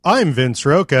I'm Vince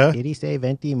Roca. Did he say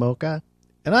venti mocha?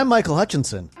 And I'm Michael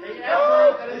Hutchinson.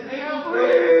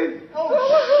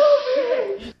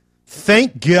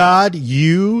 Thank God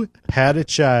you had a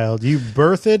child. You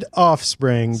birthed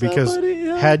offspring, because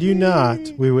had you not,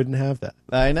 we wouldn't have that.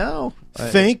 I know.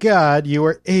 Thank God you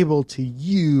were able to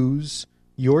use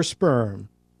your sperm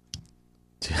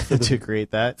to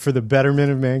create that. for the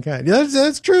betterment of mankind.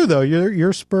 That's true, though.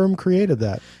 Your sperm created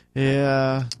that.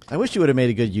 Yeah. I wish you would have made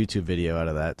a good YouTube video out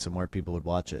of that so more people would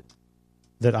watch it.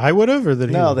 That I would have, or that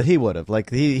he No, would? that he would have. Like,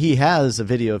 he has a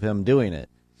video of him doing it.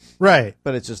 Right.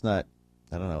 But it's just not,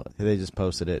 I don't know. They just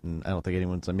posted it, and I don't think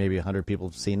anyone's, maybe 100 people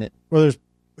have seen it. Well,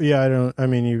 they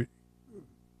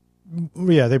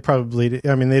probably, they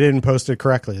didn't post it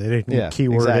correctly. They didn't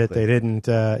keyword it. They didn't,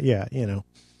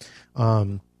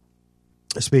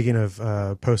 speaking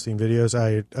of posting videos,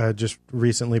 I just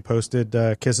recently posted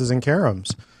Kisses and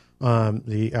Caroms.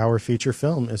 Our feature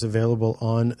film is available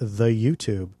on the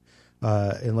YouTube.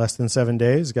 In less than 7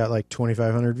 days, got like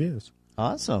 2,500 views.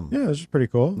 Awesome. Yeah, it's pretty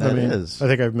cool. That is. I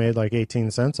think I've made like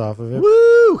 18 cents off of it.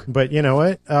 Woo! But you know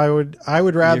what? I would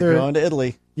rather. You're going to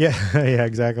Italy. Yeah, yeah,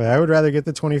 exactly. I would rather get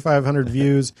the 2,500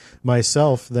 views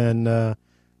myself than the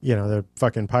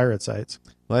fucking pirate sites.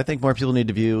 Well, I think more people need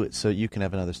to view it so you can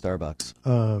have another Starbucks.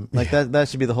 That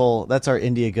should be the whole. That's our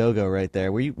Indiegogo right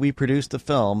there. We produced the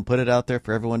film, put it out there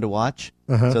for everyone to watch,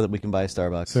 so that we can buy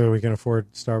Starbucks. So we can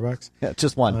afford Starbucks. Yeah,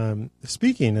 just one.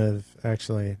 Speaking of,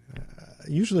 actually,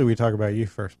 usually we talk about you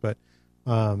first, but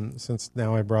since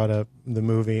now I brought up the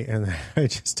movie and I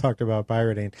just talked about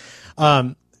pirating,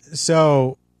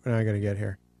 so now I got to get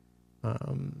here. Where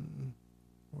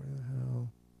the hell?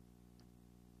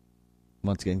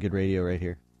 Once again, good radio right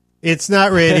here. It's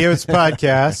not radio; it's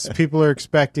podcasts. People are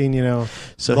expecting,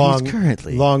 So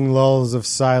long lulls of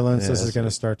silence. Yeah, this is going to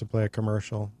right. start to play a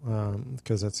commercial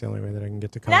because that's the only way that I can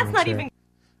get to comments. That's not here. even.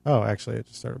 Oh, actually, I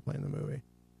just started playing the movie.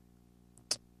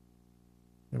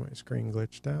 And my screen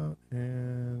glitched out.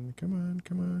 And come on.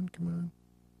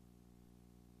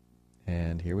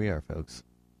 And here we are, folks.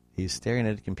 He's staring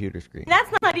at a computer screen.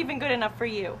 That's not even good enough for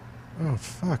you. Oh,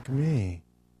 fuck me.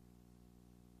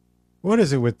 What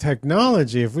is it with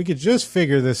technology? If we could just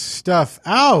figure this stuff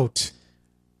out.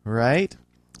 Right?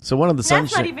 So one of the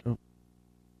That's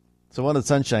not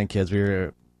Sunshine Kids, we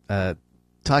were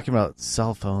talking about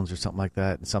cell phones or something like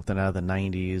that, something out of the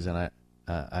 90s, and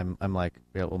I'm like,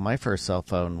 yeah, well, my first cell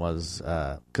phone was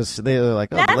because they were like,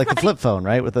 oh, That's like the not flip phone,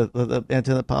 right, with the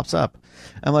antenna that pops up.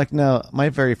 I'm like, no, my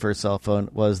very first cell phone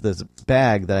was this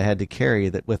bag that I had to carry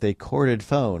that with a corded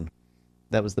phone.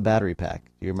 That was the battery pack.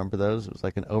 Do you remember those? It was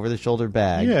like an over-the-shoulder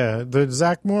bag. Yeah, the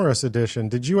Zach Morris edition.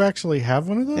 Did you actually have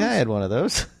one of those? Yeah, I had one of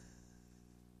those.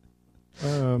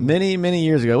 Many, many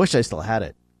years ago. I wish I still had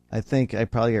it. I think I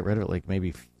probably got rid of it like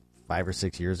maybe 5 or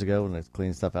 6 years ago when I was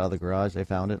cleaning stuff out of the garage. I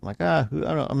found it. I'm like,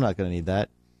 I'm not going to need that.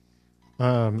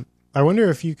 I wonder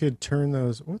if you could turn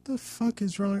those. What the fuck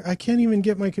is wrong? I can't even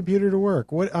get my computer to work.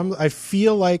 I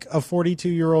feel like a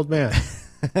 42-year-old man.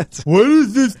 What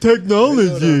is this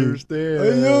technology? I don't understand.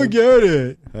 I don't get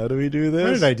it. How do we do this?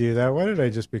 Why did I do that? Why did I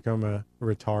just become a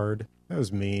retard? That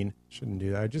was mean. Shouldn't do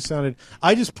that.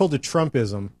 I just pulled a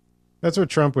Trumpism. That's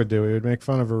what Trump would do. He would make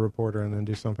fun of a reporter and then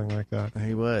do something like that.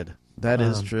 He would. That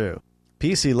is true.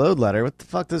 PC load letter. What the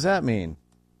fuck does that mean?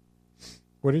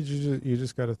 What did you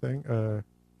just got a thing?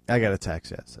 I got a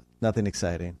text, yes. Nothing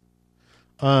exciting.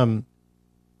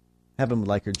 Have him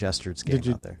like your gestured game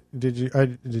out there. Did you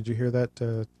hear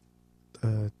that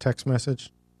text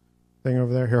message thing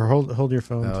over there? Here, hold your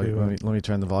phone too. Let me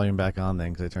turn the volume back on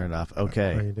then because I turned it off.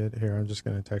 Okay. Oh, you did? Here, I'm just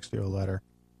going to text you a letter.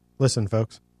 Listen,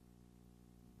 folks.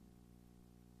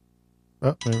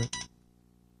 Oh, wait a minute.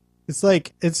 It's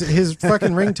like his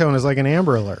fucking ringtone is like an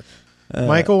Amber Alert.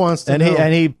 Michael wants to know.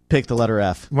 And he picked the letter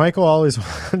F. Michael always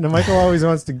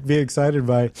wants to be excited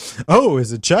by, oh,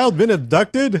 has a child been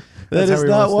abducted? That is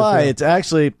not why. It's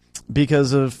actually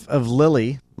because of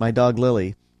Lily, my dog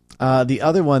Lily. The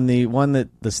other one, the one that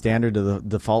the standard of the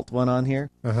default one on here,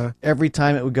 every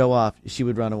time it would go off, she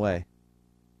would run away.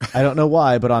 I don't know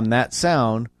why, but on that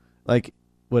sound, like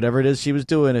whatever it is she was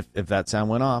doing, if that sound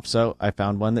went off, so I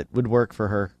found one that would work for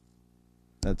her.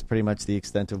 That's pretty much the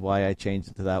extent of why I changed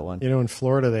it to that one. You know, in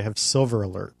Florida, they have silver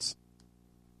alerts.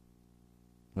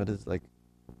 What is like?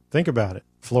 Think about it.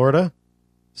 Florida,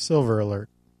 silver alert.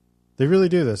 They really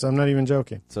do this. I'm not even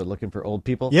joking. So looking for old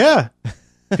people? Yeah.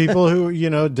 People who,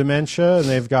 dementia and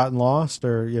they've gotten lost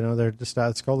or, they're just,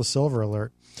 it's called a silver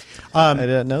alert. I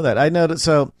didn't know that. I know that.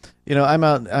 So, I'm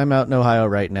out in Ohio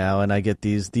right now and I get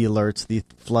the alerts, the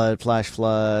flash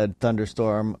flood,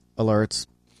 thunderstorm alerts.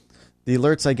 The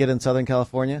alerts I get in Southern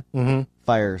California,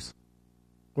 fires.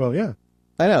 Well, yeah.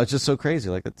 I know, it's just so crazy.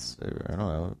 Like, it's, I don't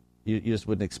know. You just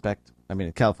wouldn't expect. I mean,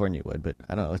 in California you would, but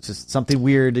I don't know. It's just something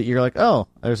weird that you're like, oh,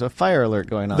 there's a fire alert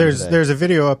going on. There's a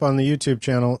video up on the YouTube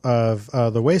channel of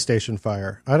the way station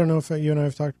fire. I don't know if you and I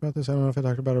have talked about this. I don't know if I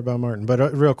talked about Martin,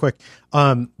 but real quick,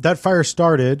 that fire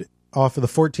started off of the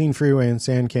 14 freeway in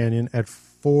Sand Canyon at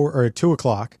 2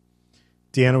 o'clock.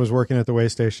 Deanna was working at the way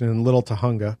station in Little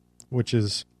Tahunga, which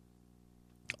is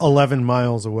 11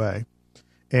 miles away.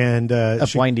 And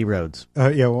of windy roads.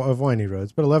 Of windy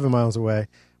roads, but 11 miles away.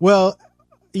 Well,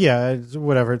 yeah,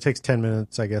 whatever. It takes 10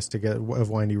 minutes, I guess, to get of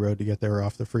windy road to get there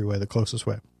off the freeway, the closest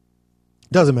way.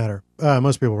 Doesn't matter.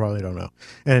 Most people probably don't know.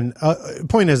 And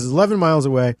point is, 11 miles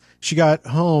away, she got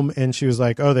home and she was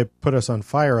like, oh, they put us on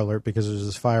fire alert because there's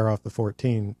this fire off the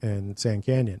 14 in Sand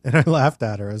Canyon. And I laughed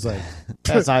at her. I was like,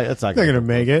 that's not going to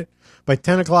make it. By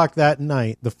 10 o'clock that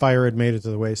night, the fire had made it to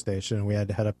the way station and we had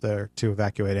to head up there to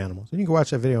evacuate animals. And you can watch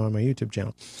that video on my YouTube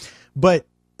channel. But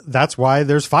that's why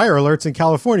there's fire alerts in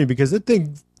California, because that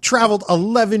thing traveled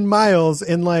 11 miles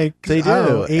in like, they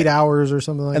do. 8 hours or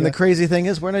something like that. And the crazy thing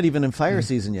is, we're not even in fire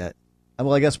season yet.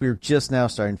 Well, I guess we're just now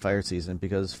starting fire season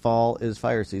because fall is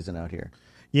fire season out here.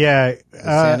 Yeah. The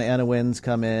Santa Ana winds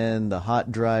come in, the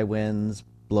hot, dry winds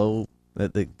blow.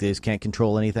 They just can't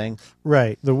control anything.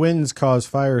 Right. The winds cause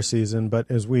fire season, but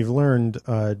as we've learned,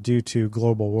 due to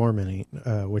global warming,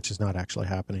 which is not actually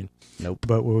happening. Nope.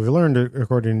 But what we've learned,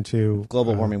 according to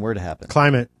global warming were to happen,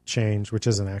 climate change, which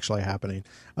isn't actually happening,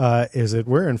 is that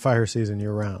we're in fire season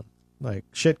year round. Like,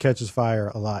 shit catches fire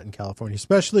a lot in California,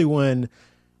 especially when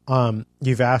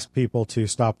you've asked people to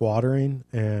stop watering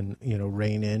and,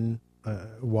 rein in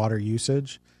water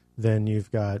usage. Then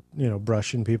you've got,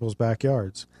 brush in people's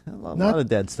backyards. A lot of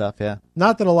dead stuff, yeah.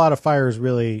 Not that a lot of fires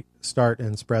really start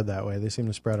and spread that way. They seem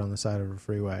to spread on the side of a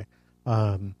freeway.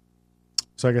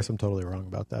 So I guess I'm totally wrong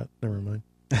about that. Never mind.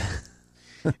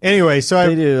 Anyway, so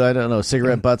they do, I don't know,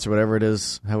 cigarette butts or whatever it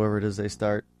is, however it is they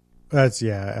start. That's,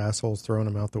 assholes throwing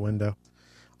them out the window.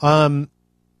 I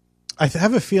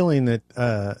have a feeling that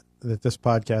that this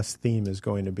podcast theme is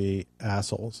going to be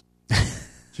assholes.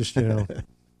 Just,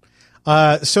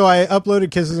 So I uploaded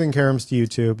Kisses and Caroms to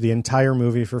YouTube, the entire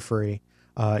movie for free.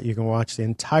 You can watch the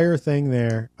entire thing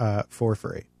there for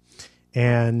free.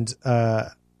 And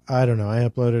I don't know, I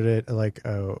uploaded it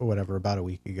about a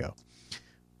week ago.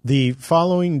 The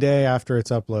following day after it's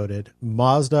uploaded,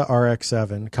 Mazda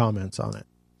RX-7 comments on it.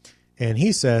 And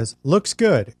he says, looks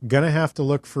good. Gonna have to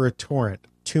look for a torrent.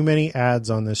 Too many ads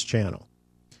on this channel.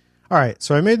 All right,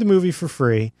 so I made the movie for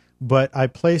free, but I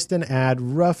placed an ad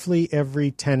roughly every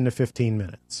 10 to 15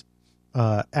 minutes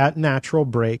at natural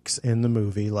breaks in the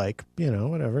movie, like,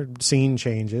 whatever, scene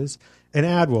changes, an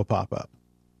ad will pop up.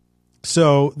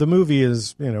 So the movie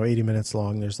is, 80 minutes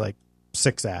long. There's like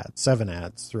 7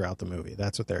 ads throughout the movie.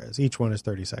 That's what there is. Each one is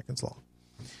 30 seconds long.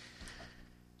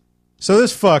 So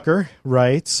this fucker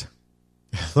writes,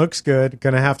 looks good.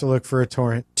 Gonna have to look for a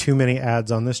torrent. Too many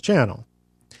ads on this channel.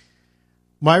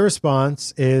 My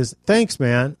response is, thanks,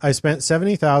 man. I spent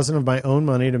 $70,000 of my own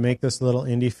money to make this little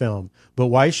indie film, but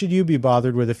why should you be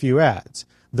bothered with a few ads?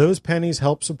 Those pennies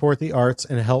help support the arts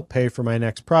and help pay for my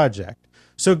next project.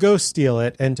 So go steal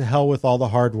it, and to hell with all the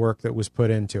hard work that was put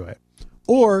into it.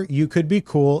 Or you could be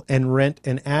cool and rent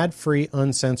an ad-free,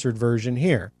 uncensored version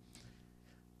here.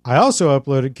 I also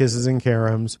uploaded Kisses and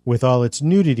Caroms with all its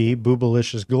nudity,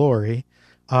 boobalicious glory,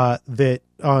 that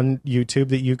on YouTube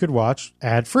that you could watch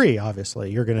ad free.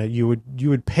 Obviously, you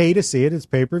would pay to see it. It's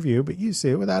pay-per-view, but you see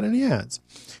it without any ads.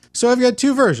 So I've got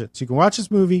 2 versions. You can watch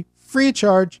this movie free of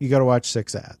charge. You got to watch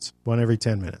 6 ads, one every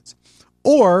 10 minutes,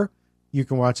 or you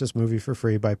can watch this movie for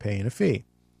free by paying a fee.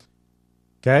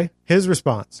 Okay. His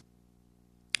response: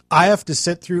 I have to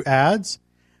sit through ads.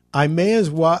 I may as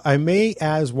well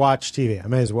watch TV. I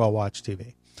may as well watch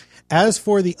TV. As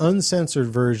for the uncensored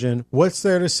version, what's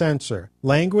there to censor?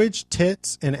 Language,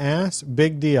 tits, and ass?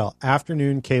 Big deal.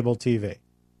 Afternoon cable TV.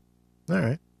 All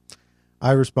right.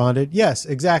 I responded, yes,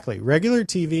 exactly. Regular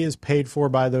TV is paid for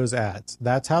by those ads.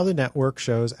 That's how the network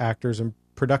shows, actors, and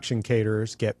production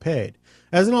caterers get paid.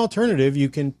 As an alternative, you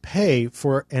can pay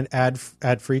for an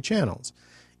ad-free channels.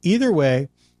 Either way,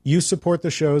 you support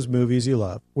the shows, movies you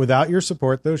love. Without your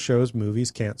support, those shows,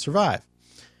 movies can't survive.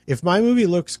 If my movie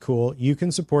looks cool, you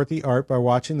can support the art by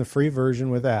watching the free version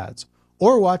with ads,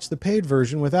 or watch the paid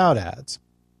version without ads.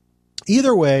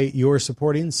 Either way, you are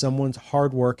supporting someone's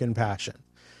hard work and passion.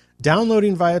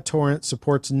 Downloading via torrent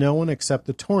supports no one except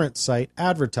the torrent site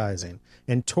advertising,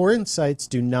 and torrent sites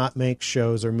do not make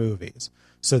shows or movies.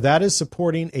 So that is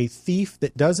supporting a thief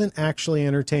that doesn't actually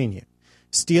entertain you.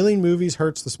 Stealing movies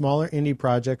hurts the smaller indie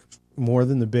projects more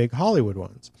than the big Hollywood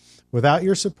ones. Without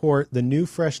your support, the new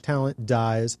fresh talent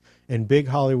dies, and big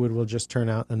Hollywood will just turn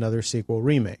out another sequel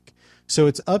remake. So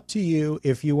it's up to you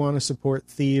if you want to support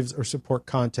thieves or support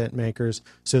content makers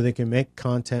so they can make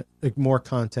more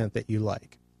content that you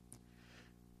like.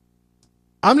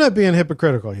 I'm not being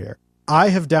hypocritical here. I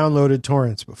have downloaded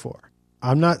torrents before.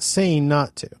 I'm not saying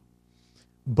not to.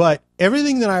 But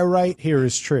everything that I write here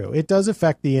is true. It does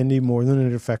affect the indie more than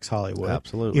it affects Hollywood.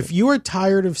 Absolutely. If you are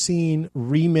tired of seeing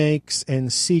remakes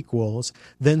and sequels,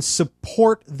 then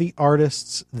support the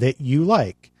artists that you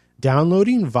like.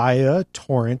 Downloading via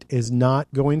torrent is not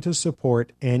going to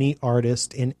support any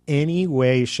artist in any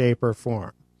way, shape, or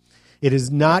form. It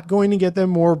is not going to get them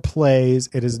more plays.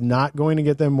 It is not going to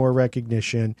get them more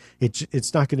recognition.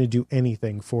 It's not going to do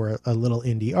anything for a little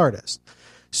indie artist.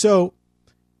 So,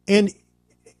 and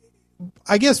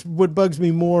I guess what bugs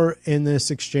me more in this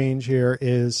exchange here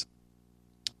is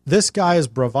this guy's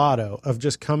bravado of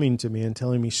just coming to me and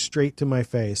telling me straight to my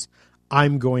face,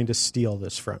 I'm going to steal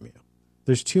this from you.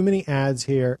 There's too many ads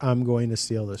here. I'm going to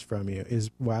steal this from you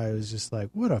is why I was just like,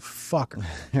 what a fucker.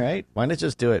 Right? Why not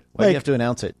just do it? Why do you have to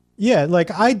announce it? Yeah, like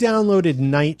I downloaded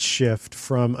Night Shift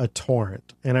from a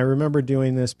torrent, and I remember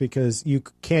doing this because you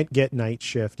can't get Night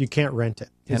Shift. You can't rent it.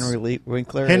 Henry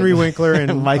Winkler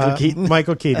and Michael Keaton.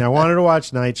 Michael Keaton. I wanted to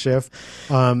watch Night Shift.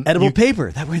 Edible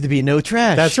paper. That way there'd be no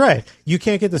trash. That's right. You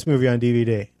can't get this movie on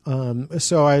DVD.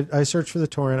 So I searched for the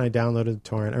torrent. I downloaded the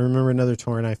torrent. I remember another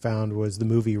torrent I found was the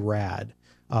movie Rad,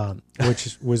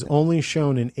 which was only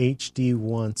shown in HD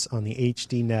once on the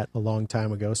HD net a long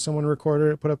time ago. Someone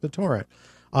recorded it, put up the torrent.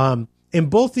 In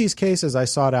both these cases, I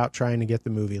sought out trying to get the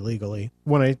movie legally.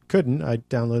 When I couldn't, I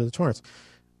downloaded the torrents.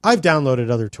 I've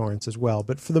downloaded other torrents as well,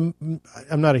 but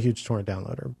I'm not a huge torrent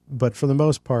downloader, but for the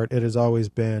most part, it has always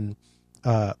been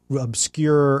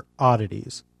obscure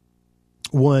oddities.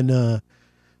 When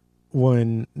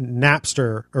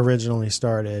Napster originally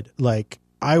started, like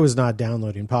I was not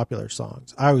downloading popular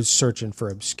songs. I was searching for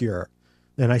obscure.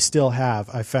 And I still have.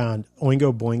 I found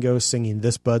Oingo Boingo singing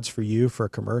This Bud's For You for a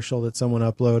commercial that someone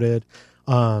uploaded.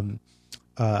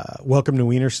 Welcome to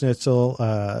Wiener Schnitzel.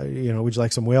 Would you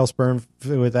like some whale sperm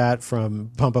with that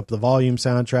from Pump Up the Volume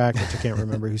soundtrack, which I can't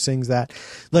remember who sings that.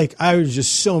 Like, I was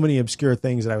just so many obscure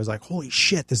things that I was like, holy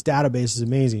shit, this database is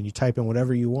amazing. You type in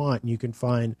whatever you want and you can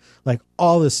find like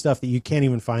all this stuff that you can't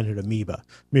even find at Amoeba.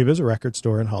 Amoeba is a record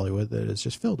store in Hollywood that is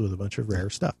just filled with a bunch of rare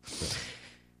stuff.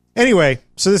 Anyway,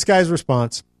 so this guy's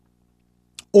response,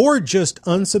 or just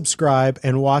unsubscribe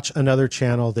and watch another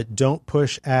channel that don't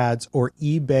push ads or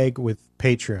e-beg with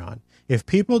Patreon. If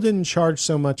people didn't charge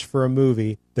so much for a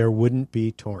movie, there wouldn't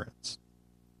be torrents.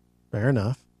 Fair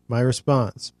enough. My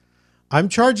response, I'm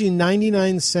charging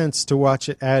 99 cents to watch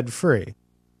it ad-free.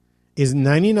 Is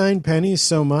 99 pennies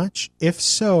so much? If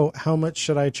so, how much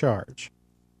should I charge?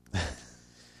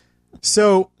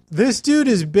 So this dude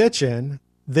is bitching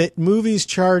that movies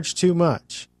charge too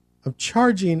much. I'm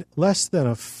charging less than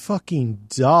a fucking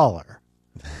 $1.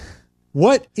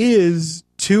 What is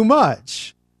too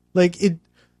much? Like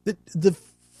the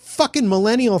fucking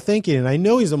millennial thinking, and I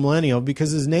know he's a millennial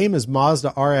because his name is Mazda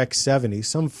RX-70,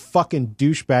 some fucking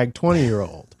douchebag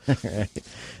 20-year-old. Right.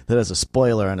 That has a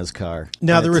spoiler on his car.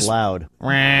 Now it's loud.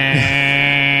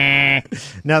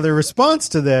 Now the response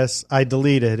to this I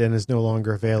deleted and is no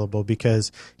longer available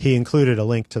because he included a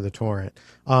link to the torrent.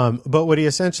 But what he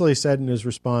essentially said in his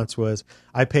response was,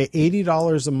 I pay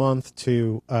 $80 a month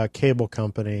to a cable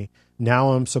company.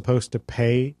 Now I'm supposed to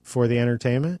pay for the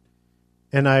entertainment.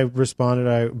 And I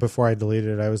responded, before I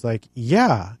deleted it, I was like,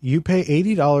 yeah, you pay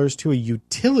 $80 to a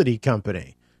utility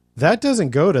company. That doesn't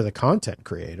go to the content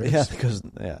creators. Yeah, because,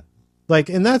 yeah. Like,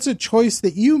 and that's a choice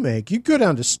that you make. You go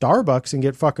down to Starbucks and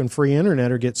get fucking free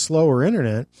internet or get slower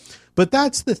internet. But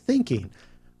that's the thinking.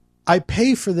 I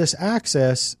pay for this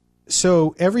access,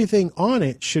 so everything on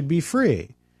it should be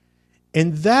free.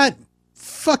 And that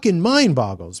fucking mind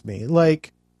boggles me.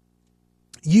 Like,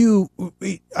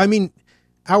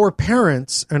 our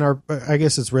parents and I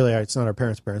guess it's not our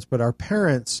parents, but our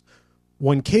parents,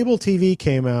 when cable TV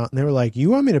came out and they were like,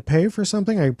 you want me to pay for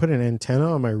something I put an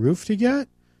antenna on my roof to get?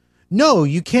 No,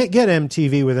 you can't get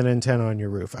MTV with an antenna on your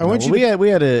roof. We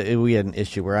had an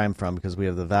issue where I'm from because we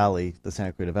have the valley, the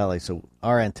Santa Clarita Valley, so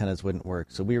our antennas wouldn't work.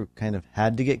 So we kind of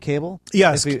had to get cable.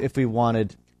 Yes, if we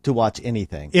wanted to watch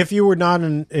anything. If you were not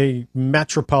in a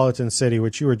metropolitan city,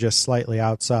 which you were just slightly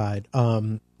outside,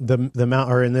 or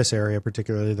in this area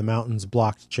particularly, the mountains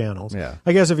blocked channels. Yeah.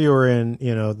 I guess if you were in,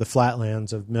 the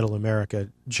flatlands of Middle America,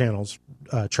 channels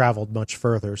traveled much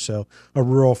further. So a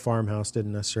rural farmhouse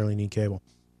didn't necessarily need cable.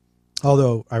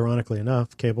 Although, ironically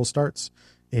enough, cable starts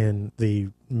in the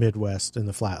Midwest and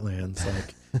the flatlands.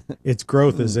 Like Its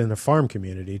growth is in a farm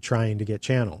community trying to get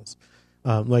channels.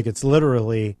 Like it's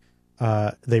literally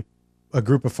a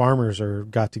group of farmers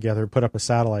got together, put up a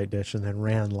satellite dish, and then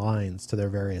ran lines to their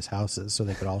various houses so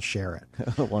they could all share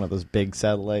it. One of those big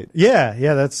satellite. Yeah,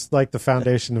 that's like the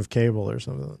foundation of cable or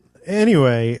something.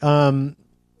 Anyway,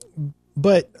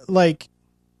 but like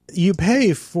you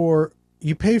pay for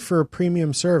a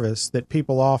premium service that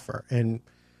people offer, and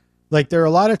like there are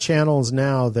a lot of channels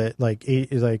now that like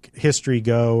History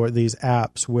Go or these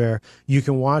apps where you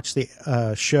can watch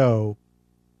the show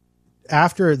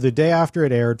after the day after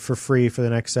it aired for free for the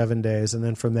next 7 days, and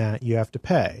then from that you have to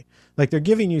pay. Like they're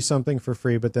giving you something for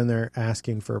free, but then they're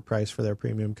asking for a price for their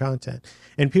premium content.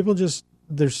 And people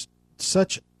there's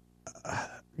such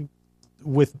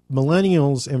with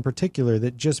millennials in particular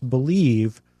that just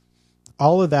believe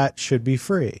all of that should be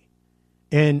free.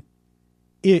 And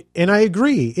I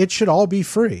agree, it should all be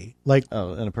free. Like,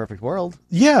 oh, in a perfect world.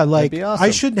 Yeah, like awesome. I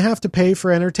shouldn't have to pay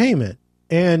for entertainment,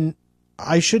 and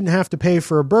I shouldn't have to pay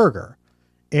for a burger.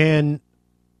 And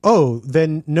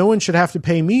then no one should have to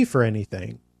pay me for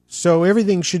anything. So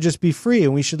everything should just be free,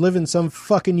 and we should live in some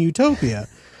fucking utopia.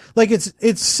 Like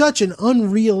it's such an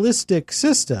unrealistic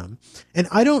system. And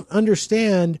I don't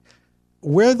understand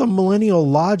where the millennial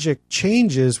logic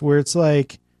changes, where it's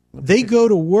like they go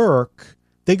to work,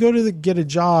 they go to get a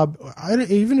job.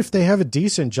 Even if they have a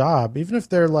decent job, even if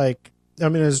they're like, I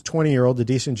mean, as a 20-year-old, a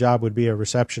decent job would be a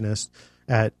receptionist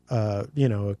at, a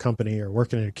company, or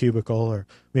working in a cubicle, or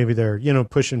maybe they're,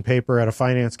 pushing paper at a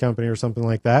finance company or something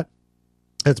like that.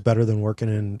 That's better than working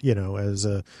in, as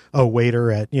a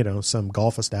waiter at, some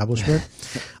golf establishment.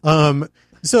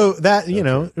 So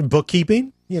that,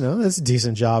 bookkeeping, that's a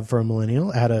decent job for a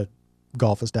millennial at a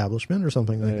golf establishment or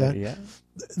something like that. Yeah.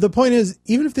 The point is,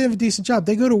 even if they have a decent job,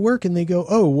 they go to work and they go,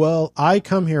 oh, well, I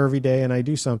come here every day and I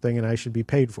do something and I should be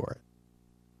paid for it.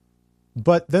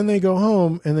 But then they go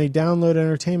home and they download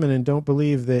entertainment and don't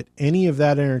believe that any of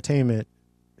that entertainment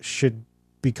should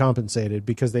be compensated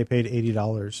because they paid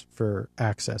 $80 for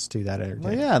access to that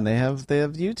entertainment. Well, yeah, and they have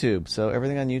YouTube, so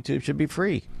everything on YouTube should be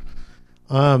free.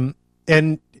 And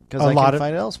because I can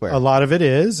find it elsewhere. A lot of it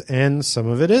is, and some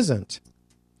of it isn't.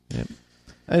 Yep.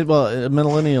 Well,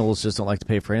 millennials just don't like to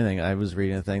pay for anything. I was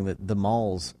reading a thing that the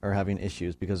malls are having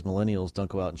issues because millennials don't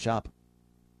go out and shop.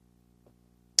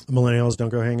 Millennials don't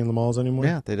go hang in the malls anymore?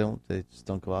 Yeah, they don't. They just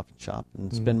don't go off and shop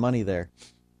and spend money there.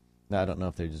 Now, I don't know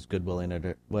if they're just goodwilling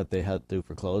or what they have to do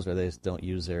for clothes, or they just don't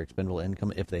use their expendable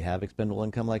income if they have expendable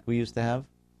income like we used to have.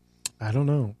 I don't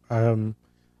know.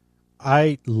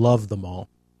 I love the mall.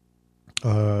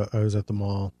 I was at the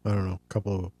mall, I don't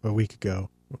know, a week ago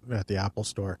at the Apple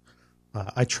store.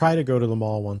 I try to go to the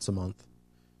mall once a month.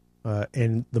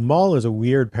 And the mall is a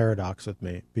weird paradox with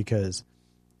me because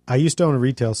I used to own a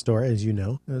retail store, as you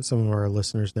know, as some of our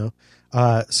listeners know.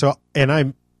 And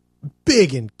I'm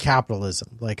big in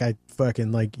capitalism. Like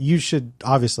you should,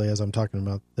 obviously, as I'm talking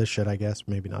about this shit, I guess,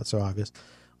 maybe not so obvious.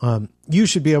 You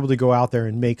should be able to go out there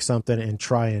and make something and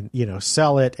try and,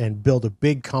 sell it and build a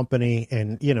big company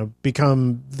and,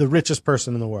 become the richest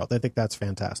person in the world. I think that's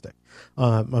fantastic.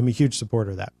 I'm a huge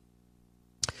supporter of that.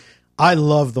 I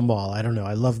love the mall. I don't know.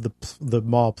 I love the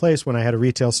mall place. When I had a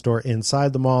retail store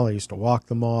inside the mall, I used to walk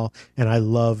the mall, and I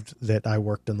loved that I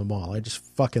worked in the mall. I just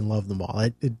fucking love the mall.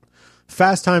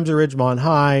 Fast Times at Ridgemont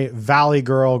High, Valley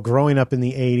Girl, growing up in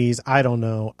the 80s. I don't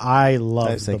know. I love the mall.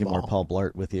 I was thinking more Paul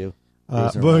Blart with you.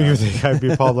 You think I'd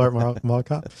be Paul Blart Mall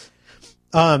Cop?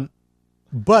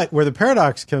 But where the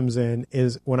paradox comes in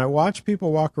is when I watch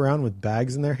people walk around with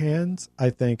bags in their hands,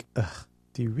 I think,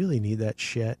 do you really need that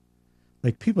shit?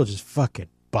 Like, people just fucking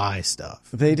buy stuff.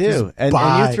 They do. And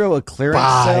you throw a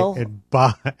clearance sale. And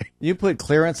buy. You put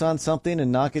clearance on something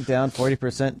and knock it down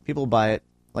 40%. People buy it.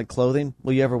 Like clothing.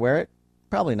 Will you ever wear it?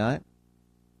 Probably not.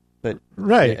 But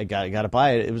right. I got to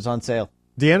buy it. It was on sale.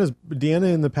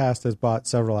 Deanna in the past has bought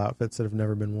several outfits that have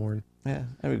never been worn. Yeah.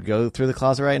 I would go through the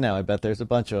closet right now. I bet there's a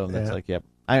bunch of them that's like, yep.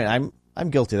 I'm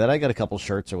guilty of that. I got a couple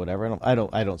shirts or whatever. I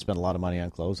don't spend a lot of money on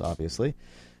clothes, obviously.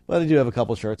 But I do have a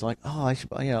couple shirts. I'm like, I should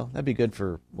buy, that'd be good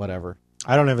for whatever.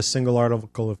 I don't have a single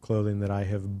article of clothing that I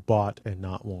have bought and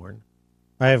not worn.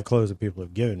 I have clothes that people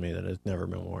have given me that has never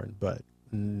been worn, but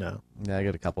no. Yeah, I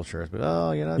got a couple shirts,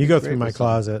 but you go through my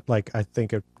closet, like I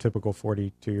think a typical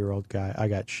 42-year-old guy. I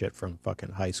got shit from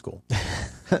fucking high school.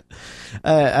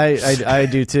 I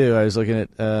do too. I was looking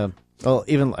at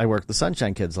even I worked the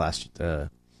Sunshine Kids last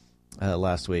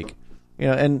week,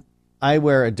 and I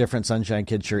wear a different Sunshine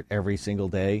Kid shirt every single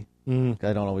day. I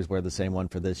don't always wear the same one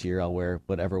for this year. I'll wear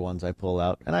whatever ones I pull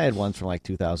out, and I had ones from like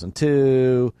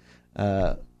 2002.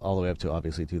 All the way up to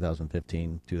obviously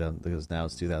 2015, because now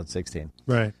it's 2016.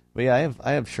 Right. But yeah,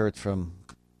 I have shirts from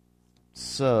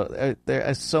there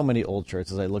are so many old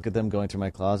shirts as I look at them going through my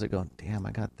closet going, damn,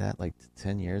 I got that like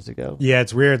 10 years ago. Yeah,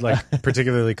 it's weird, like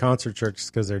particularly concert shirts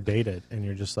because they're dated, and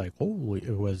you're just like, holy,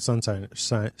 it was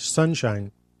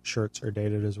sunshine shirts are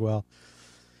dated as well.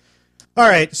 All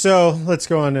right, so let's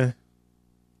go on to.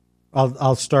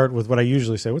 I'll start with what I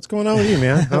usually say. What's going on with you,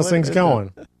 man? How's things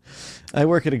going? I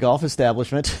work at a golf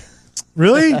establishment.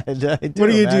 Really? I do. What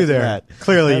do you do there? That.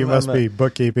 Clearly, you must be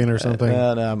bookkeeping or something.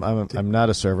 I'm not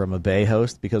a server. I'm a bay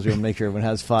host because we want to make sure everyone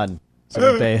has fun. So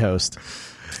I'm a bay host.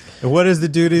 And what is the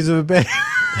duties of a bay?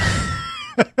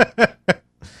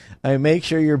 I make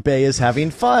sure your bay is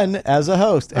having fun as a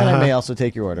host, and I may also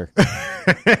take your order.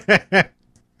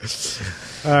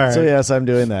 All right. So yes, I'm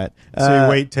doing that. So you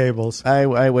wait tables.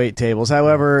 I wait tables.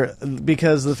 However,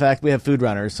 because of the fact we have food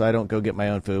runners, so I don't go get my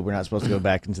own food. We're not supposed to go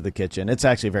back into the kitchen. It's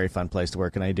actually a very fun place to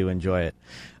work, and I do enjoy it.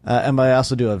 And I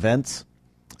also do events.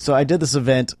 So I did this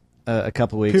event a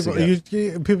couple weeks ago. You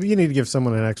need to give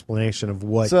someone an explanation of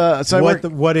what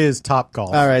what is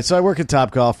Topgolf. All right, so I work at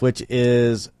Topgolf, which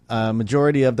is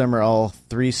majority of them are all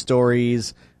 3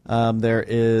 stories. There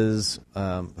is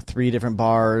 3 different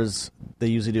bars. They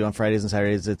usually do on Fridays and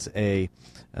Saturdays. It's a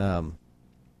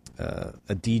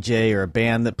DJ or a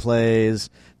band that plays.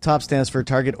 TOP stands for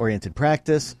Target Oriented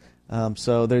Practice.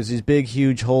 So there's these big,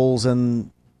 huge holes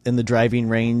in the driving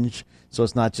range. So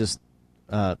it's not just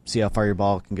see how far your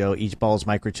ball can go. Each ball is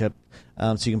microchipped,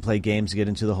 so you can play games to get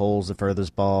into the holes. The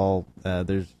furthest ball.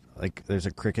 There's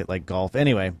a cricket like golf.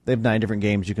 Anyway, they have 9 different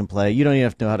games you can play. You don't even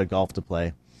have to know how to golf to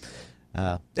play.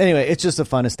 Anyway, it's just a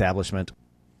fun establishment.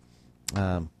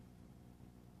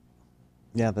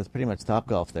 Yeah, that's pretty much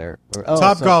Topgolf there.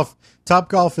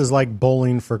 Topgolf is like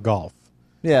bowling for golf.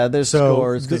 Yeah, there's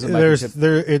scores.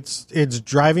 It's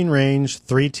driving range,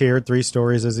 3-tiered, 3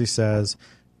 stories, as he says.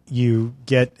 You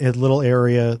get a little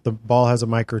area. The ball has a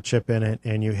microchip in it,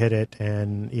 and you hit it,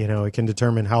 and it can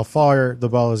determine how far the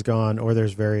ball has gone. Or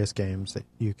there's various games that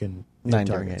you can 9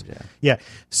 different games. Yeah.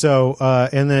 So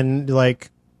and then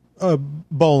like.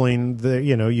 Bowling,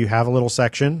 you have a little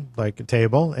section like a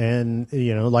table, and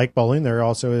like bowling, there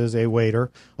also is a waiter.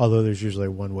 Although there's usually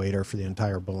one waiter for the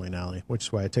entire bowling alley, which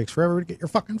is why it takes forever to get your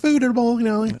fucking food at a bowling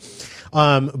alley.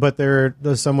 But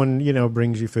there's someone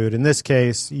brings you food. In this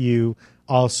case, you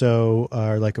also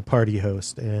are like a party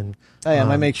host, and I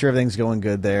am. I make sure everything's going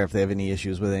good there. If they have any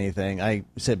issues with anything, I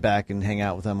sit back and hang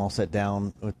out with them. I'll sit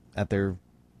down at their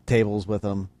tables with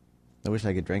them. I wish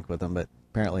I could drink with them, but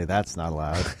apparently that's not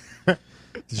allowed.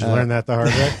 Did you learn that the hard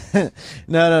way?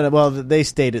 No. Well, they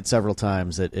stated several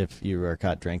times that if you are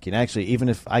caught drinking, actually, even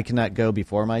if I cannot go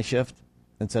before my shift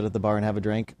and sit at the bar and have a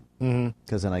drink,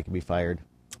 because then I can be fired.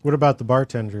 What about the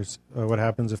bartenders? What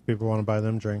happens if people want to buy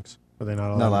them drinks? Are they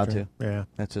not allowed to? Yeah.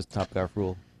 That's just Topgolf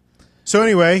rule. So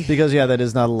anyway. Because, that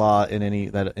is not a law in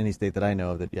any state that I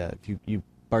know of that, if you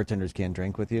bartenders can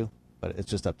drink with you, but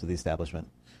it's just up to the establishment.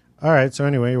 All right. So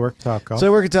anyway, you work at Topgolf. So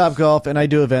I work at Topgolf, and I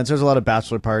do events. There's a lot of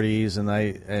bachelor parties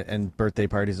and birthday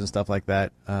parties and stuff like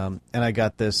that. And I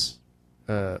got this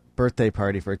birthday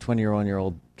party for a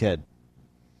 21-year-old kid.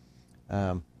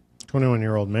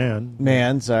 21-year-old man.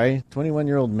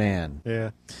 21-year-old man.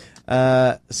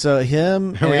 Yeah. So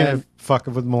him. Are we gonna fuck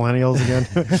with millennials again?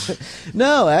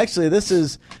 No, actually, it's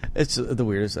the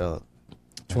weirdest.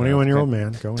 21-year-old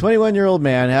man. 21-year-old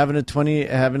man having his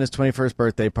 21st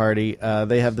birthday party.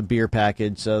 They have the beer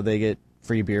package, so they get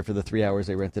free beer for the 3 hours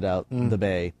they rented out the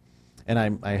bay. And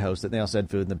I host it. They also had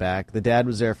food in the back. The dad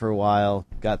was there for a while,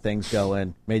 got things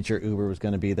going, made sure Uber was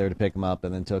going to be there to pick him up,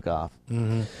 and then took off.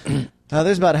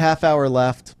 There's about a half hour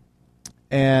left,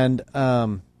 and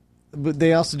but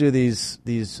they also do these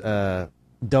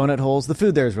donut holes. The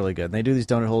food there is really good. And they do these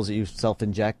donut holes that you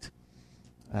self-inject.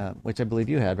 Which I believe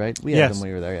you had, right? We had them when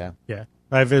we were there, yeah. Yeah.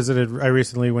 I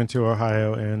recently went to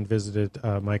Ohio and visited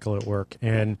Michael at work.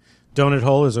 And donut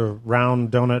hole is a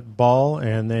round donut ball,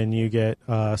 and then you get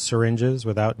syringes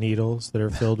without needles that are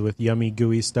filled with yummy,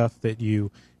 gooey stuff that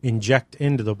you inject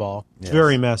into the ball. It's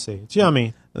very messy. It's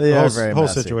yummy. The whole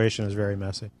situation is very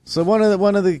messy. So one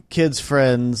of the kid's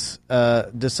friends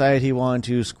decided he wanted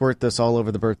to squirt this all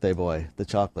over the birthday boy, the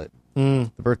chocolate.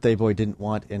 The birthday boy didn't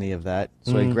want any of that,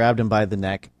 so he grabbed him by the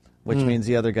neck, which means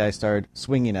the other guy started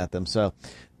swinging at them. So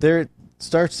there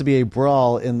starts to be a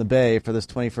brawl in the bay for this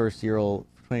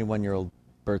 21-year-old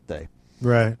birthday.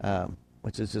 Right.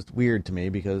 Which is just weird to me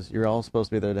because you're all supposed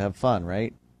to be there to have fun,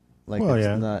 right? Like,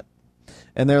 not.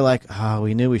 And they're like,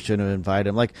 we knew we shouldn't have invited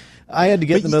him. Like, I had to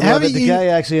get in the middle of it. The guy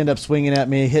actually ended up swinging at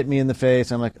me, hit me in the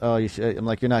face. I'm like, you should. I'm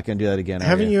like, you're not going to do that again.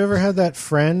 Haven't you ever had that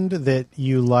friend that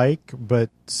you like, but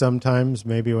sometimes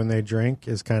maybe when they drink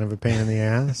is kind of a pain in the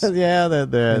ass? Yeah,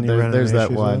 there's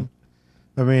that one.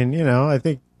 I mean, I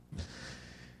think.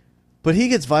 But he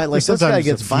gets violent. Like, this guy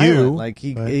gets violent. Like,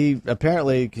 he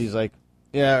apparently, he's like,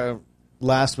 yeah,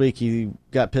 last week he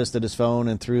got pissed at his phone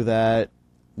and threw that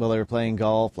while they were playing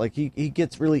golf. Like, he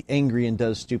gets really angry and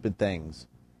does stupid things.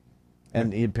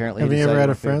 And he apparently... Have you ever had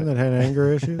a friend that had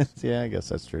anger issues? Yeah, I guess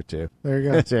that's true, too. There you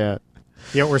go. Yeah.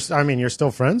 Yeah, you're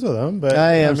still friends with him, but...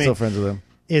 I am still friends with him.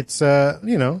 It's,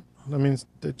 it's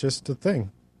just a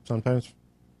thing. Sometimes,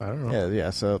 I don't know. Yeah,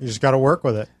 so... You just got to work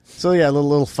with it. So, yeah, a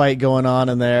little fight going on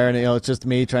in there, and, it's just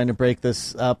me trying to break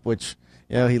this up, which,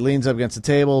 he leans up against the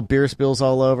table, beer spills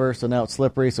all over, so now it's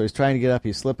slippery, so he's trying to get up,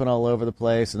 he's slipping all over the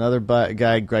place. Another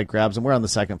guy grabs him, we're on the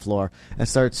second floor, and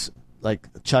starts... like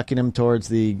chucking him towards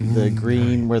the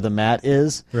green where the mat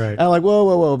is. Right. And I'm like,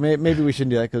 whoa, maybe we shouldn't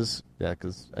do that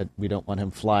because we don't want him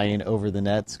flying over the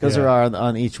nets because there are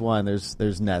on each one. There's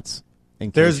nets.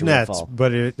 There's nets,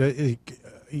 but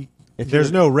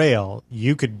there's no rail.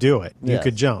 You could do it. You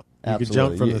could jump. You could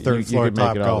jump from the third floor of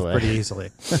Topgolf pretty easily.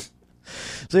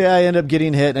 So yeah, I end up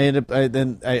getting hit. And I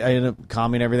end up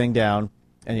calming everything down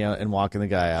and walking the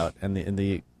guy out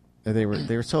They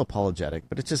were so apologetic,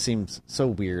 but it just seems so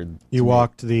weird. You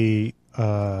walked the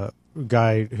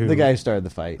guy who started the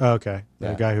fight. Oh, okay,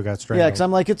 the guy who got strangled. Yeah, because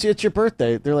I'm like, it's your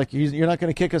birthday. They're like, you're not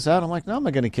going to kick us out. I'm like, no, I'm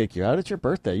not going to kick you out. It's your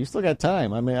birthday. You still got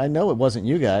time. I mean, I know it wasn't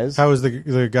you guys. How was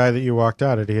the guy that you walked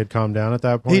out? He had calmed down at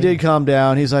that point? He did calm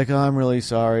down. He's like, oh, I'm really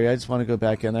sorry. I just want to go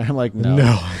back in there. I'm like, no.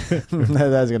 That's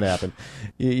going to happen.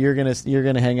 You're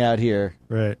gonna hang out here,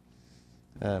 right?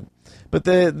 But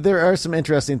there are some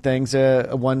interesting things.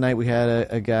 One night we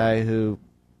had a guy who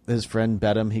his friend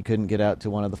bet him he couldn't get out to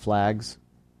one of the flags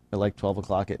at like 12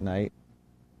 o'clock at night.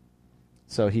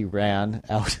 So he ran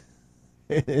out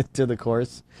to the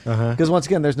course. Because once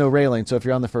again, there's no railing. So if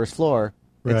you're on the first floor,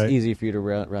 it's easy for you to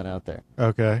run out there.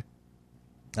 Okay.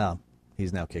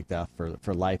 He's now kicked out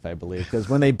for life, I believe. Because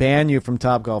when they ban you from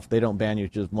Topgolf, they don't ban you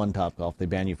just one Topgolf. They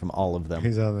ban you from all of them.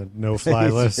 He's on the no-fly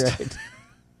list.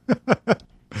 Right.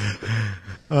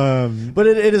 But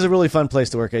it is a really fun place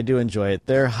to work. I do enjoy it.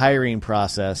 Their hiring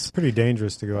process. It's pretty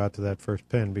dangerous to go out to that first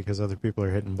pin because other people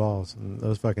are hitting balls, and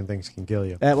those fucking things can kill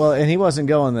you. And he wasn't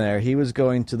going there. He was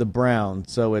going to the brown.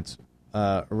 So it's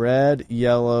red,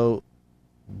 yellow,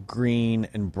 green,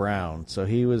 and brown. So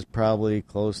he was probably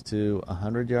close to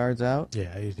 100 yards out.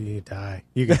 Yeah, you die.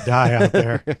 You could die out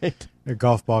there. Right. A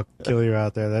golf ball could kill you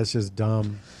out there. That's just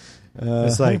dumb.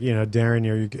 It's like, daring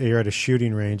you're at a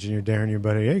shooting range and you're daring your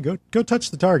buddy, hey, go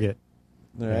touch the target.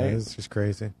 Right. Yeah, it's just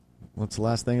crazy. What's the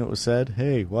last thing that was said?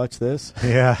 Hey, watch this.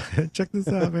 Yeah, check this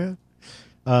out, man.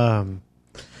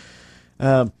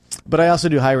 But I also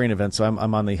do hiring events, so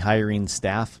I'm on the hiring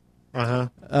staff.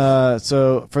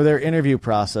 So for their interview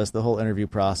process, the whole interview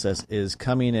process is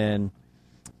coming in,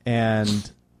 and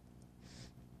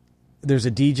there's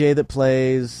a DJ that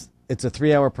plays. It's a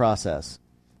 3-hour process.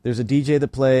 There's a DJ that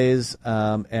plays,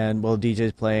 and while the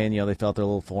DJ's playing, they fill out their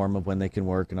little form of when they can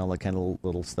work and all that kind of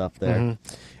little stuff there.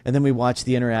 And then we watch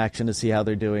the interaction to see how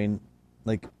they're doing.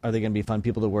 Like, are they going to be fun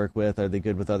people to work with? Are they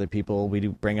good with other people? We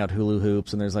do bring out hula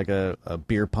hoops, and there's like a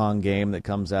beer pong game that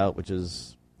comes out, which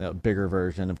is a bigger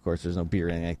version. Of course, there's no beer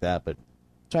or anything like that, but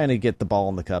trying to get the ball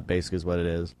in the cup basically is what it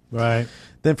is. Right.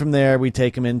 Then from there, we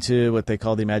take them into what they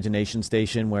call the imagination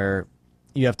station, where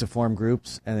you have to form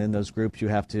groups, and in those groups you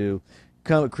have to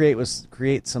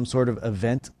create some sort of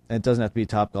event. And it doesn't have to be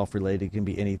Topgolf related; it can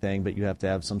be anything. But you have to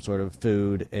have some sort of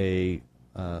food,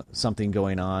 something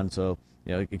going on. So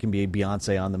it can be a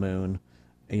Beyonce on the moon,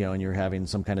 and you're having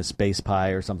some kind of space pie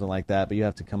or something like that. But you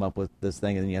have to come up with this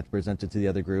thing, and then you have to present it to the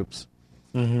other groups.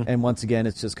 And once again,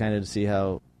 it's just kind of to see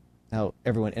how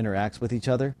everyone interacts with each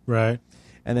other. Right.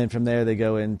 And then from there, they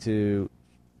go into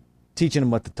teaching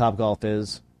them what the Topgolf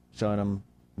is, showing them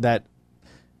that.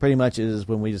 Pretty much is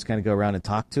when we just kind of go around and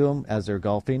talk to them as they're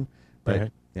golfing,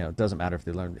 but it doesn't matter if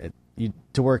they learn it.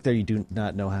 To work there, you don't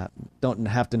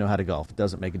have to know how to golf. It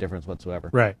doesn't make a difference whatsoever.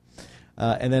 Right.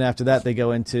 And then after that, they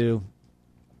go into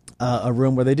a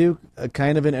room where they do a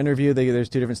kind of an interview. There's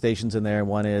 2 different stations in there.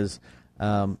 One is,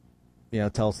 tell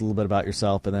us a little bit about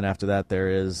yourself, and then after that, there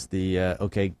is the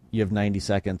okay, you have 90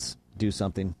 seconds, do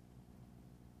something.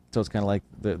 So it's kind of like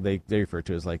they refer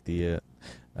to it as like the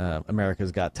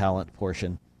America's Got Talent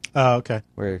portion. Oh, okay.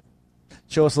 Where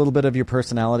show us a little bit of your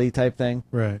personality type thing.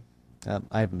 Right.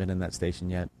 I haven't been in that station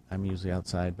yet. I'm usually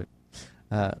outside, but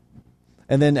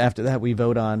and then after that we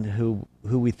vote on who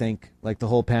we think, like the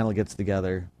whole panel gets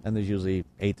together, and there's usually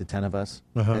 8 to 10 of us,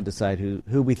 and decide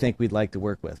who we think we'd like to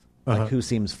work with, like who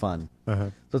seems fun.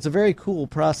 So it's a very cool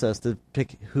process to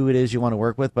pick who it is you want to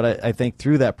work with. But I think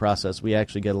through that process we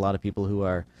actually get a lot of people who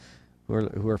are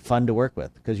fun to work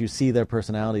with, because you see their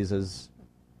personalities as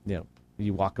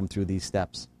you walk them through these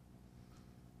steps.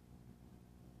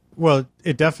 Well,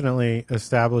 it definitely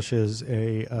establishes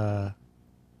it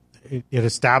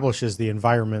establishes the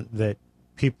environment that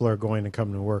people are going to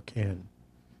come to work in.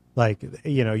 Like,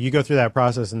 you go through that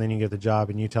process and then you get the job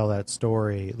and you tell that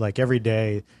story. Like, every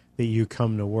day that you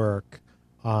come to work,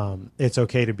 it's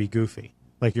okay to be goofy.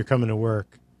 Like, you're coming to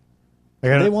work.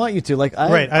 Like, they want you to.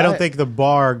 I don't think the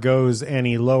bar goes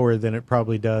any lower than it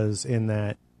probably does in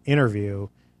that interview.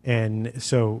 And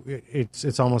so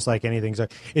it's almost like anything's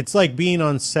it's like being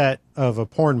on set of a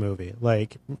porn movie.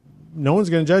 Like, no one's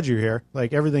going to judge you here.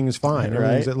 Like, everything is fine.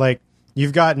 Right. Like,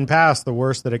 you've gotten past the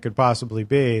worst that it could possibly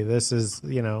be. This is,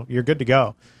 you're good to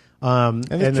go. And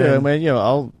it's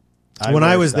true. When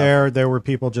I was there were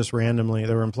people there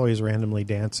were employees randomly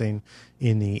dancing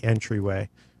in the entryway,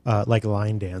 like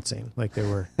line dancing. Like they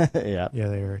were, yeah,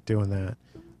 they were doing that.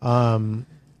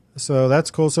 So that's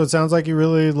cool. So it sounds like you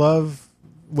really love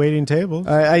waiting tables.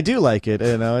 I do like it.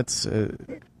 It's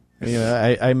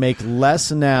I make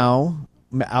less now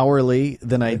hourly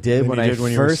than I did when I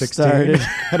first started.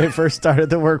 When I first started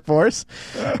the workforce,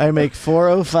 I make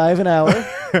 $4.05 an hour.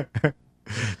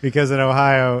 Because in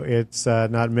Ohio, it's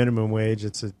not minimum wage;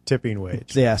 it's a tipping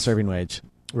wage. Yeah, serving wage.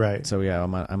 Right. So yeah,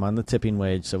 I'm on the tipping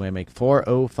wage, so I make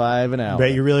 $4.05 an hour.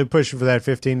 Bet you're really pushing for that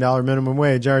 $15 minimum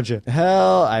wage, aren't you?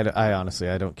 Hell, I honestly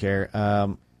I don't care.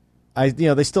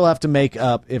 They still have to make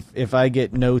up if I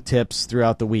get no tips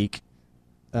throughout the week.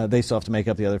 They still have to make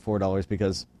up the other $4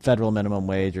 because federal minimum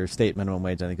wage or state minimum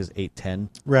wage I think is $8.10.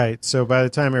 Right. So by the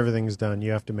time everything's done,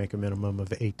 you have to make a minimum of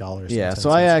 $8. Yeah.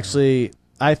 So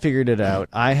I figured it out.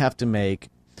 I have to make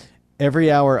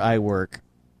every hour I work.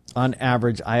 On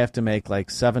average, I have to make like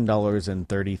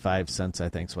 $7.35, I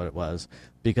think is what it was,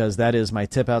 because that is my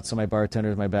tip outs to my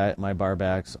bartenders, my bar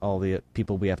backs, all the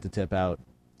people we have to tip out,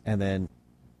 and then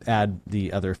add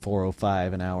the other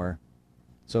 $4.05 an hour.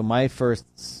 So my first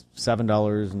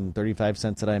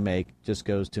 $7.35 that I make just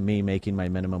goes to me making my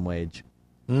minimum wage.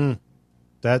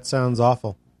 That sounds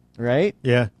awful. Right?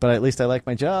 Yeah. But at least I like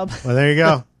my job. Well, there you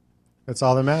go. That's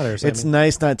all that matters. It's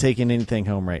nice not taking anything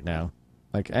home right now.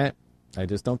 Like, I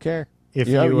just don't care. If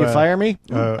you fire me,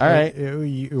 all right.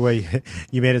 You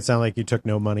made it sound like you took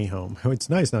no money home. It's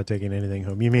nice not taking anything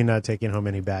home. You mean not taking home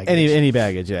any baggage? Any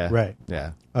baggage, yeah. Right.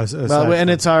 Yeah.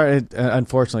 It's hard.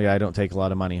 Unfortunately, I don't take a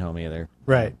lot of money home either.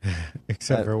 Right.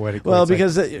 Except for what it well,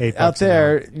 because like out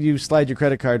there, you slide your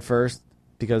credit card first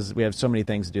because we have so many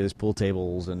things to do. There's pool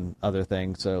tables and other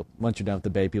things. So once you're done with the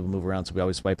bay, people move around. So we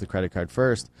always swipe the credit card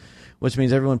first, which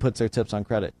means everyone puts their tips on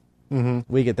credit.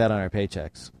 Mm-hmm. We get that on our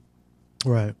paychecks.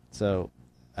 Right. So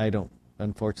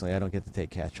unfortunately, I don't get to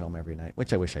take cash home every night,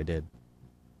 which I wish I did.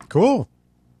 Cool.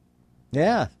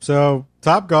 Yeah. So,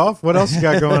 Topgolf, what else you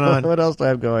got going on? What else do I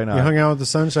have going on? You hung out with the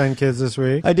Sunshine Kids this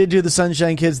week. I did do the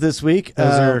Sunshine Kids this week.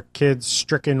 Those are kids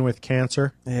stricken with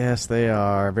cancer. Yes, they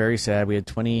are. Very sad. We had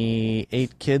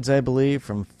 28 kids, I believe,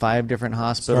 from 5 different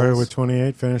hospitals. Started with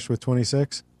 28, finished with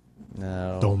 26?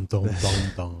 No. Dum, dum,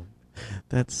 dum, dum.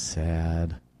 That's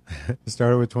sad.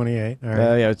 Started with 28. All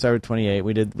right. Yeah, it started with 28.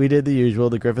 We did the usual,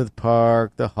 the Griffith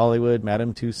Park, the Hollywood,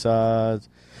 Madame Tussauds.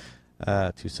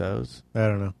 Tussauds? I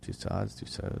don't know.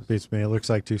 Tussauds. Beats me. It looks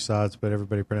like Tussauds, but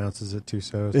everybody pronounces it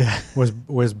Tussauds. Yeah.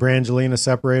 Was Brangelina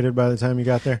separated by the time you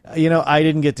got there? I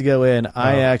didn't get to go in.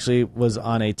 I actually was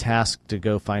on a task to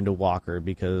go find a walker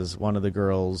because one of the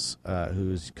girls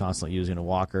who's constantly using a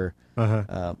walker,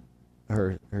 her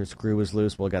screw was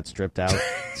loose. Well, it got stripped out.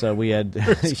 So we had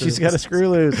she's got a screw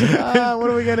loose. What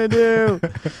are we gonna do?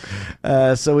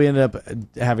 So we ended up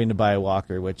having to buy a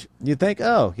walker, which you'd think,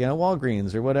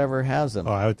 Walgreens or whatever has them.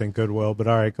 Oh, I would think Goodwill, but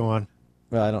all right, go on.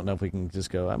 Well, I don't know if we can just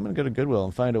go. I'm gonna go to Goodwill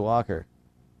and find a walker.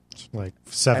 It's like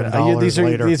 $7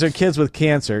 later. These are kids with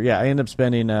cancer. Yeah, I ended up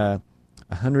spending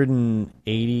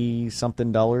 $180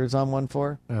 something on one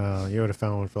for. Oh, you would have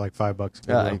found one for like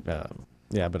 $5.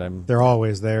 Yeah, but they're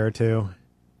always there too.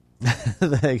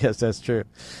 I guess that's true.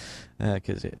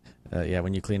 Because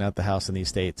when you clean out the house in these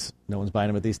states, no one's buying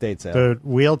them at these states. The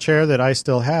wheelchair that I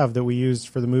still have that we used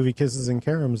for the movie Kisses and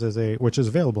Caroms which is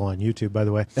available on YouTube, by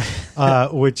the way,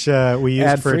 which we used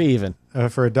ad-free even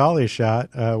for a dolly shot.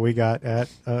 We got at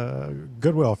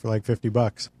Goodwill for like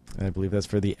 $50. I believe that's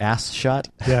for the ass shot.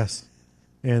 Yes.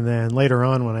 And then later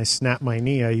on, when I snapped my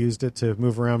knee, I used it to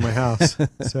move around my house. And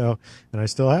I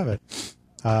still have it.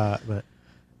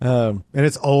 And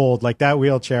it's old, like that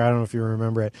wheelchair. I don't know if you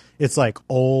remember it. It's like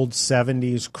old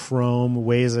 70s chrome,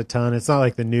 weighs a ton. It's not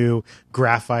like the new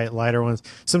graphite lighter ones.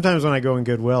 Sometimes when I go in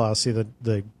Goodwill, I'll see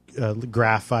the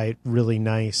graphite, really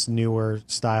nice, newer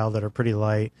style that are pretty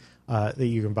light that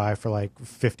you can buy for like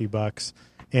 $50.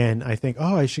 and I think,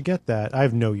 oh, I should get that. I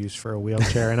have no use for a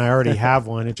wheelchair, and I already have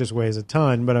one. It just weighs a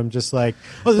ton, but I'm just like,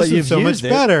 oh, this is so much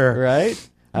better, right?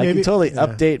 I can totally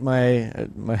update my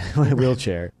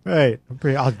wheelchair. Right.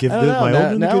 I'll give my old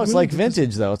one. Now it's like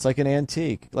vintage, though. It's like an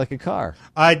antique, like a car.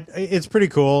 It's pretty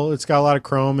cool. It's got a lot of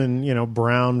chrome and,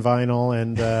 brown vinyl,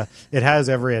 and it has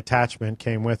every attachment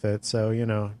came with it. So,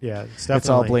 yeah, it's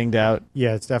all blinged out.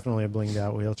 Yeah, it's definitely a blinged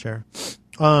out wheelchair.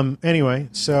 Anyway,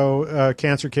 so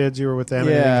Cancer Kids, you were with them.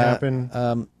 Anything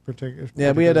happened?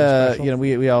 Yeah, we had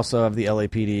we also have the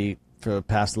LAPD. For the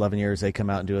past 11 years, they come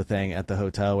out and do a thing at the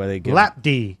hotel where they give...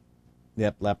 LAPD.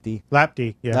 Yep, LAPD.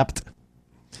 LAPD, yeah.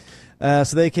 LAPD.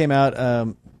 So they came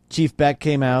out. Chief Beck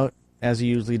came out, as he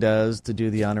usually does, to do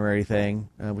the honorary thing,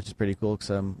 which is pretty cool because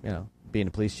I'm, being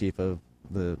a police chief of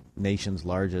the nation's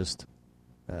largest...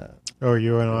 are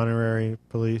you an honorary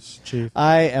police chief?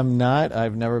 I am not.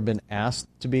 I've never been asked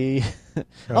to be.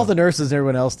 All the nurses and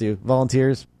everyone else do.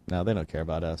 Volunteers? No, they don't care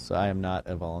about us. So I am not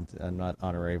a volunteer. I'm not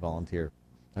honorary volunteer.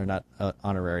 Or not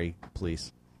honorary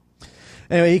police.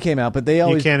 Anyway, he came out, but they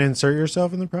always... You can't insert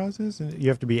yourself in the process? You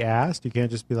have to be asked? You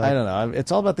can't just be like... I don't know.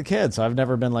 It's all about the kids, so I've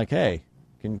never been like, hey,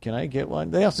 can I get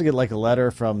one? They also get like a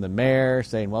letter from the mayor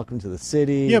saying, welcome to the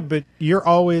city. Yeah, but you're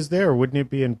always there. Wouldn't it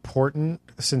be important,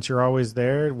 since you're always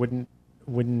there, wouldn't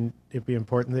it be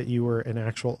important that you were an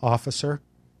actual officer?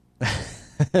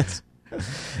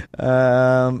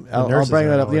 I'll bring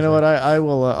that up. You know what? I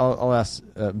will. I'll ask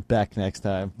Beck next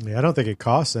time. Yeah, I don't think it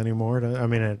costs anymore.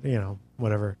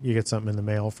 Whatever. You get something in the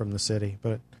mail from the city.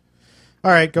 But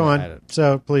all right, go on.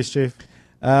 So, police chief.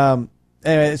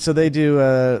 Anyway, so they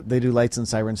do lights and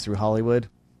sirens through Hollywood.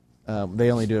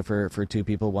 They only do it for two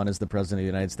people. One is the president of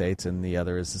the United States, and the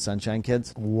other is the Sunshine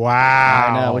Kids. Wow.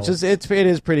 I know, which is it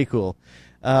is pretty cool.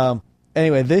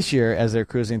 Anyway, this year, as they're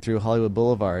cruising through Hollywood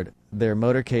Boulevard, their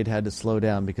motorcade had to slow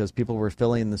down because people were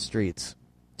filling the streets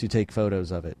to take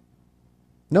photos of it.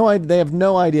 They have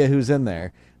no idea who's in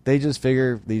there. They just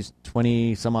figure these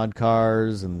 20-some-odd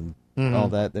cars and all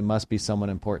that, there must be someone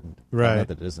important. Right. Not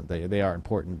that it isn't. They are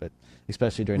important, but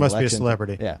especially during must election. Must be a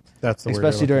celebrity. Yeah. That's the word.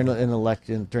 Especially during an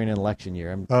election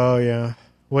year. Oh, yeah.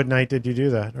 What night did you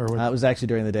do that? Or it was actually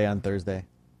during the day on Thursday.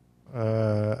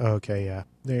 Okay, yeah.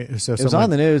 So it was on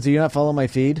the news. Do you not follow my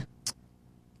feed?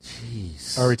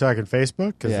 Jeez. Are we talking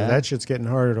Facebook? Because that shit's getting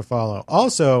harder to follow.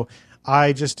 Also,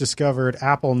 I just discovered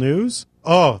Apple News.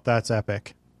 Oh, that's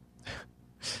epic.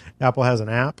 Apple has an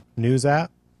app, news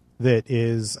app, that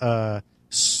is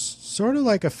sort of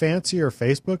like a fancier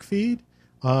Facebook feed.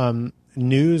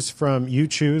 News from, you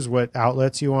choose what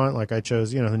outlets you want. Like I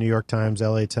chose, the New York Times,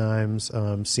 LA Times,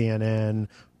 CNN,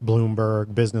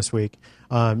 Bloomberg, Business Week.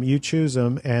 You choose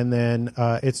them, and then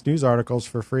it's news articles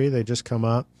for free. They just come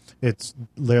up.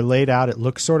 They're laid out. It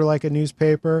looks sort of like a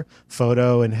newspaper,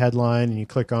 photo and headline, and you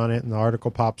click on it, and the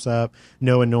article pops up.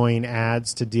 No annoying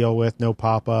ads to deal with, no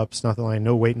pop-ups, nothing like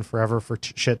no waiting forever for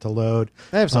shit to load.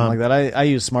 I have something like that. I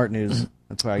use Smart News.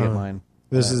 That's where I get mine.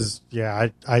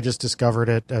 I just discovered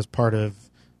it as part of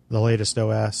the latest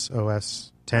OS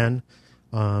 10,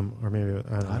 or maybe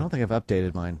I don't think I've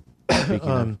updated mine.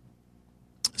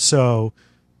 So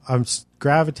I'm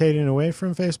gravitating away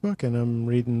from Facebook, and I'm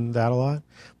reading that a lot.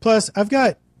 Plus, I've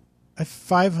got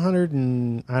 500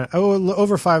 and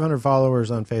over 500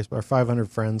 followers on Facebook, or 500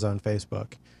 friends on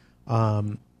Facebook.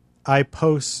 I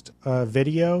post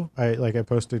video. I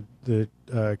posted the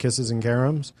Kisses and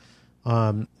Caroms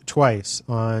twice,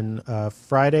 on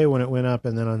Friday when it went up,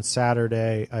 and then on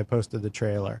Saturday I posted the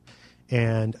trailer.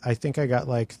 And I think I got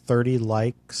like 40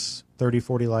 likes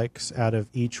out of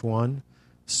each one.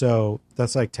 So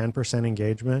that's like 10%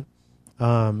 engagement.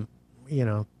 It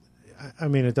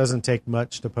doesn't take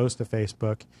much to post to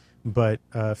Facebook, but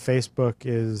Facebook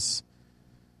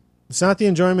it's not the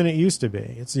enjoyment it used to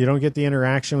be. You don't get the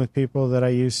interaction with people that I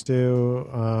used to.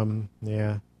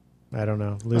 I don't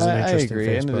know. Losing interest in Facebook. I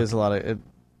agree, and it is a lot of.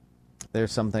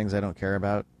 There's some things I don't care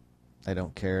about. I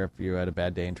don't care if you're at a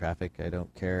bad day in traffic. I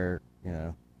don't care,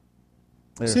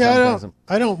 See,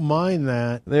 I don't mind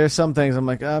that. There's some things I'm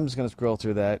like, I'm just going to scroll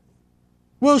through that.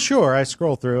 Well, sure, I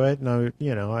scroll through it, and I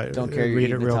don't care.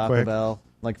 Read it real Taco quick. Bell,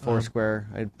 like Foursquare.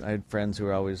 I had friends who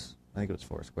were always, I think it was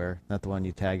Foursquare, not the one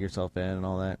you tag yourself in and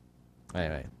all that.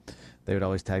 Anyway, they would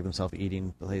always tag themselves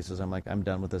eating places. I'm like, I'm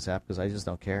done with this app because I just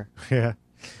don't care. Yeah,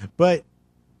 but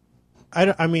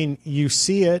you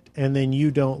see it and then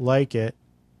you don't like it.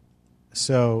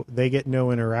 So they get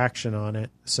no interaction on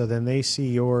it. So then they see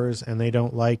yours and they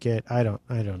don't like it. I don't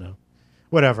know.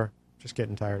 Whatever. Just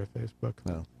getting tired of Facebook.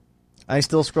 No. I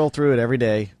still scroll through it every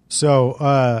day. So,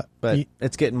 but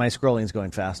it's getting my scrolling's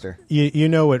going faster. You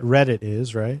know what Reddit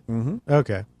is, right? Mm-hmm.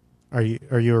 Okay. Are you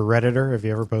a Redditor? Have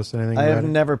you ever posted anything? I to have Reddit?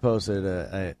 never posted.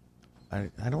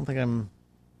 I don't think I'm.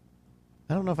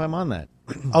 I don't know if I'm on that.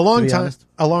 A long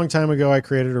time ago, I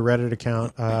created a Reddit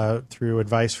account through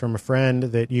advice from a friend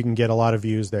that you can get a lot of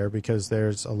views there because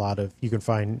there's a lot of, you can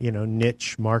find,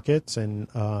 niche markets and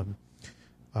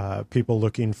people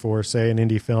looking for, say, an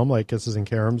indie film like Kisses and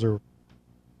Caroms or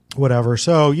whatever.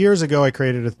 So years ago, I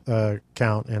created an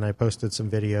account and I posted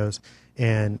some videos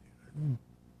and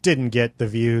didn't get the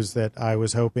views that I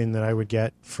was hoping that I would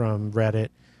get from Reddit.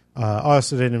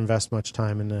 Also didn't invest much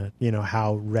time in the,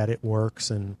 how Reddit works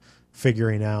and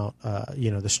figuring out,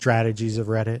 the strategies of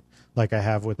Reddit like I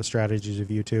have with the strategies of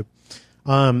YouTube.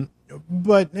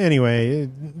 But anyway,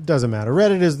 it doesn't matter.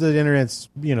 Reddit is the internet's,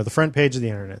 the front page of the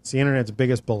internet. It's the internet's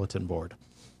biggest bulletin board.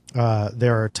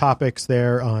 There are topics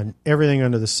there on everything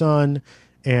under the sun,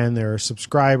 and there are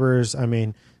subscribers. I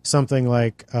mean, something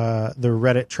like the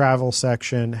Reddit travel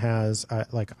section has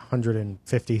like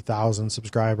 150,000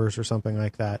 subscribers or something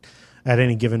like that. At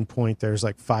any given point, there's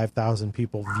like 5,000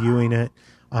 people viewing it.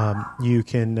 You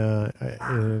can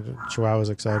Chihuahua's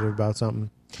excited about something.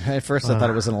 At first, I thought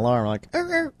it was an alarm. Like,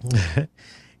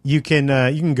 you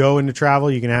can go into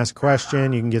travel. You can ask a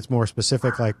question. You can get more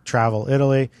specific, like Travel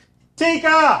Italy.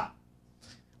 Tika!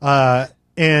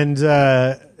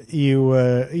 You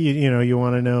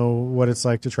want to know what it's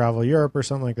like to travel Europe or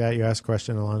something like that. You ask a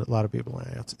question, a lot of people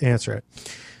answer it.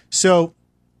 So,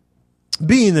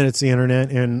 being that it's the internet,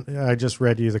 and I just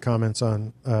read you the comments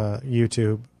on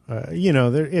YouTube,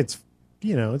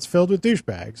 it's filled with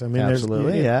douchebags. I mean,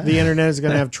 absolutely, the internet is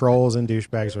going to have trolls and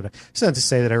douchebags. It's not to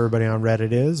say that everybody on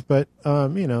Reddit is, but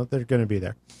they're going to be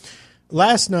there.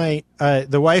 Last night,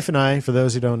 the wife and I, for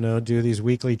those who don't know, do these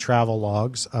weekly travel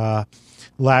logs.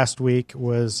 Last week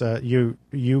was you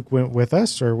went with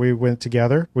us, or we went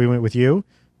together. We went with you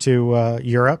to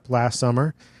Europe last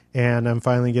summer, and I'm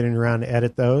finally getting around to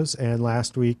edit those. And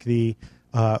last week, the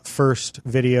first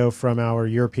video from our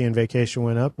European vacation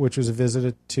went up, which was a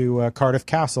visit to Cardiff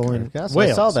Castle in Wales.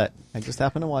 I saw that. I just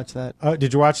happened to watch that.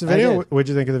 Did you watch the video? What did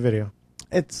you think of the video?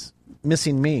 It's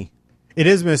missing me. It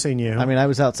is missing you. I mean, I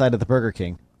was outside of the Burger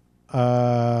King.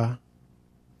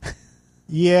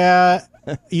 Yeah,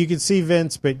 you could see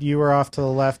Vince, but you were off to the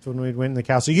left when we went in the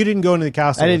castle. You didn't go into the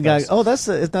castle. I didn't go. Oh,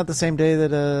 it's not the same day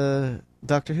that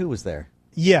Doctor Who was there.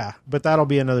 Yeah, but that'll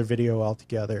be another video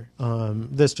altogether.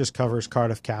 This just covers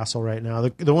Cardiff Castle right now.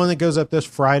 The one that goes up this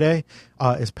Friday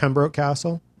is Pembroke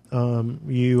Castle.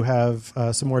 You have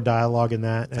some more dialogue in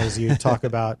that as you talk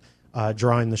about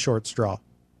drawing the short straw,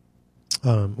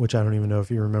 which I don't even know if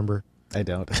you remember. I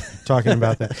don't. Talking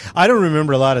about that. I don't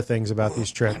remember a lot of things about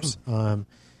these trips.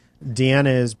 Deanna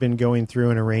has been going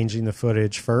through and arranging the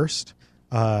footage first.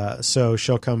 So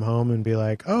she'll come home and be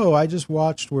like, oh, I just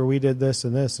watched where we did this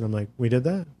and this. And I'm like, we did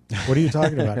that? What are you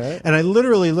talking about? Right. And I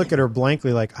literally look at her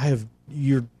blankly like,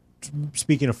 you're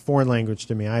speaking a foreign language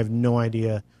to me. I have no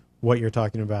idea what you're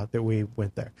talking about that we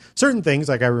went there. Certain things,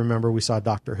 like I remember we saw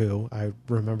Doctor Who. I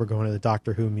remember going to the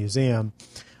Doctor Who museum.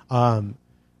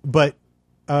 But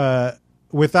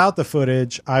without the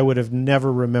footage, I would have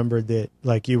never remembered that,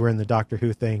 like, you were in the Doctor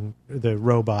Who thing, the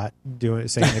robot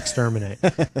saying exterminate.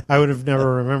 I would have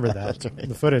never remembered that. Right.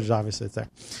 The footage, obviously, it's there.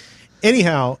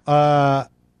 Anyhow,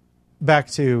 back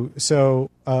to,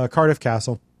 Cardiff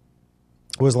Castle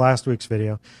was last week's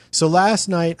video. So last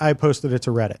night, I posted it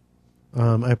to Reddit.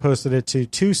 I posted it to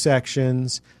two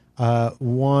sections.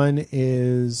 One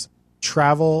is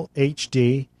Travel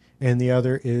HD, and the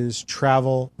other is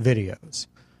Travel Videos.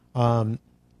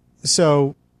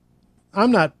 So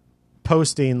I'm not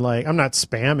posting I'm not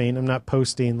spamming. I'm not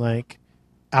posting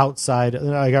outside.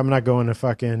 I'm not going to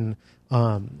fucking,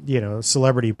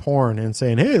 celebrity porn and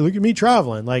saying, hey, look at me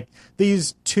traveling. Like,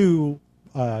 these two,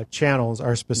 channels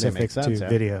are specific to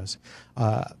videos.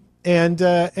 And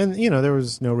there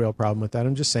was no real problem with that.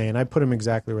 I'm just saying I put them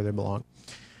exactly where they belong.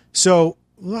 So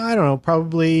I don't know,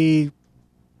 probably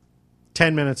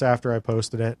 10 minutes after I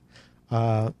posted it,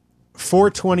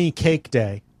 420 Cake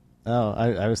Day. Oh,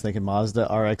 I was thinking Mazda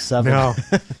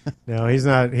RX-7. No, he's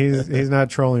not. He's not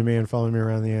trolling me and following me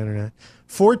around the internet.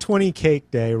 420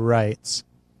 Cake Day writes,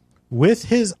 with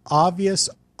his obvious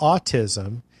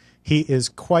autism, he is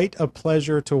quite a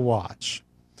pleasure to watch.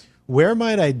 Where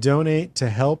might I donate to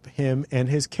help him and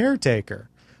his caretaker?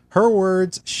 Her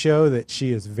words show that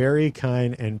she is very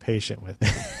kind and patient with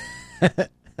him.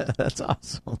 That's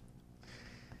awesome.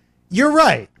 You're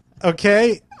right.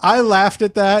 Okay. I laughed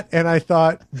at that and I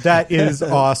thought that is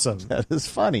awesome. That is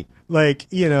funny. With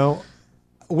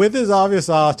his obvious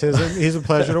autism, he's a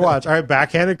pleasure to watch. All right.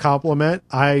 Backhanded compliment.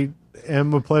 I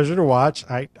am a pleasure to watch.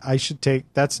 I should take,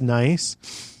 that's nice.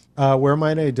 Where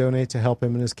might I donate to help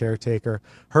him and his caretaker?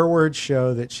 Her words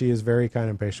show that she is very kind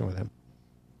and patient with him.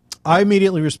 I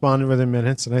immediately responded within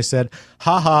minutes, and I said,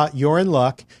 haha, you're in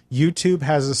luck. YouTube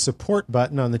has a support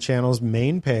button on the channel's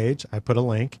main page. I put a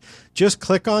link. Just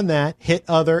click on that, hit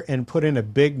other, and put in a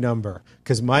big number,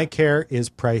 because my care is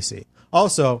pricey.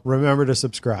 Also, remember to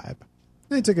subscribe.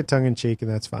 They took it tongue-in-cheek, and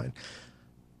that's fine.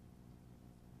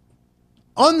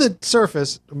 On the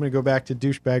surface, I'm going to go back to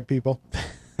douchebag people.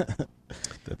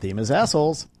 The theme is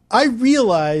assholes. I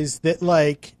realized that,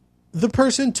 like, the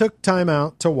person took time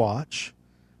out to watch.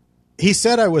 He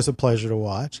said I was a pleasure to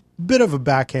watch. Bit of a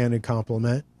backhanded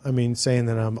compliment. I mean, saying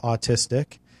that I'm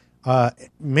autistic.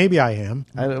 Maybe I am.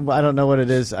 I don't know what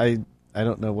it is. I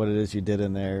don't know what it is you did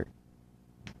in there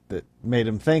that made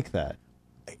him think that.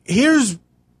 Here's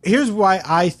why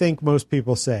I think most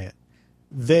people say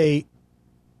it.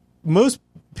 Most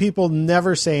people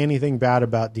never say anything bad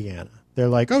about Deanna. They're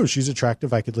like, oh, she's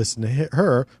attractive. I could listen to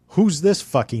her. Who's this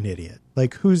fucking idiot?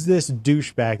 Like, who's this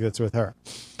douchebag that's with her?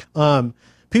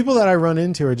 People that I run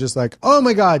into are just like, oh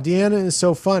my God, Deanna is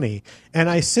so funny. And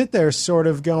I sit there sort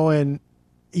of going,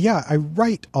 yeah, I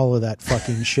write all of that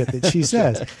fucking shit that she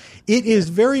says. It is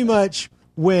very much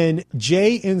when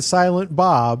Jay in Silent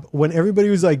Bob, when everybody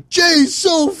was like, Jay's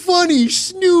so funny,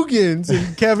 Snoogans.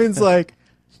 And Kevin's like,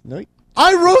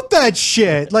 I wrote that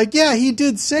shit. Like, yeah, he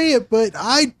did say it, but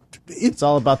it's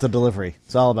all about the delivery.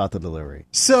 It's all about the delivery.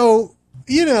 So,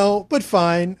 but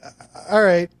fine. All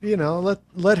right,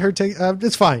 let her take.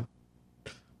 It's fine.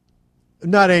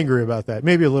 Not angry about that.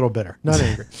 Maybe a little bitter. Not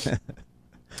angry.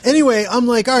 Anyway, I'm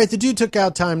like, all right, the dude took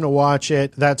out time to watch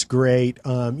it. That's great.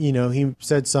 He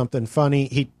said something funny.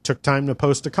 He took time to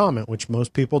post a comment, which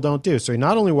most people don't do. So he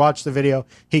not only watched the video,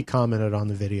 he commented on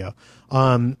the video.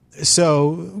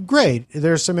 So great.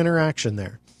 There's some interaction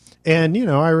there. And,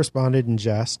 I responded in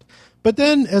jest. But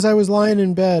then as I was lying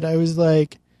in bed, I was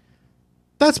like,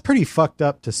 that's pretty fucked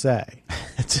up to say.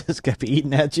 It just kept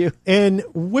eating at you. And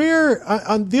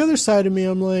on the other side of me,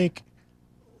 I'm like,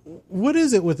 what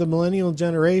is it with the millennial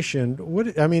generation?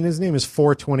 His name is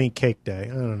 420 Cake Day.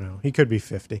 I don't know. He could be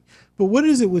 50. But what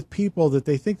is it with people that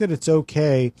they think that it's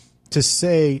okay to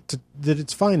say that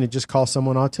it's fine to just call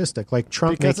someone autistic? Like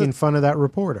Trump making fun of that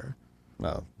reporter.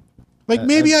 Well, like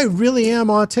maybe I really am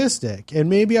autistic, and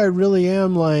maybe I really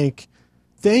am like,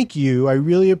 thank you. I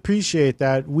really appreciate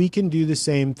that. We can do the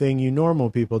same thing you normal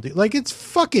people do. Like, it's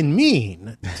fucking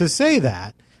mean to say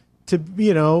that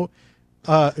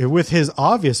with his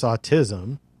obvious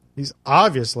autism. He's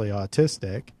obviously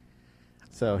autistic.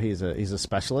 So he's a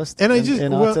specialist and in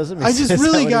autism? I just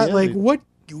really got like,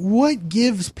 what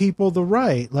gives people the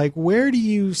right? Like, where do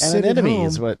you sit at home? Anonymity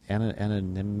is what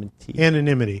anonymity.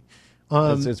 Anonymity.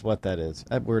 That's what that is.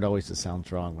 That word always just sounds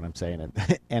wrong when I'm saying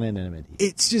it. Anonymity.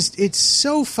 It's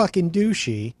so fucking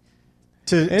douchey.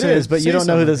 It is, but you don't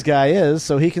know who this guy is,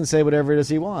 so he can say whatever it is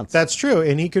he wants. That's true,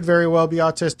 and he could very well be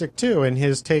autistic too, and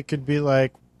his take could be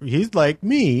like, he's like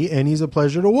me, and he's a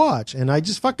pleasure to watch. And I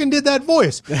just fucking did that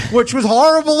voice, which was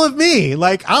horrible of me.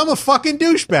 Like, I'm a fucking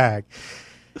douchebag.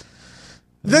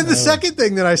 Then the second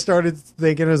thing that I started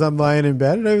thinking as I'm lying in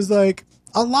bed, and I was like,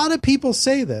 a lot of people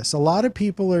say this. A lot of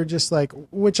people are just like,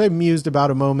 which I mused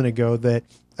about a moment ago, that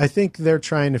I think they're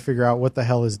trying to figure out what the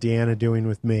hell is Deanna doing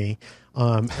with me.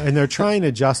 And they're trying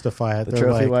to justify it. The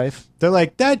trophy wife. They're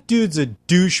like, that dude's a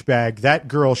douchebag. That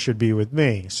girl should be with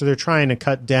me. So they're trying to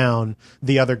cut down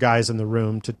the other guys in the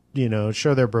room to,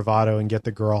 show their bravado and get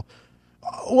the girl.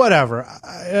 Whatever.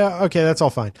 Okay, that's all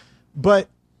fine. But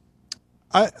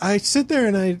I sit there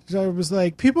and I was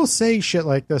like, people say shit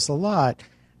like this a lot.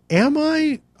 Am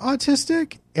I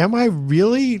autistic? Am I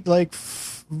really like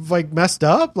messed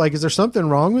up? Like, is there something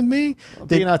wrong with me? Well,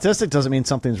 being autistic doesn't mean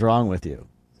something's wrong with you.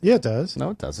 Yeah, it does. No,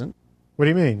 it doesn't. What do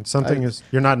you mean?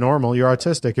 You're not normal. You're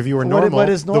autistic. If you were normal, what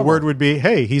is normal? The word would be,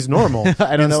 hey, he's normal.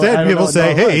 Instead, people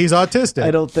say, hey, he's autistic.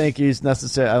 I don't think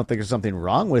there's something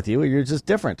wrong with you. You're just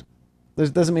different.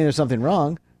 Doesn't mean there's something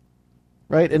wrong.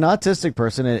 Right? An autistic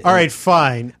person. All right,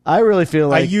 fine. I really feel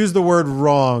like I use the word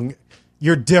wrong.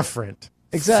 You're different.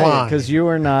 Exactly, because you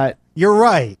are not. You're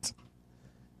right.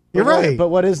 You're right. But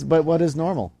what is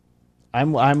normal?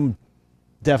 I'm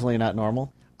definitely not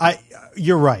normal.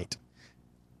 You're right.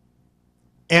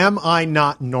 Am I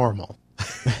not normal?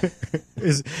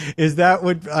 is that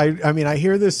what I mean? I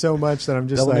hear this so much that I'm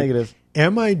just double negative.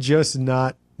 Am I just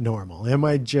not normal? Am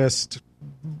I just?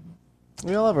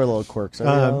 We all have our little quirks.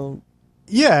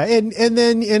 Yeah, and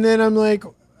then I'm like,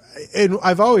 and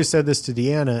I've always said this to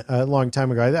Deanna a long time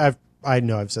ago. I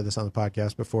know I've said this on the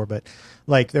podcast before, but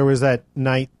like there was that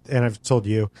night, and I've told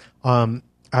you,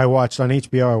 I watched on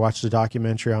HBO, I watched a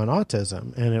documentary on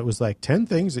autism, and it was like 10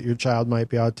 things that your child might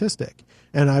be autistic.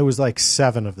 And I was like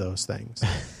 7 of those things.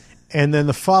 And then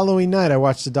the following night, I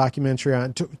watched a documentary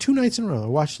on, 2 nights in a row, I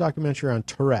watched a documentary on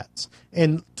Tourette's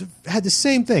and had the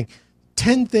same thing.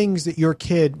 10 things that your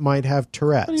kid might have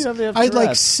Tourette's. How do you have to have I had like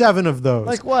Tourette's? 7 of those.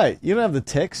 Like what? You don't have the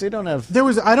tics? You don't have...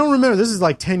 I don't remember. This is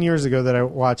like 10 years ago that I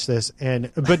watched this.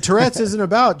 But Tourette's isn't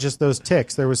about just those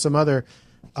tics. There was some other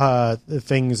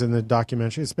things in the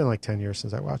documentary. It's been like 10 years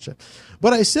since I watched it.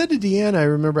 But I said to Deanna, I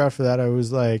remember after that, I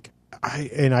was like,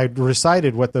 I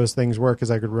recited what those things were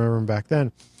because I could remember them back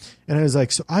then. And I was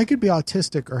like, so I could be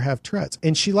autistic or have Tourette's.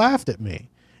 And she laughed at me.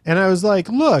 And I was like,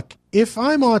 look, if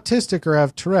I'm autistic or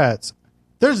have Tourette's,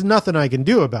 there's nothing I can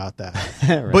do about that.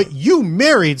 Right. But you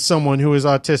married someone who is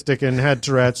autistic and had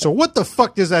Tourette's. So what the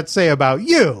fuck does that say about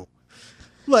you?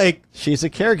 Like, she's a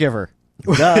caregiver.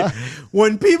 Duh.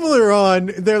 When people are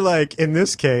on, they're like, in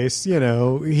this case,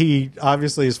 he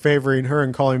obviously is favoring her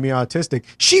and calling me autistic.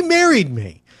 She married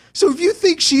me. So if you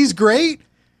think she's great,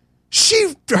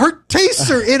 her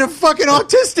tastes are in a fucking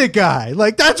autistic guy.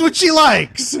 Like, that's what she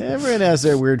likes. Everyone has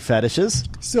their weird fetishes.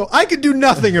 So I could do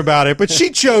nothing about it, but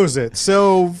she chose it.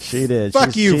 So she did.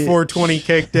 Fuck you, 420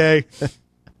 Cake Day.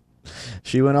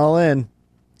 She went all in.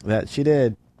 That she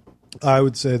did. I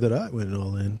would say that I went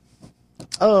all in.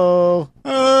 Oh.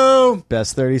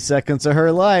 Best 30 seconds of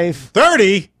her life.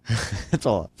 30? That's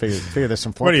all. Figure there's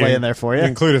some foreplay in there for you.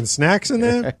 Including snacks in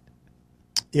that?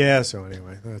 Yeah, so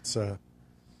anyway, that's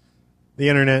the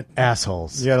internet.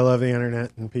 Assholes. You gotta love the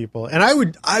internet and people. And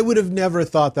I would have never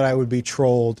thought that I would be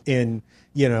trolled in,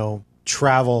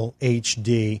 travel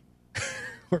HD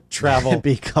or travel.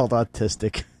 Be called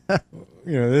autistic.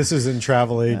 This is in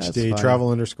travel HD,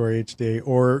 travel_HD.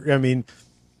 Or, I mean,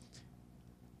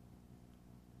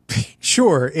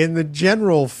 sure, in the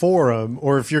general forum,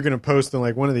 or if you're going to post in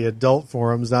like one of the adult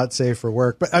forums, not safe for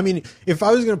work. But I mean, if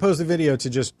I was going to post a video to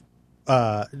just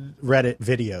Reddit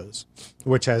videos,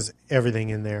 which has everything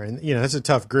in there, and that's a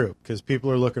tough group because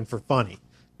people are looking for funny.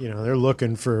 They're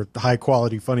looking for high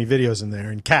quality funny videos in there,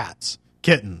 and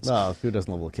kittens. Oh, who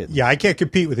doesn't love a kitten? Yeah, I can't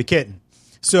compete with a kitten.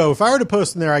 So if I were to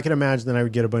post in there, I can imagine that I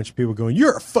would get a bunch of people going,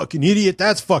 "You're a fucking idiot.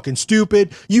 That's fucking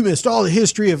stupid. You missed all the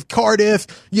history of Cardiff.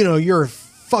 You're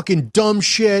fucking dumb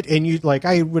shit." And I'm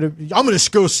going to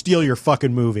go steal your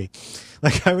fucking movie.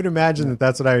 Like, I would imagine that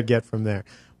that's what I would get from there.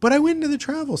 But I went into the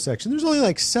travel section. There's only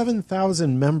like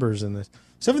 7,000 members in this.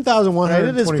 7,124.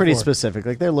 It is pretty specific.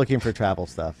 Like, they're looking for travel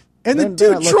stuff. And the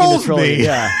dude trolled me.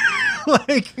 Yeah.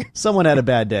 Like, someone had a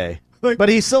bad day. But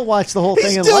he still watched the whole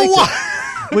thing and liked it.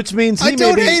 Which means I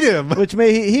don't hate him.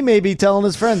 He may be telling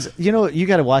his friends, you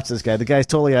got to watch this guy. The guy's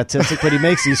totally autistic, but he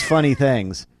makes these funny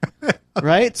things.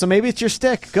 Right? So maybe it's your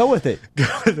stick. Go with it. Go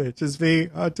with it. Just be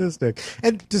autistic.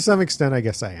 And to some extent, I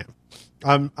guess I am.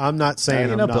 I'm not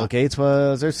saying I'm not. Bill Gates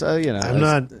was. There's I'm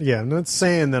not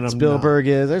saying that I'm Spielberg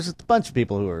is. There's a bunch of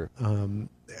people who are.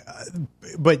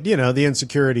 But the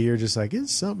insecurity. You're just like, is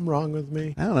something wrong with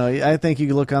me? I don't know. I think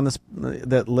you look on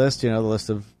that list. The list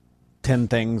of 10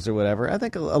 things or whatever. I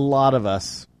think a lot of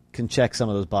us can check some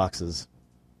of those boxes.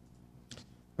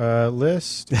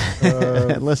 List.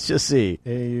 Let's just see.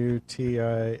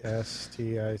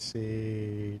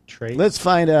 AUTISTIC trait. Let's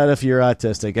find out if you're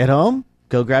autistic. At home,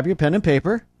 go grab your pen and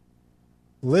paper.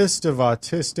 List of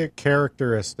autistic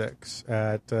characteristics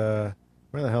at, where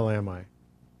the hell am I?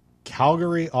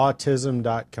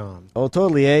 CalgaryAutism.com. Oh,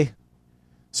 totally, eh?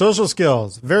 Social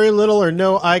skills. Very little or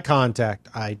no eye contact.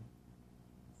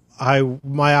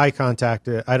 My eye contact,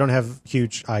 I don't have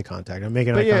huge eye contact. I'm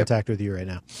making eye contact with you right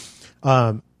now.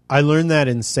 I learned that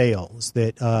in sales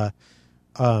that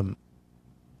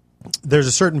there's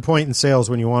a certain point in sales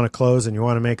when you want to close and you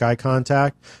want to make eye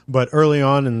contact, but early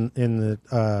on in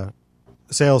the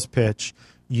sales pitch,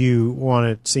 you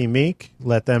want to see meek,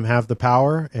 let them have the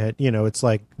power. It's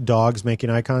like dogs making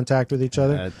eye contact with each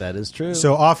other. That is true.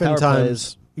 So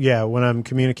oftentimes, when I'm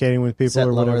communicating with people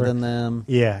or whatever, lower than them.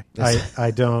 Yeah,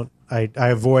 I don't. I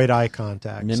avoid eye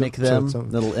contact. Mimic them.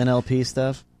 Little NLP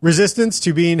stuff. Resistance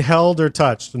to being held or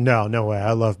touched. No way.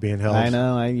 I love being held. I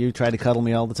know. You try to cuddle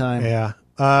me all the time. Yeah.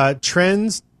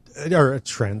 Tends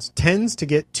to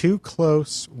get too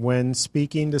close when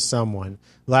speaking to someone.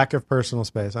 Lack of personal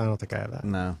space. I don't think I have that.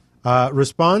 No.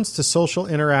 Responds to social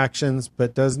interactions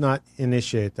but does not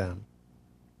initiate them.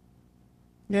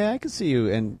 Yeah, I can see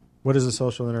you. And what is a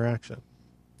social interaction?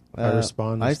 I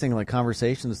respond. I was thinking like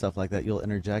conversations and stuff like that. You'll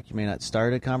interject. You may not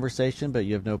start a conversation, but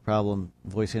you have no problem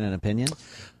voicing an opinion.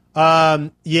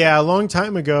 Yeah, a long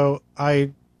time ago,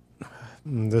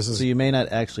 So you may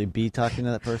not actually be talking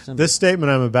to that person? This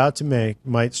statement I'm about to make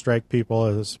might strike people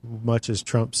as much as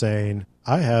Trump saying,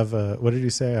 I have what did he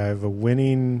say? I have a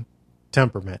winning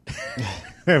temperament.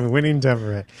 I have a winning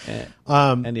temperament.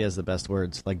 And he has the best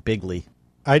words, like bigly.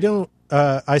 I don't.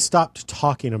 I stopped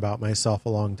talking about myself a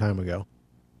long time ago,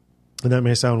 and that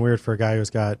may sound weird for a guy who's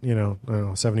got I don't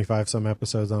know 75 some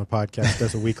episodes on a podcast,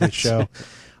 does a weekly show.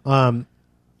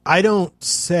 I don't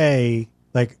say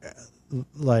like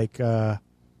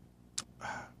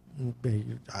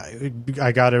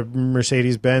I got a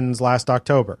Mercedes-Benz last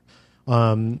October.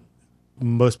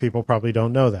 Most people probably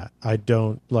don't know that. I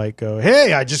don't go,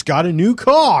 hey, I just got a new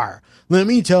car. Let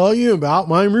me tell you about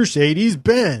my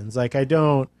Mercedes-Benz. Like I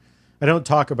don't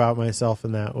talk about myself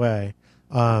in that way.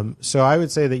 So I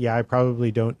would say that, yeah, I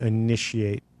probably don't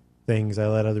initiate things. I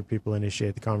let other people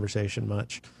initiate the conversation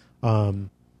much.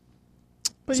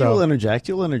 But you'll interject.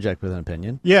 You'll interject with an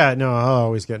opinion. Yeah, no, I'll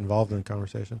always get involved in the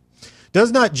conversation.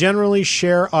 Does not generally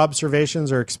share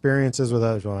observations or experiences with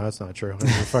others. Well, that's not true. I got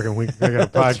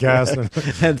a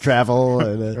podcast and travel.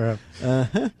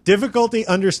 And, difficulty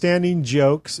understanding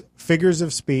jokes, figures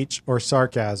of speech, or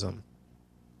sarcasm.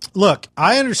 Look,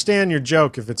 I understand your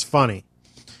joke if it's funny.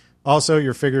 Also,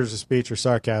 your figures of speech or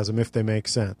sarcasm if they make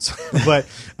sense. But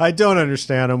I don't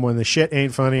understand them when the shit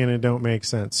ain't funny and it don't make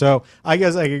sense. So I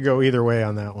guess I could go either way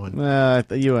on that one.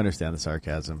 You understand the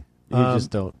sarcasm. You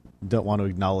just don't want to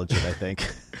acknowledge it, I think.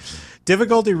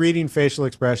 Difficulty reading facial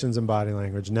expressions and body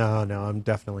language. No, I'm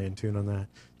definitely in tune on that.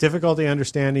 Difficulty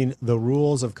understanding the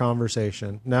rules of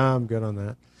conversation. No, I'm good on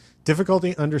that.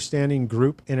 Difficulty understanding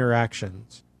group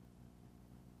interactions.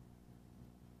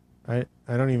 I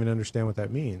don't even understand what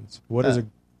that means. What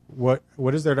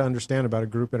is there to understand about a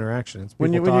group interaction? It's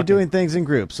when you're doing things in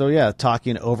groups. So yeah,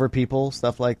 talking over people,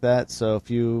 stuff like that. So if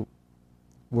you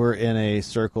were in a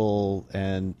circle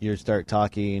and you start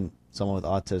talking, someone with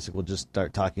autistic will just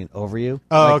start talking over you.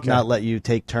 Oh, okay. Not let you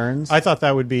take turns. I thought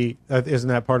that would be. Isn't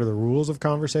that part of the rules of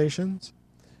conversations?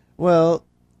 Well,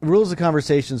 rules of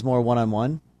conversation is more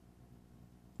one-on-one,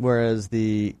 whereas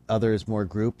the other is more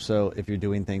group. So if you're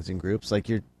doing things in groups, like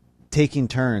you're taking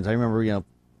turns. I remember,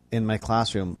 in my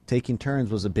classroom, taking turns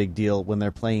was a big deal when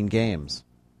they're playing games.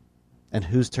 And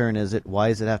whose turn is it? Why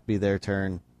does it have to be their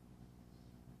turn?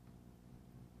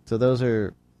 So those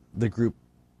are the group,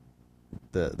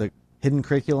 the hidden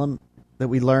curriculum that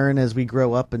we learn as we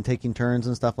grow up and taking turns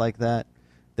and stuff like that.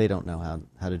 They don't know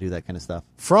how to do that kind of stuff.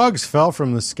 Frogs fell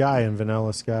from the sky in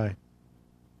Vanilla Sky.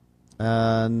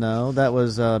 No, that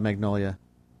was Magnolia.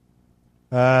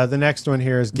 The next one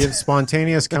here is give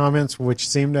spontaneous comments which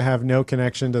seem to have no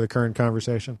connection to the current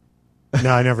conversation.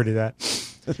 No, I never do that.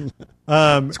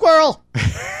 Squirrel!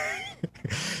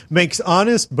 Makes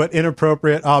honest but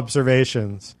inappropriate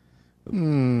observations.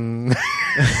 That's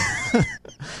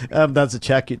a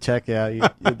check. You check. Yeah,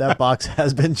 that box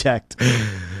has been checked.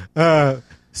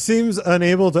 Seems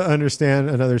unable to understand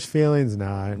another's feelings.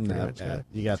 No,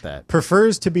 you got that.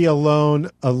 Prefers to be alone,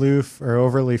 aloof, or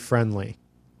overly friendly.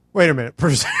 Wait a minute.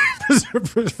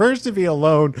 Prefers to be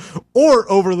alone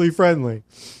or overly friendly.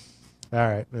 All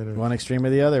right. One extreme or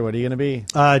the other. What are you going to be?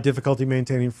 Difficulty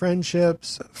maintaining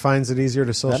friendships. Finds it easier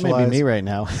to socialize. That may be me right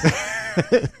now.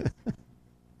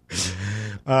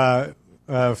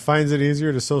 Finds it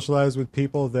easier to socialize with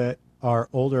people that are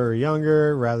older or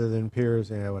younger rather than peers.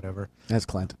 Yeah, whatever. That's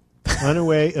Clint.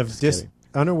 Unaware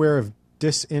of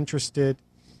disinterested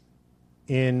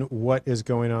in what is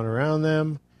going on around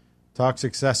them. Talks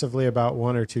excessively about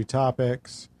one or two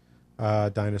topics,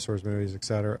 dinosaurs, movies,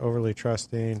 etc. Overly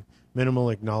trusting, minimal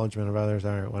acknowledgement of others.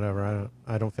 All right, whatever.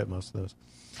 I don't fit most of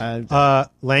those.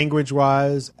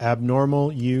 Language-wise,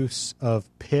 abnormal use of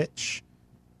pitch,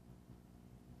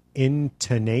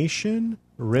 intonation,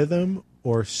 rhythm,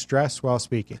 or stress while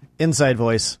speaking. Inside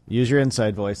voice. Use your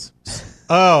inside voice.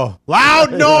 Oh,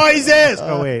 loud noises!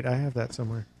 Oh, wait, I have that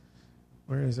somewhere.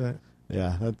 Where is that?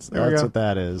 Yeah, that's what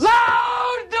that is.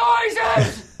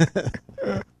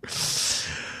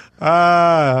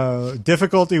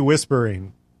 Difficulty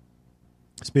whispering.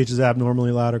 Speech is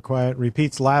abnormally loud or quiet.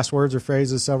 Repeats last words or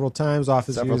phrases several times. I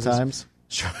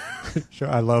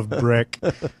love Brick.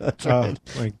 Oh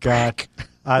my God,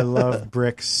 I love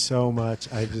Brick so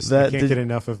much. I can't get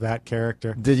enough of that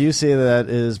character. Did you say that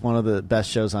is one of the best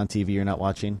shows on TV you're not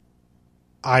watching?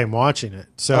 I am watching it.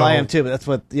 So I am too. But that's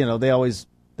what they always.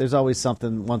 There's always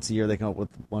something once a year they come up with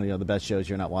one of the best shows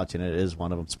you're not watching. It is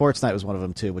one of them. Sports Night was one of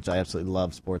them too, which I absolutely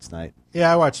love. Sports Night.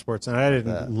 Yeah, I watched Sports Night. I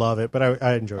didn't love it, but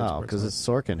I enjoyed Sports Night. Oh, because it's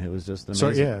Sorkin who was just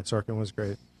amazing. Sorkin was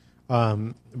great.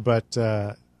 But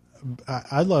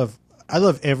I love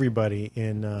everybody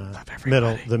in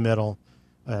the middle.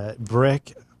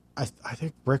 Brick. I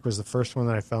think Brick was the first one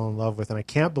that I fell in love with, and I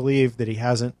can't believe that he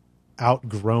hasn't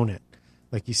outgrown it.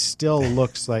 Like he still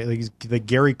looks like he's the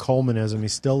Gary Colemanism. He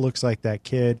still looks like that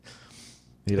kid.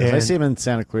 He does. I see him in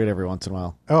Santa Clarita every once in a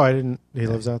while. Oh, I didn't. He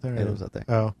lives out there. He lives out there.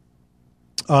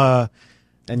 Oh,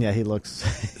 and yeah, he looks.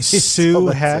 Sue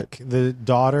Heck, the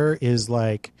daughter, is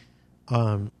like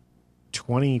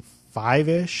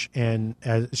 25-ish, and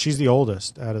she's the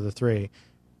oldest out of the three.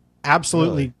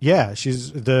 Absolutely, really? Yeah.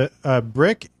 She's the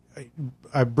Brick.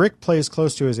 Brick plays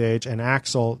close to his age, and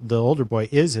Axel, the older boy,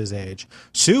 is his age.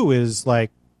 Sue is like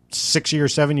 6 or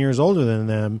 7 years older than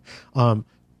them.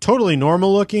 Totally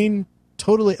normal looking.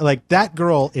 Totally, like, that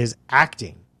girl is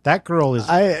acting. That girl is.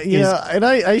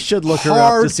 I should look her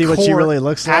up to see what she really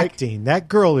looks like. Acting. That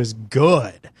girl is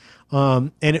good.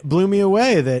 And it blew me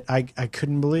away that I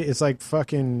couldn't believe it's like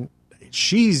fucking.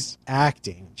 She's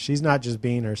acting. She's not just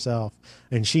being herself,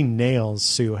 and she nails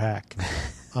Sue Heck.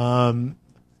 And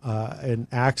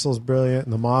Axel's brilliant,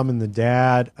 and the mom and the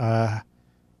dad.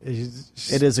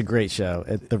 It is a great show.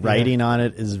 The writing on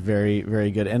it is very,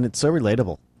 very good, and it's so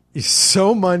relatable. It's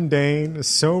so mundane,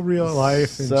 so real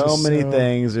life, and so many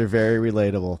things are very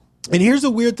relatable. And here's the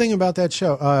weird thing about that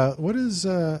show.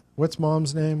 What's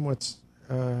mom's name? What's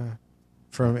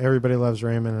from Everybody Loves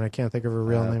Raymond, and I can't think of her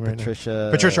real name right now.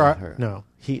 Patricia. No,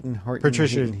 Heaton Horton.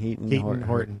 Patricia Heaton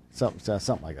Horton.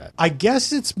 Something like that. I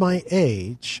guess it's my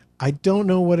age. I don't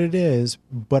know what it is,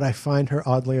 but I find her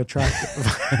oddly attractive.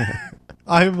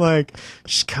 I'm like,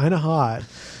 she's kind of hot,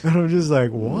 and I'm just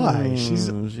like, why? She's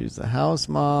a house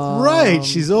mom, right?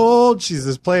 She's old. She's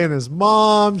just playing his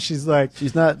mom. She's like,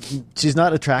 she's not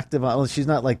attractive. Well, she's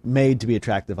not like made to be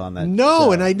attractive on that. No,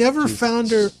 show. And I never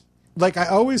found her. Like, I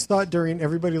always thought during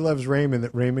Everybody Loves Raymond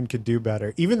that Raymond could do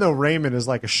better, even though Raymond is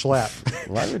like a schlep.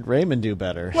 Why would Raymond do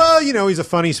better? Well, he's a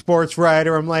funny sports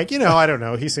writer. I'm like, I don't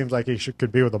know. He seems like he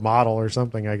could be with a model or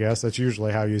something, I guess. That's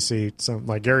usually how you see some,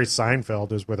 like Jerry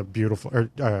Seinfeld is with a beautiful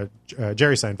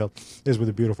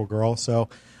girl. So,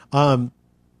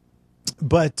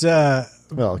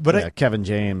 Kevin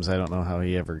James, I don't know how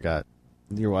he ever got.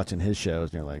 You're watching his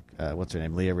shows, and you're like, what's her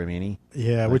name? Leah Remini?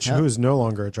 Yeah, who's no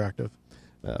longer attractive.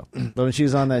 No. But when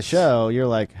she's on that show, you're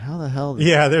like, how the hell?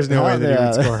 There's no way that he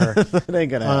would score her. It ain't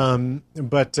gonna happen.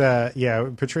 But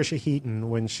Patricia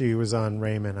Heaton, when she was on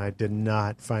Raymond, I did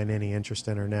not find any interest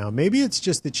in her now. Maybe it's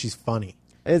just that she's funny.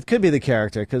 It could be the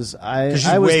character, because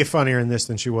she's way funnier in this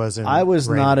than she was in I was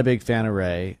Raymond. Not a big fan of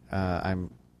Ray.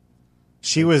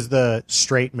 She was the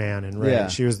straight man in Ray. Yeah.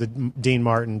 She was the Dean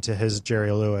Martin to his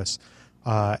Jerry Lewis.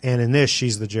 And in this,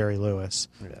 she's the Jerry Lewis.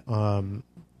 Yeah.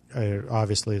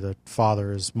 Obviously, the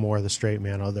father is more the straight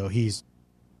man, although his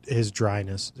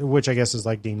dryness, which I guess is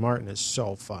like Dean Martin, is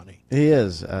so funny. He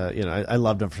is. I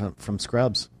loved him from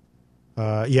Scrubs.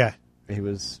 Yeah. He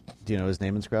was. Do you know his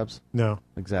name in Scrubs? No.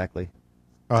 Exactly.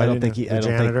 Oh, I don't think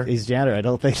janitor? He's janitor. I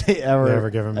don't think they ever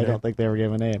give him. I don't think they ever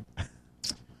gave him a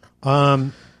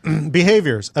name.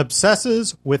 Behaviors.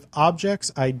 Obsesses with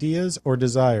objects, ideas, or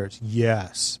desires.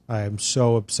 Yes. I am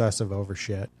so obsessive over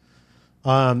shit.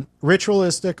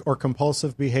 Ritualistic or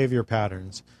compulsive behavior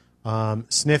patterns.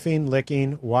 Sniffing,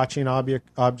 licking, watching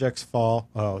objects fall.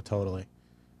 Oh, totally.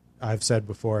 I've said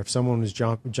before, if someone was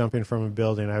jumping from a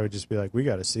building, I would just be like, we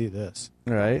got to see this.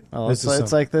 Right. Well,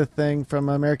 it's like the thing from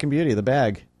American Beauty, the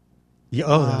bag. Yeah,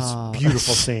 that's a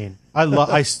beautiful scene.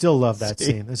 I still love that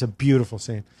scene. It's a beautiful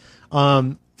scene.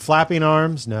 Flapping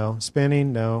arms, no.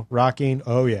 Spinning, no. Rocking,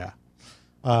 oh yeah.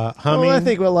 Humming. Well, I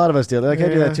think a lot of us do. Like I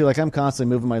do that too. Like I'm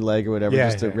constantly moving my leg or whatever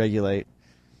just to regulate.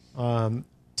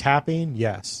 Tapping,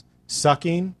 yes.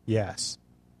 Sucking, yes.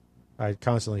 I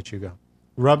constantly chew gum.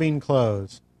 Rubbing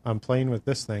clothes. I'm playing with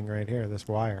this thing right here, this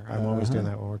wire. I'm always doing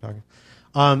that when we're talking.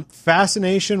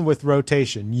 Fascination with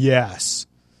rotation, yes.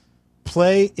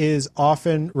 Play is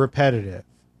often repetitive.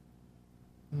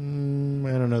 I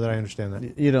don't know that I understand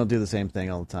that. You don't do the same thing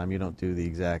all the time. You don't do the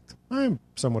exact. I'm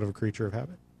somewhat of a creature of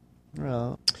habit.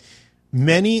 Well,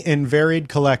 many and varied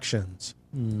collections.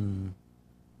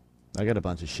 I got a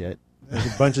bunch of shit.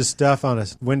 There's a bunch of stuff on a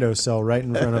windowsill right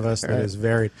in front of us that is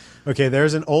varied. Okay,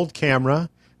 there's an old camera.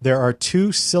 There are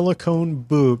 2 silicone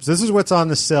boobs. This is what's on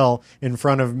the sill in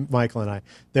front of Michael and I.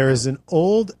 There is an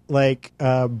old,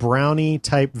 brownie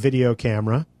type video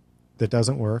camera that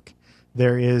doesn't work.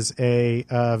 There is a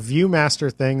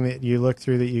ViewMaster thing that you look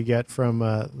through that you get from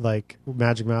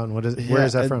Magic Mountain. Where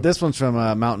is that from? This one's from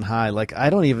Mountain High. They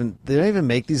don't even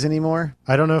make these anymore.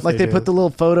 I don't know if they put the little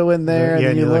photo in there and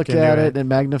then you look at it and it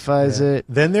magnifies it.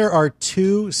 Then there are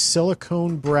 2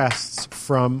 silicone breasts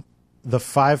from the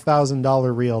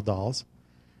 $5,000 Real Dolls.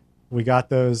 We got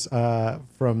those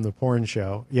from the porn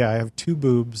show. Yeah, I have 2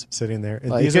 boobs sitting there.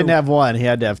 Well, he couldn't have one. He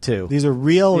had to have 2. These are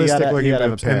realistic looking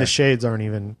boobs, and the shades aren't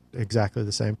even exactly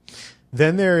the same.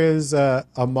 Then there is a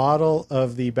model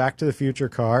of the Back to the Future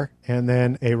car, and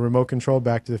then a remote control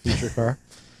Back to the Future car.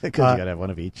 Because you got to have one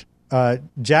of each.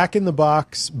 Jack in the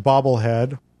Box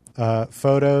bobblehead,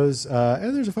 photos,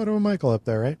 and there's a photo of Michael up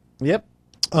there, right? Yep.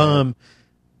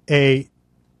 A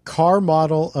car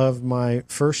model of my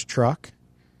first truck,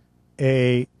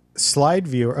 a slide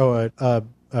viewer,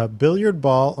 a billiard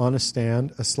ball on a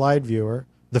stand, a slide viewer,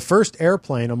 the first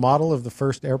airplane, a model of the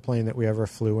first airplane that we ever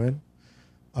flew in,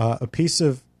 a piece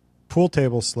of pool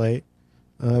table slate,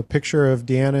 a picture of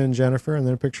Deanna and Jennifer, and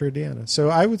then a picture of Deanna. So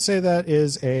I would say that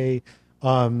is a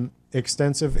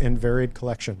extensive and varied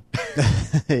collection.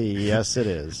 Yes, it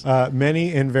is.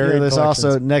 Many and varied there's collections.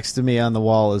 also, next to me on the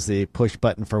wall is the push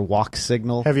button for walk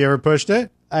signal. Have you ever pushed it?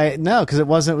 No, because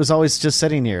it was always just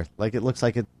sitting here. Like, it looks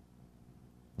like it.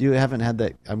 You haven't had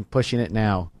that. I'm pushing it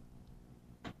now.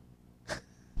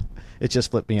 It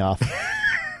just flipped me off.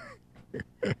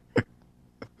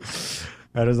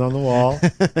 That is on the wall.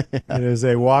 It is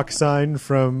a walk sign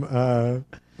from,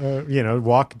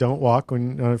 walk, don't walk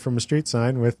from a street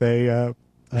sign with a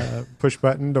push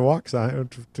button to walk sign,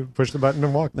 to push the button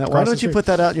and walk. Now, why don't you put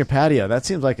that out in your patio? That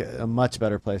seems like a much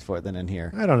better place for it than in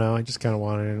here. I don't know. I just kind of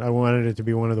wanted it. I wanted it to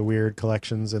be one of the weird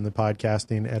collections in the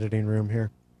podcasting editing room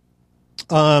here.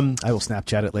 I will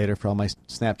Snapchat it later for all my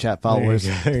Snapchat followers.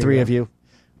 Three of you.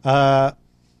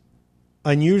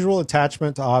 Unusual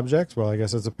attachment to objects. Well, I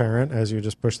guess it's apparent as you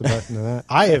just push the button to that.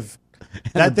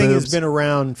 That thing has been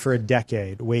around for a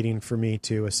decade waiting for me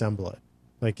to assemble it.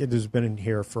 Like, it has been in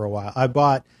here for a while. I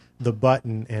bought the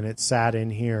button and it sat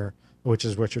in here, which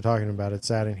is what you're talking about. It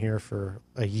sat in here for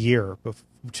a year,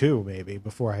 two maybe,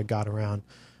 before I got around.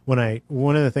 One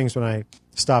of the things when I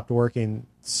stopped working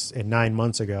 9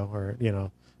 months ago, or,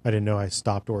 I didn't know I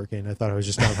stopped working. I thought I was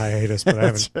just on hiatus, but I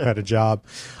haven't had a job.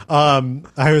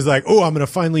 I was like, I'm going to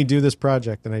finally do this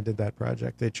project. And I did that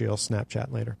project that you'll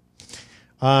Snapchat later.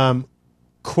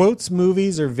 Quotes,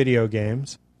 movies, or video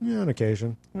games. Yeah, on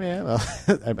occasion. Yeah, well,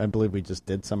 I believe we just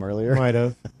did some earlier. Might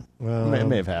have. Well, it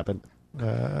may have happened.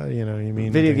 You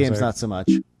mean video games, not so much.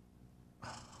 It's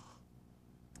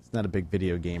not a big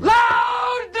video gamer.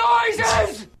 Loud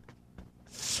noises!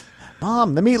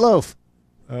 Mom, the meatloaf.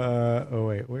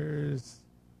 Where's...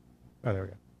 Oh, there we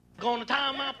go. Gonna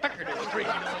tie my pecker to a tree,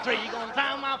 gonna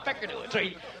tie my pecker to a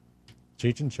tree.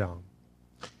 Cheech and Chong.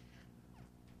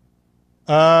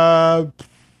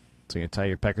 So you tie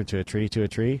your pecker to a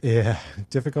tree? Yeah.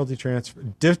 Difficulty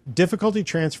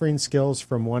transferring skills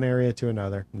from one area to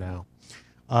another. No.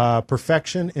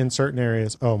 Perfection in certain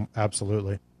areas. Oh,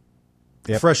 absolutely.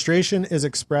 Yep. Frustration is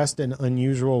expressed in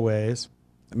unusual ways.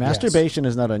 Masturbation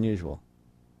is not unusual.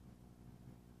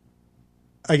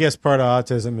 I guess part of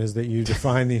autism is that you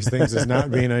define these things as not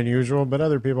being unusual, but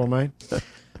other people might.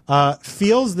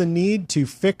 Feels the need to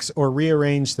fix or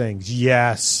rearrange things.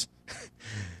 Yes.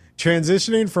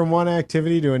 Transitioning from one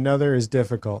activity to another is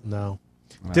difficult. No.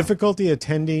 Wow. Difficulty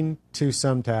attending to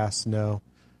some tasks. No.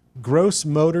 Gross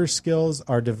motor skills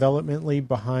are developmentally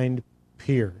behind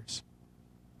peers.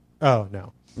 Oh,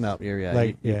 no. No,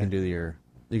 you can do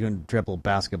you can dribble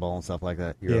basketball and stuff like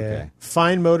that. You're okay.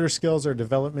 Fine motor skills are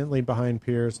developmentally behind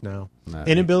peers. No.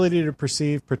 Inability to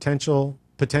perceive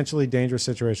potentially dangerous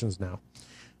situations. No.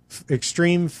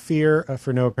 Extreme fear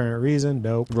for no apparent reason.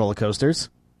 Nope. Roller coasters.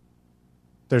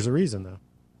 There's a reason, though.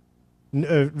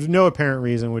 No apparent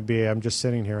reason would be I'm just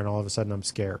sitting here and all of a sudden I'm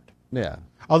scared. Yeah.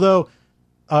 Although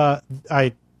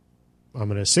I'm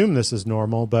going to assume this is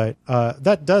normal, but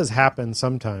that does happen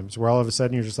sometimes where all of a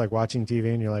sudden you're just like watching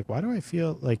TV and you're like, why do I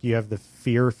feel like you have the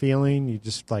fear feeling? You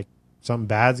just like something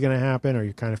bad's going to happen, or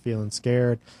you're kind of feeling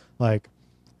scared. Like,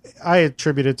 I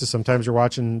attribute it to sometimes you're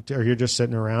watching or you're just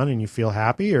sitting around and you feel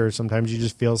happy, or sometimes you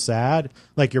just feel sad.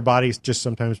 Like your body just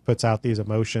sometimes puts out these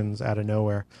emotions out of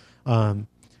nowhere.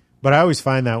 But I always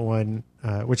find that one,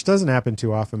 which doesn't happen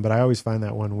too often, but I always find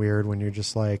that one weird when you're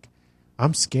just like,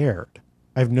 I'm scared.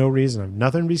 I have no reason. I have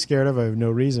nothing to be scared of. I have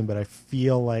no reason, but I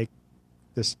feel like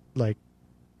this, like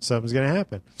something's going to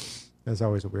happen. That's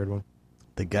always a weird one.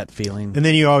 The gut feeling. And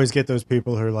then you always get those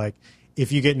people who are like,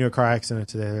 if you get into a car accident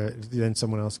today, then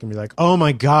someone else can be like, oh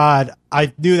my God,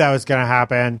 I knew that was going to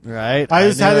happen. Right. I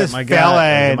just had this feeling.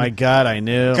 Oh my God, I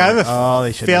knew.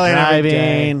 They should be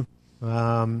driving.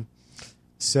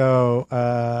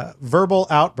 Verbal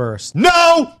outbursts.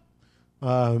 No!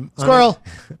 Squirrel.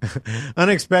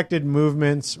 Unexpected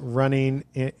movements running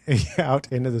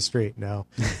out into the street. No.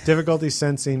 Difficulty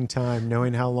sensing time,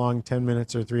 knowing how long 10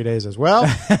 minutes or 3 days is. Well,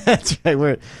 that's right.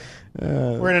 We're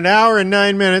in an hour and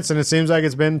 9 minutes, and it seems like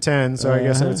it's been 10, so I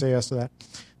guess I would say yes to that.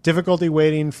 Difficulty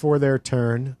waiting for their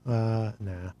turn. Nah.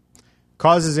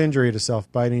 Causes injury to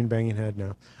self, biting, banging head.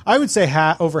 No, I would say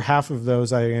over half of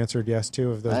those I answered yes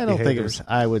to. Of those, I don't think it was.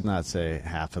 I would not say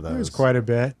half of those. There was quite a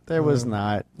bit. There was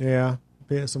not. Yeah,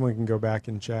 someone can go back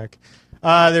and check.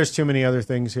 There's too many other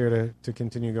things here to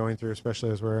continue going through,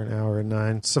 especially as we're an hour and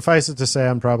 9. Suffice it to say,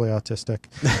 I'm probably autistic.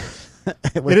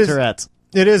 With Tourette's.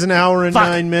 It is an hour and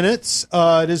 9 minutes.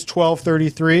 It is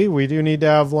 12:33. We do need to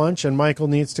have lunch, and Michael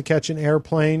needs to catch an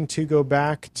airplane to go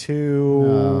back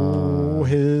to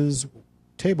his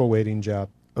table waiting job.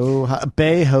 Oh,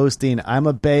 bay hosting. I'm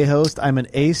a bay host. I'm an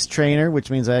ACE trainer, which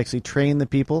means I actually train the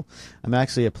people. I'm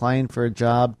actually applying for a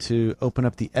job to open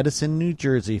up the Edison, New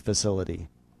Jersey facility.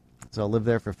 So I'll live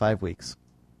there for 5 weeks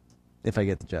if I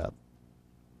get the job.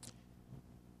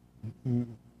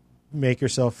 Make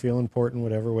yourself feel important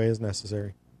whatever way is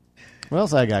necessary. What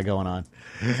else I got going on?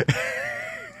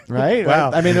 Right?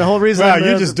 Wow. I mean, the whole reason... Wow,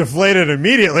 you just deflated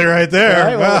immediately right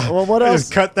there. Right? Well, what else?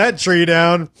 Just cut that tree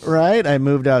down. Right? I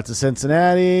moved out to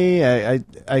Cincinnati.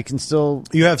 I can still...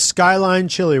 You have Skyline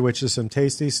Chili, which is some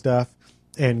tasty stuff,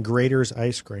 and Grater's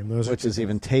Ice Cream. Which is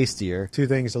even tastier. 2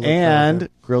 things to look And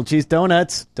grilled cheese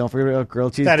donuts. Don't forget about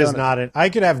grilled cheese donuts. That is not it. I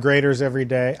could have Grater's every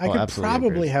day. I could absolutely probably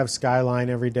agree. have Skyline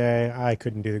every day. I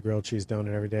couldn't do the grilled cheese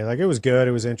donut every day. Like, it was good.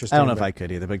 It was interesting. I don't know if I could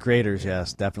either, but Graters,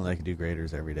 yes. Definitely I could do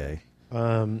Graters every day.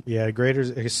 Yeah, Grater's,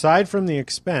 aside from the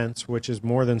expense, which is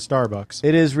more than Starbucks.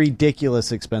 It is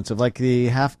ridiculous expensive. Like the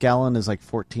half gallon is like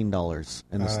 $14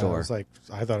 in the store. It's like,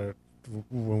 I thought it,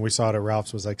 when we saw it at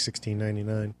Ralph's, was like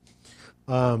 $16.99.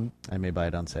 I may buy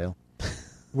it on sale.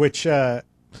 Which, the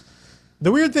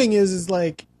weird thing is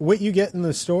like what you get in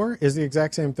the store is the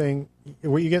exact same thing.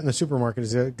 What you get in the supermarket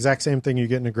is the exact same thing you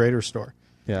get in a Grater store.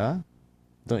 Yeah?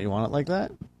 Don't you want it like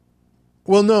that?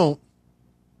 Well, no.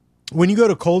 When you go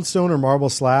to Cold Stone or Marble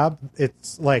Slab,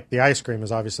 it's like the ice cream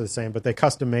is obviously the same, but they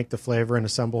custom make the flavor and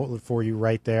assemble it for you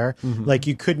right there. Mm-hmm. Like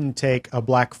you couldn't take a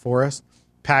Black Forest,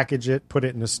 package it, put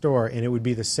it in a store, and it would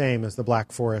be the same as the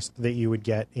Black Forest that you would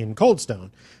get in Cold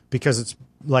Stone because it's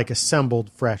like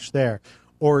assembled fresh there.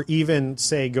 Or even,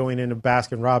 say, going into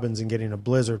Baskin Robbins and getting a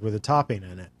Blizzard with a topping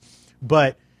in it.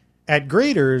 But at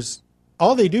Grater's,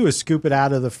 all they do is scoop it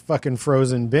out of the fucking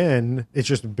frozen bin. It's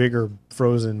just a bigger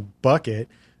frozen bucket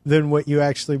than what you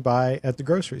actually buy at the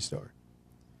grocery store.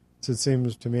 So it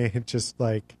seems to me it's just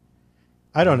like,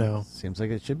 I don't know. Seems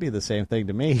like it should be the same thing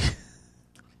to me.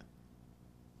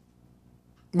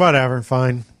 Whatever,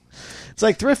 fine. It's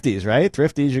like Thrifties, right?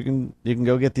 Thrifties, you can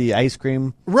go get the ice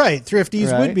cream. Right,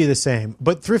 Thrifties right? would be the same.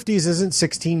 But Thrifties isn't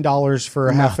 $16 for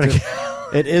a half an hour.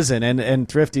 It isn't, and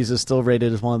Thrifties is still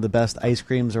rated as one of the best ice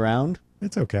creams around.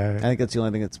 It's okay. I think that's the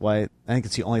only thing that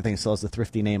still has the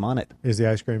Thrifty name on it. Is the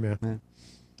ice cream, yeah.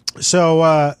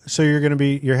 So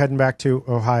you're heading back to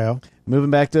Ohio.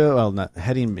 Moving back to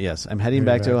yes, I'm heading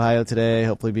back to Ohio today.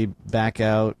 Hopefully be back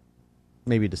out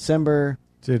maybe December.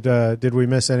 Did we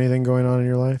miss anything going on in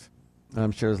your life?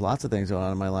 I'm sure there's lots of things going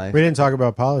on in my life. We didn't talk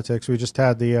about politics. We just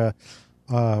had the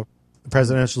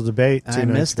presidential debate. I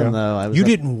missed them though. You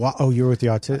didn't. You were with the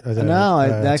No,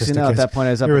 actually no. At that point,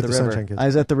 I was up at the river. I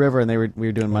was at the river, and we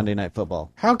were doing Monday Night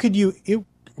Football. How could you?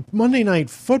 Monday Night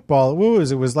Football. What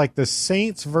was it? It was like the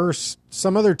Saints versus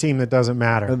some other team that doesn't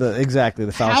matter. Exactly,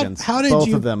 the Falcons. How did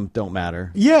both of them don't matter?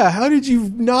 Yeah, how did you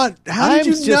not? How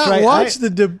did you not watch the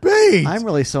debate? I'm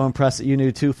really so impressed that you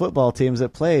knew 2 football teams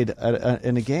that played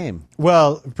in a game.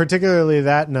 Well, particularly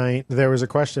that night, there was a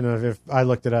question of if I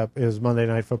looked it up: is Monday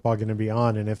Night Football going to be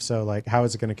on, and if so, like how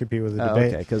is it going to compete with the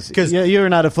debate? Okay, because you're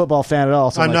not a football fan at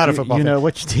all. So I'm not a football fan. You know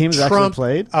which teams actually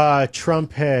played?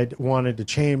 Trump had wanted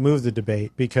to move the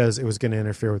debate because it was going to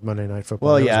interfere with Monday Night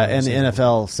Football. Well, yeah, and the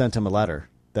NFL sent him a letter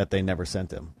that they never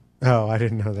sent him. Oh, I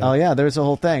didn't know that. Oh, yeah, there's a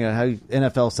whole thing. How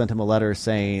NFL sent him a letter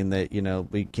saying that,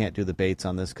 we can't do debates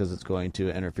on this because it's going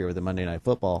to interfere with the Monday Night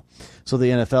Football. So the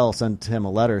NFL sent him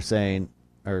a letter saying,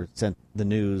 or sent the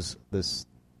news this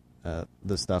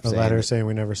stuff. Saying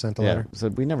we never sent a letter? So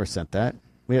we never sent that.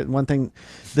 We had one thing.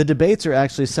 The debates are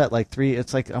actually set like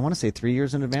I want to say 3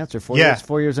 years in advance or 4 years.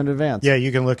 4 years in advance. Yeah, you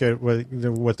can look at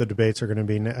what the debates are going to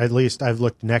be. At least I've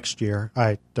looked next year.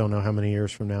 I don't know how many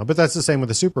years from now, but that's the same with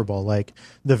the Super Bowl. Like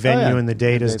the venue and the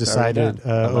date is decided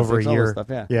over a year.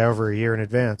 Over a year in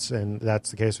advance, and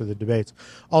that's the case with the debates.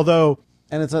 Although,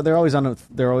 and they're always on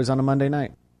a Monday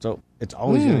night, so it's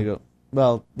always going to go.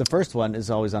 Well, the first one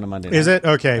is always on a Monday night. Is it?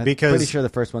 Okay, because... I'm pretty sure the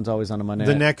first one's always on a Monday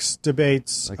night. The next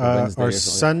debates are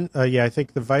I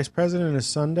think the vice president is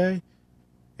Sunday.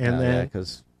 And then...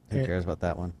 because who cares about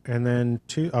that one? And then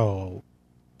Well,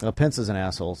 Pence is an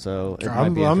asshole, so...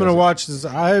 I'm going to watch this.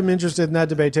 I'm interested in that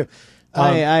debate, too.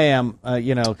 I am,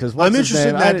 because... I'm interested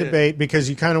in that debate because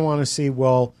you kind of want to see,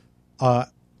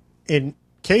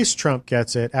 case Trump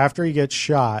gets it, after he gets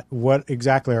shot, what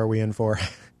exactly are we in for?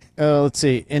 Let's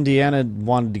see. Indiana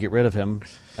wanted to get rid of him.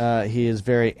 He is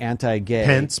very anti-gay.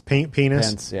 Penis?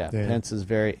 Pence, yeah. Pence is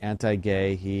very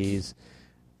anti-gay. He's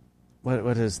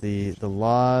what is the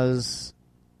laws?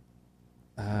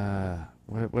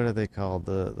 What are they called?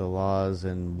 The laws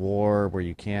in war where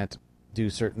you can't do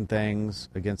certain things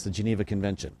against the Geneva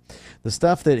Convention. The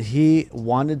stuff that he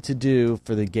wanted to do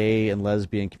for the gay and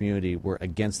lesbian community were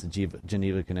against the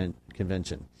Geneva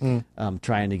Convention,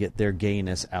 trying to get their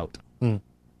gayness out. And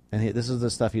this is the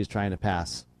stuff he was trying to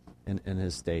pass in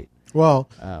his state. Well,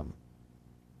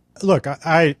 look,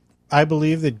 I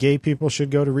believe that gay people should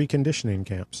go to reconditioning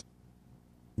camps.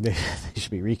 They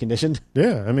should be reconditioned?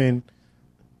 Yeah, I mean,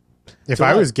 if So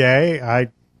I what? was gay, I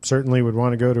certainly would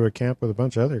want to go to a camp with a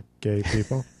bunch of other gay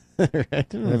people. Right?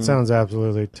 That sounds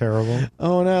absolutely terrible.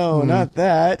 Oh, no, not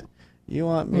that. You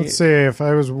want me... Let's see, if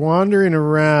I was wandering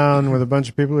around with a bunch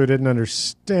of people who didn't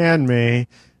understand me,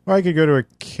 or I could go to a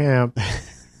camp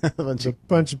a bunch with a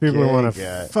bunch of people who gay want guy.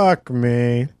 to fuck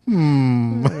me.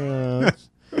 That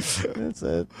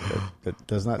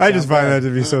does not. I just sound find that bad.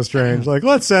 to be so strange. Like,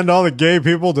 let's send all the gay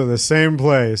people to the same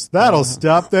place. That'll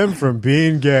stop them from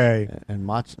being gay. And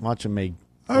Macho may.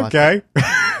 Okay.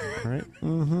 Right?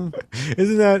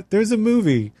 Isn't that, there's a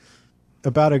movie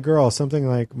about a girl, something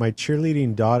like My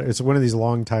Cheerleading Daughter. It's one of these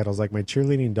long titles, like My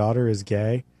Cheerleading Daughter is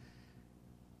Gay.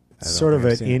 I don't Sort of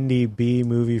think an I've seen indie B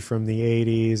movie from the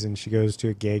 80s, and she goes to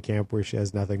a gay camp where she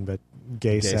has nothing but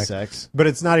gay sex. But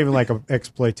it's not even like an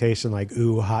exploitation, like,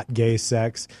 ooh, hot gay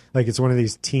sex. Like, it's one of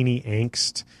these teeny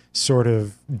angst, sort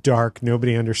of dark,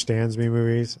 nobody understands me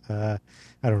movies. I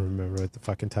don't remember what the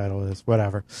fucking title is.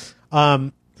 Whatever.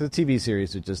 The TV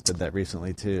series that just did that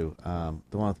recently too. The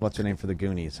one with what's her name for the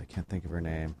Goonies? I can't think of her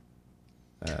name.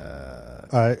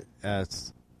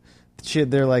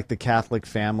 They're like the Catholic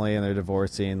family, and they're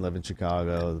divorcing, live in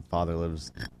Chicago. The father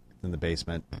lives in the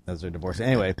basement as they're divorcing.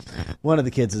 Anyway, one of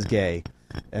the kids is gay,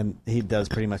 and he does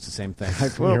pretty much the same thing.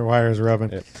 Like, Your wire's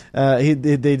rubbing. they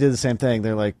did the same thing.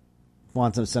 They're like,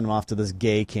 wants him to send him off to this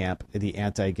gay camp, the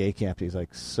anti-gay camp. He's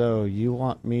like, so you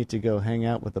want me to go hang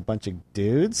out with a bunch of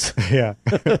dudes? Yeah.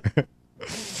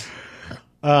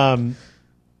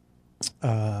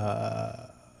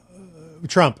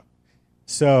 Trump.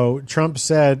 So Trump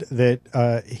said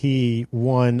that he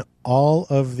won all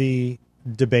of the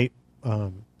debate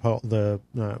polls,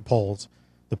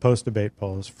 the post-debate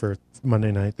polls for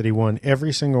Monday night, that he won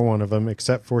every single one of them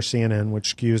except for CNN,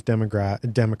 which skews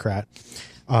Democrat.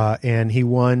 And he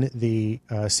won the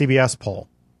CBS poll.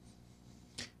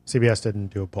 CBS didn't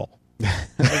do a poll.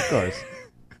 Of course.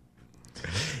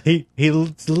 He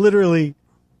literally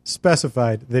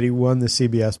specified that he won the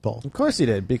CBS poll. Of course he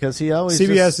did, because he always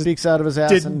CBS just speaks out of his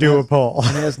ass. Didn't do a poll.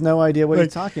 And he has no idea what Like,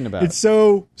 he's talking about. It's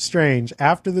so strange.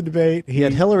 After the debate,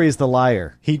 Yet Hillary's the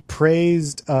liar. he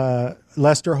praised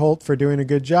Lester Holt for doing a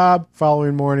good job.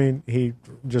 Following morning, he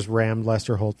just rammed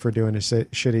Lester Holt for doing a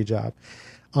shitty job.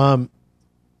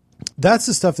 That's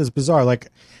the stuff that's bizarre.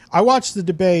 Like, I watched the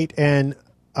debate, and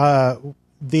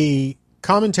the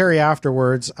commentary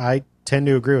afterwards, I tend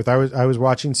to agree with. I was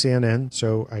watching CNN,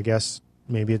 so I guess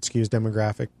maybe it skews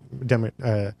Democratic,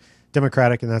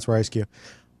 and that's where I skew.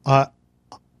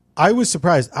 I was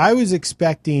surprised. I was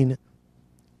expecting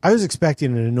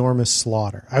an enormous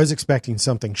slaughter. I was expecting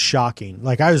something shocking.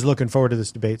 Like, I was looking forward to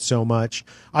this debate so much.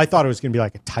 I thought it was going to be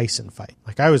like a Tyson fight.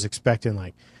 Like, I was expecting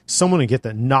like someone to get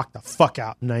knocked the fuck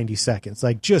out in 90 seconds,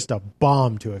 like just a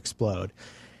bomb to explode.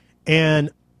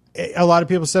 And a lot of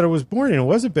people said it was boring, and it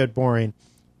was a bit boring.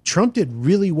 Trump did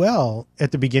really well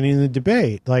at the beginning of the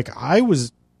debate. Like, I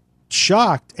was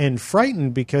shocked and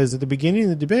frightened because at the beginning of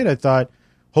the debate, I thought,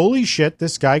 holy shit,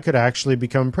 this guy could actually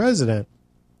become president.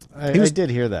 I did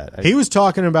hear that. He was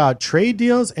talking about trade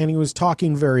deals, and he was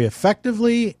talking very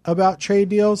effectively about trade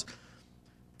deals.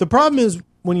 The problem is,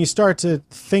 when you start to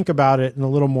think about it in a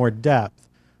little more depth,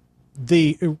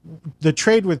 the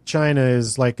trade with China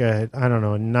is like a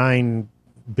 $9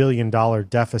 billion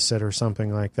deficit or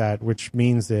something like that, which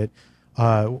means that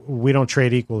we don't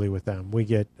trade equally with them. We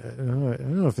get I don't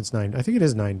know if it's 9. I think it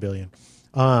is 9 billion.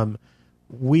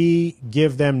 We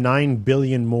give them 9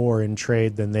 billion more in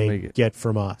trade than they get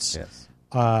from us. Yes.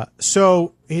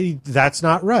 So that's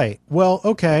not right. Well,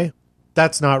 okay,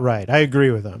 that's not right. I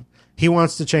agree with him. He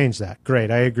wants to change that. Great,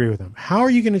 I agree with him. How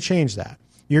are you going to change that?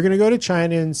 You're going to go to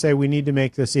China and say, we need to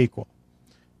make this equal.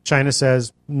 China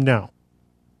says, no.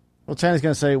 Well, China's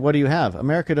going to say, what do you have?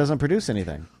 America doesn't produce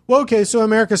anything. Well, okay, so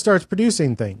America starts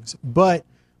producing things, but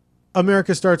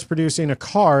America starts producing a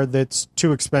car that's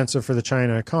too expensive for the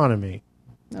China economy.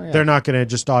 Oh, yeah. They're not going to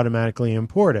just automatically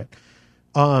import it.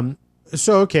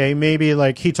 okay, maybe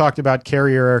like he talked about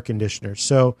Carrier air conditioners.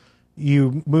 So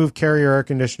you move Carrier air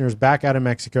conditioners back out of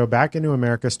Mexico, back into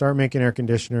America, start making air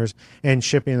conditioners and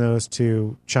shipping those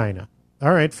to China.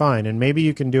 All right, fine. And maybe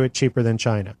you can do it cheaper than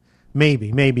China.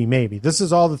 Maybe. This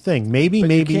is all the thing. Maybe.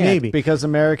 Because the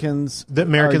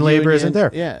American labor isn't there.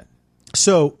 Yeah.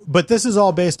 So, but this is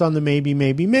all based on the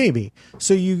maybe.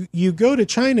 So you go to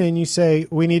China and you say,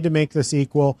 we need to make this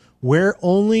equal. We're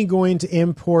only going to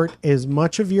import as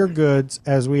much of your goods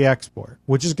as we export,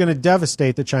 which is going to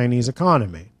devastate the Chinese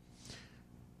economy.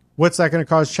 What's that going to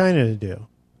cause China to do?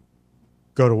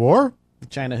 Go to war?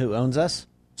 China who owns us?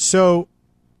 So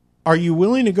are you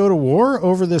willing to go to war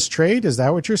over this trade? Is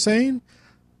that what you're saying?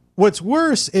 What's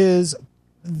worse is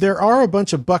there are a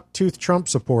bunch of buck-toothed Trump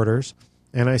supporters,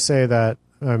 and I say that,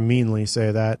 I meanly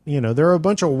say that, there are a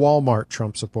bunch of Walmart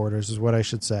Trump supporters is what I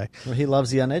should say. Well, he loves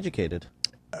the uneducated.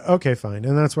 Okay, fine.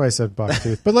 And that's why I said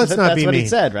buck-tooth. But let's not that's be what mean. He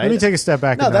said, right? Let me take a step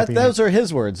back. No, and those are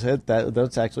his words.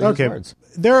 That's actually his words.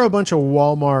 There are a bunch of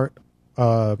Walmart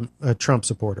Trump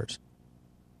supporters.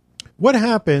 What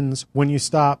happens when you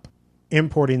stop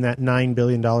importing that $9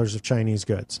 billion of Chinese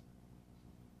goods?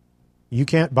 You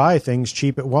can't buy things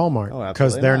cheap at Walmart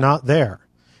because they're not there.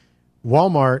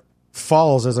 Walmart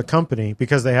falls as a company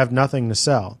because they have nothing to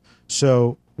sell.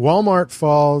 So Walmart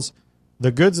falls,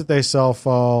 the goods that they sell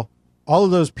fall, all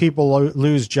of those people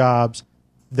lose jobs.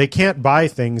 They can't buy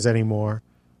things anymore.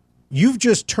 You've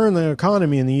just turned the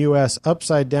economy in the U.S.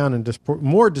 upside down and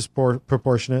more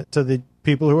disproportionate to the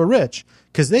people who are rich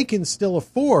because they can still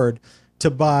afford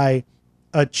to buy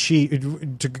a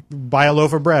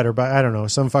loaf of bread or buy, I don't know,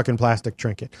 some fucking plastic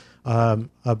trinket,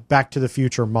 a Back to the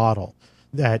Future model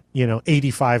that,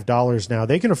 $85 now.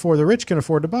 The rich can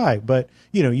afford to buy, but,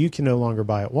 you can no longer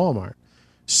buy at Walmart.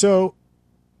 So,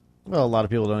 well, a lot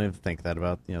of people don't even think that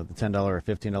about, the $10 or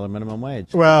 $15 minimum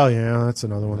wage. Well, yeah, that's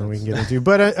another one that we can get into.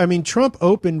 But, I mean, Trump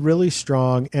opened really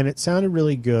strong, and it sounded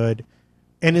really good.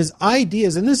 And his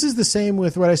ideas, and this is the same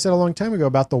with what I said a long time ago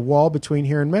about the wall between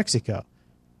here and Mexico.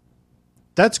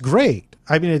 That's great.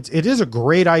 I mean, it is a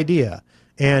great idea,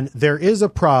 and there is a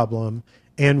problem,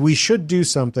 and we should do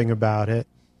something about it.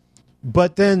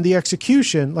 But then the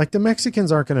execution, like the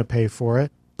Mexicans aren't going to pay for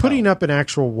it. Putting up an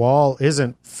actual wall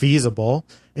isn't feasible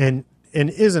and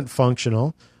isn't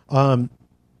functional. I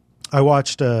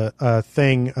watched a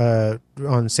thing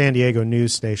on San Diego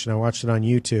news station. I watched it on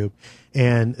YouTube,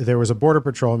 and there was a Border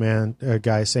Patrol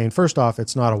guy saying, first off,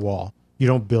 it's not a wall. You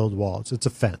don't build walls. It's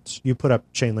a fence. You put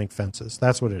up chain link fences.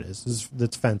 That's what it is.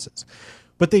 It's fences.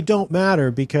 But they don't matter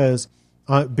because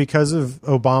of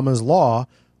Obama's law.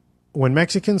 When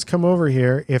Mexicans come over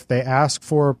here, if they ask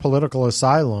for political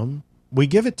asylum, we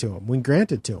give it to them. We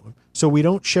grant it to them. So we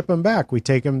don't ship them back. We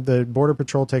take them. The Border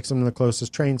Patrol takes them to the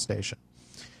closest train station.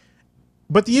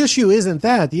 But the issue isn't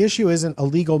that. The issue isn't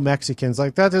illegal Mexicans.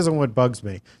 Like, that isn't what bugs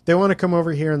me. They want to come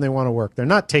over here and they want to work. They're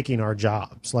not taking our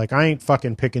jobs. Like, I ain't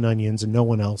fucking picking onions and no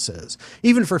one else is.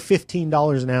 Even for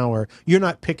 $15 an hour, you're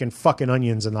not picking fucking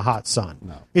onions in the hot sun.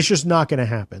 No. It's just not going to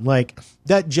happen. Like,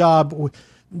 that job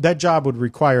would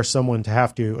require someone to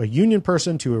have a union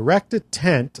person to erect a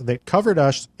tent that covered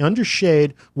us under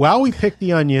shade while we picked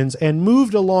the onions and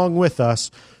moved along with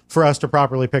us for us to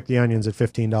properly pick the onions at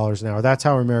 $15 an hour. That's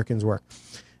how Americans work.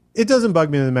 It doesn't bug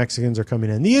me that the Mexicans are coming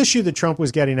in. The issue that Trump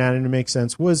was getting at, and it makes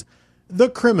sense, was the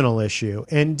criminal issue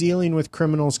and dealing with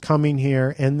criminals coming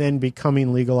here and then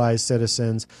becoming legalized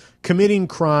citizens, committing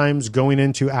crimes, going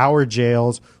into our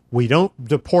jails. We don't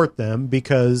deport them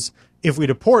because if we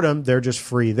deport them, they're just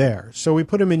free there. So we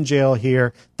put them in jail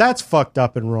here. That's fucked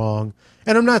up and wrong.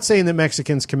 And I'm not saying that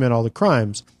Mexicans commit all the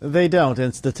crimes. They don't.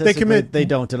 And statistically, they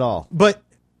don't at all. But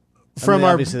from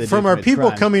our people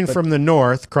crimes, coming from the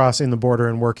north, crossing the border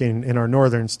and working in our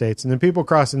northern states, and the people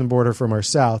crossing the border from our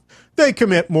south, they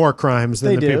commit more crimes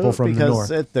than the people from the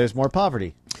north. There's more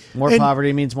poverty. More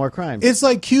poverty means more crimes. It's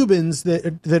like Cubans that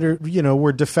are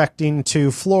were defecting to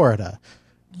Florida.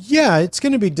 Yeah, it's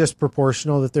going to be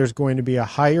disproportional that there's going to be a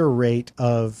higher rate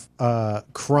of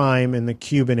crime in the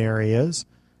Cuban areas.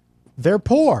 They're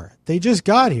poor. They just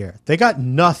got here. They got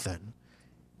nothing.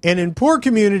 And in poor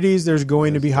communities, there's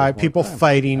going to be people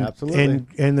fighting,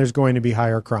 and there's going to be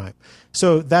higher crime.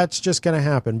 So that's just going to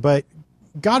happen. But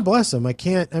God bless them.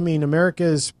 America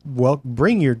is,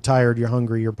 bring you're tired, you're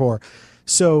hungry, you're poor.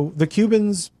 So the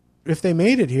Cubans, if they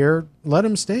made it here, let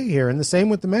them stay here. And the same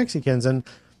with the Mexicans. And,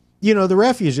 the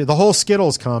refugee, the whole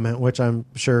Skittles comment, which I'm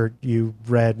sure you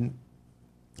read.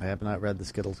 I have not read the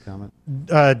Skittles comment.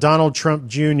 Donald Trump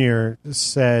Jr.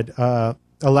 said,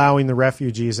 allowing the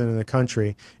refugees into the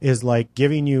country is like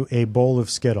giving you a bowl of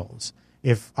Skittles.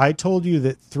 If I told you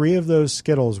that 3 of those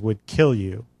Skittles would kill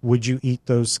you, would you eat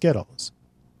those Skittles?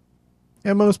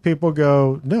 And most people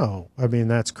go, no. I mean,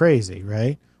 that's crazy,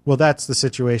 right? Well, that's the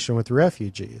situation with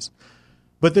refugees.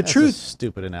 But the That's truth, a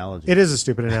stupid analogy. it is a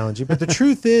stupid analogy, but the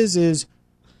truth is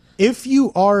if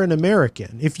you are an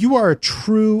American, if you are a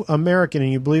true American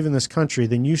and you believe in this country,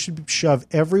 then you should shove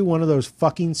every one of those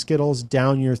fucking Skittles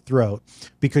down your throat,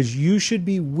 because you should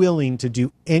be willing to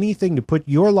do anything to put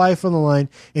your life on the line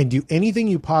and do anything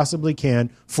you possibly can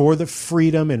for the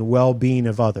freedom and well-being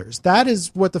of others. That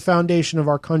is what the foundation of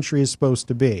our country is supposed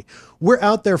to be. We're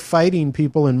out there fighting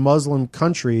people in Muslim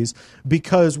countries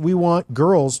because we want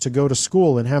girls to go to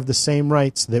school and have the same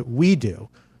rights that we do.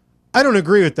 I don't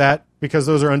agree with that, because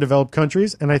those are undeveloped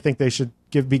countries, and I think they should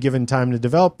be given time to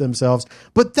develop themselves.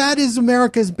 But that is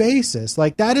America's basis.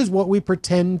 Like, that is what we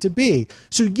pretend to be.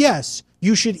 So, yes,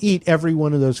 you should eat every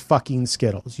one of those fucking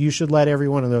Skittles. You should let every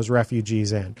one of those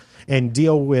refugees in and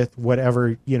deal with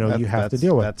whatever, you have to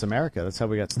deal with. That's America. That's how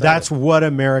we got started. That's what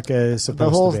America is supposed to be.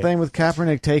 The whole thing with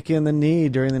Kaepernick taking the knee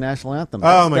during the national anthem.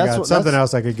 Oh, my God. Something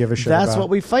else I could give a shit about. That's what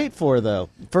we fight for, though.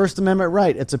 First Amendment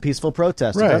right. It's a peaceful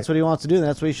protest. Right. If that's what he wants to do, then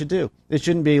that's what he should do. It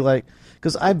shouldn't be like...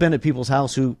 Because I've been at people's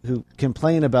house who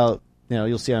complain about,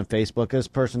 you'll see on Facebook, this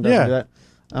person doesn't do that.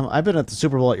 I've been at the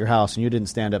Super Bowl at your house, and you didn't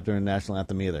stand up during the national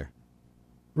anthem either.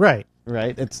 Right.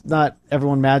 Right? It's not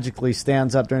everyone magically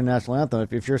stands up during the national anthem.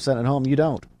 If you're sitting at home, you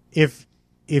don't. If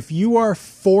you are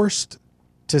forced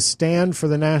to stand for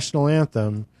the national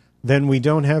anthem, then we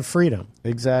don't have freedom.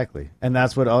 Exactly. And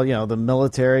that's what all, the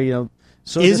military,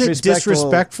 so is it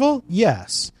disrespectful?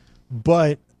 Yes.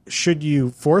 But should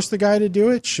you force the guy to do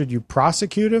it? Should you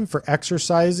prosecute him for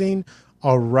exercising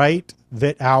a right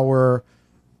that our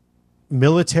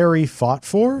military fought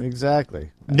for?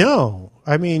 Exactly. No.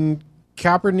 I mean,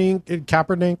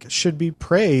 Kaepernick should be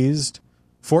praised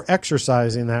for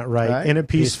exercising that right in a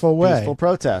peaceful way. Peaceful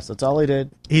protest. That's all he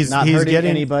did. He's not hurting getting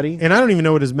anybody. And I don't even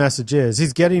know what his message is.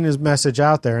 He's getting his message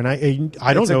out there, and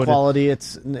I don't know equality.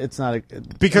 It's not a,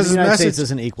 because the United message States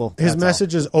isn't equal. His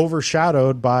message is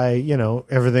overshadowed by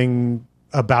everything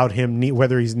about him,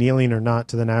 whether he's kneeling or not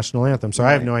to the national anthem. So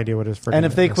I have no idea what his freaking and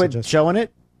if they message quit is. showing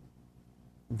it,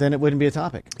 then it wouldn't be a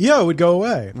topic. Yeah, it would go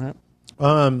away.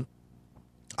 Right.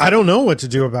 I don't know what to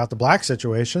do about the black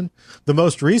situation. The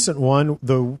most recent one,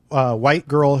 the white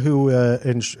girl who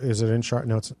is it in Charlotte?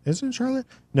 No, is it in Charlotte?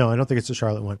 No, I don't think it's the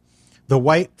Charlotte one. The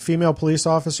white female police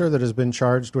officer that has been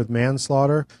charged with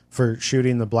manslaughter for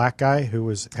shooting the black guy who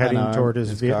was heading toward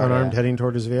his unarmed, heading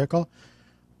toward his vehicle.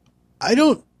 I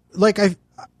don't like.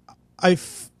 I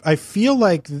feel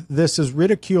like this is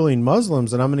ridiculing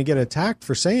Muslims, and I'm going to get attacked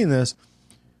for saying this.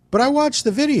 But I watched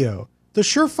the video. The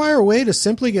surefire way to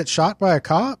simply get shot by a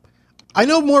cop. I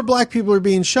know more black people are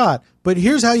being shot, but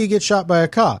here's how you get shot by a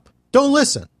cop. Don't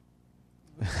listen.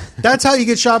 That's how you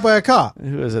get shot by a cop.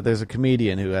 Who is it? There's a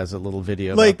comedian who has a little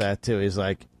video about that too. He's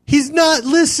like, he's not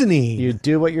listening. You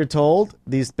do what you're told,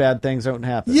 these bad things don't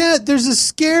happen. Yeah, there's a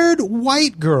scared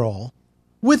white girl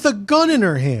with a gun in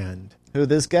her hand. Who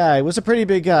this guy was a pretty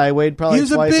big guy, weighed probably he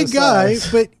was twice a big his guy,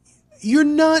 size. but you're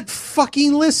not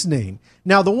fucking listening.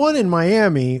 Now, the one in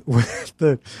Miami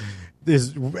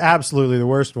is absolutely the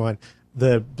worst one.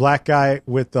 The black guy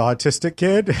with the autistic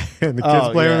kid and the kid's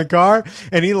playing in the car,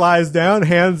 and he lies down,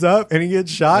 hands up, and he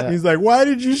gets shot. And he's like, "Why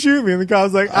did you shoot me?" And the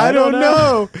cop's like, I don't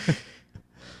know.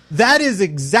 That is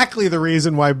exactly the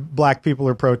reason why black people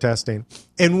are protesting.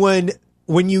 And when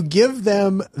you give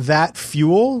them that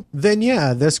fuel, then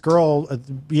yeah, this girl,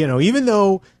 even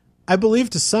though I believe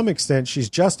to some extent she's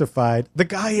justified, the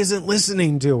guy isn't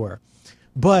listening to her.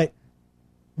 But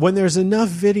when there's enough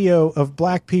video of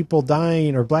black people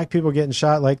dying or black people getting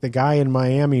shot like the guy in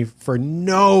Miami for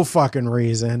no fucking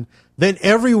reason, then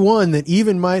everyone that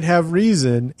even might have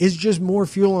reason is just more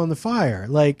fuel on the fire.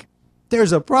 Like,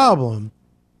 there's a problem.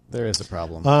 There is a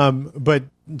problem. But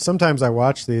sometimes I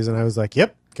watch these and I was like,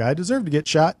 yep, guy deserved to get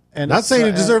shot. And not saying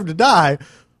he deserved to die,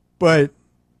 but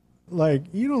like,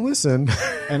 you don't listen.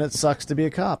 And it sucks to be a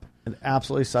cop. It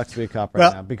absolutely sucks to be a cop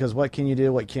right now, because what can you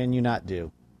do? What can you not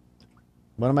do?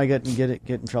 What am I get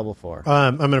in trouble for?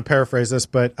 I'm going to paraphrase this,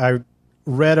 but I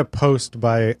read a post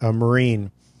by a Marine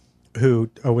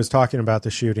who was talking about the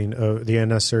shooting, the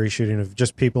unnecessary shooting of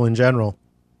just people in general.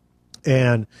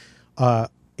 And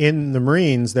in the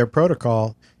Marines, their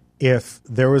protocol, if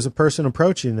there was a person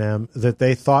approaching them that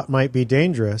they thought might be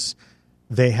dangerous,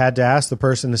 they had to ask the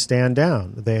person to stand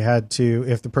down. They had to,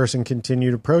 if the person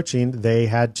continued approaching, they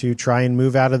had to try and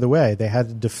move out of the way. They had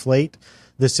to deflate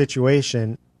the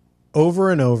situation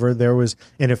over and over.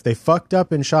 And if they fucked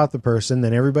up and shot the person,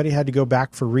 then everybody had to go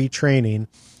back for retraining.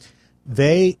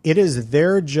 It is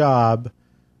their job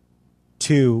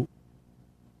to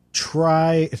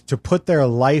try to put their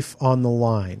life on the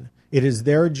line. It is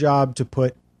their job to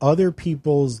put other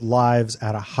people's lives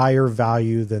at a higher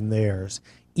value than theirs,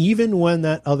 even when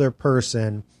that other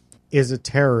person is a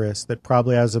terrorist that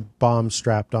probably has a bomb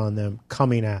strapped on them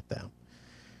coming at them.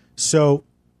 So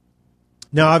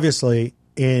now, obviously,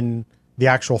 in the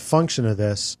actual function of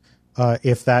this,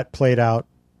 if that played out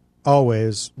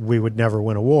always, we would never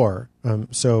win a war.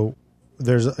 So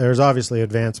there's obviously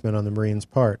advancement on the Marines'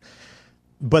 part.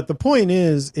 But the point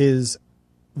is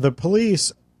the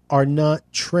police are not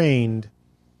trained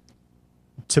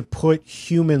to put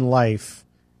human life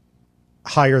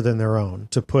higher than their own,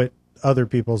 to put other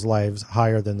people's lives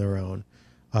higher than their own.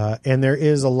 And there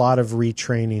is a lot of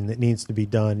retraining that needs to be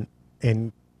done,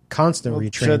 and constant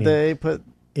retraining. Should they put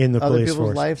in the other police people's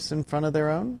force lives in front of their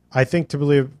own? I think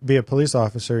to be a police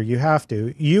officer, you have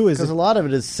to. Because a lot of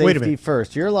it is safety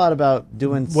first. You're a lot about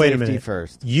doing safety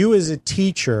first. You as a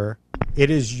teacher, it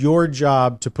is your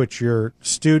job to put your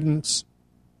students'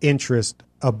 interest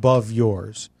above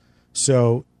yours.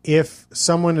 So if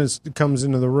someone comes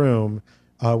into the room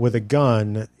with a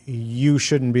gun, you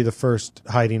shouldn't be the first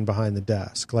hiding behind the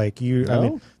desk. Like you, No? I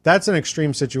mean, that's an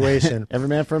extreme situation. Every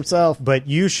man for himself. But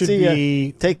you should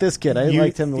be take this kid. I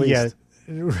liked him the least.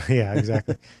 Yeah,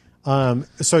 exactly.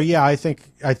 So yeah, I think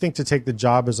to take the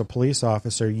job as a police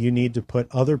officer, you need to put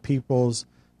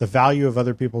the value of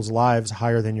other people's lives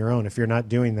higher than your own. If you're not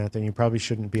doing that, then you probably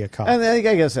shouldn't be a cop. And I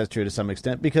guess that's true to some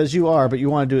extent, because you are, but you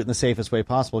want to do it in the safest way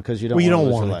possible because you don't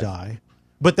want to die.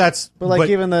 But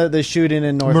even the shooting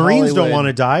in North Marines Hollywood, don't want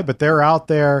to die, but they're out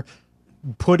there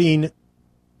putting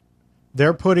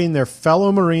their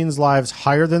fellow Marines' lives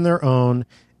higher than their own,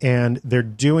 and they're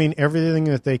doing everything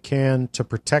that they can to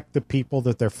protect the people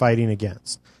that they're fighting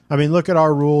against. I mean, look at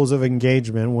our rules of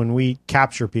engagement. When we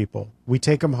capture people, we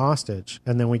take them hostage,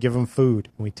 and then we give them food,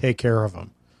 and we take care of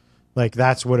them. Like,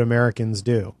 that's what Americans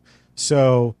do.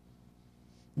 So,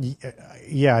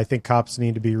 yeah, I think cops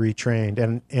need to be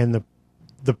retrained. And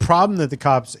the problem that the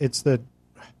cops, it's one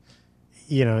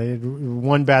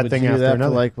bad thing after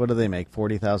another. Like, what do they make?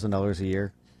 $40,000 a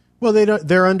year? Well,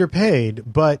 they're underpaid,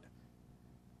 but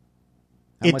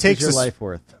How much is your life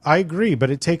worth? I agree,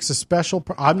 but it takes a special.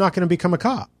 I'm not going to become a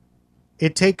cop.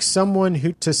 It takes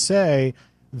someone to say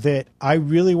that I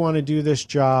really want to do this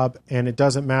job, and it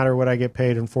doesn't matter what I get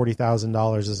paid, and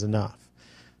 $40,000 is enough.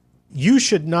 You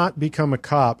should not become a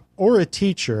cop or a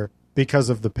teacher because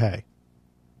of the pay.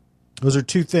 Those are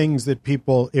two things that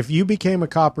people. If you became a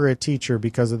cop or a teacher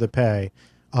because of the pay,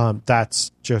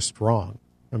 that's just wrong.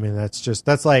 I mean,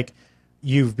 that's like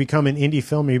you've become an indie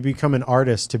filmer, you become an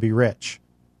artist to be rich.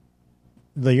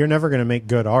 You're never going to make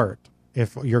good art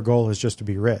if your goal is just to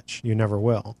be rich. You never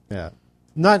will. Yeah.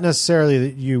 Not necessarily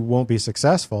that you won't be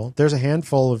successful. There's a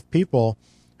handful of people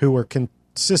who are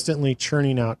consistently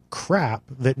churning out crap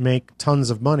that make tons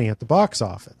of money at the box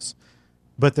office.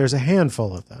 But there's a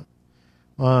handful of them.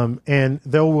 And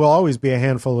there will always be a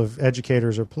handful of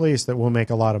educators or police that will make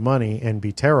a lot of money and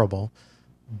be terrible.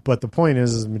 But the point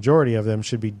is the majority of them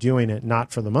should be doing it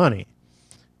not for the money.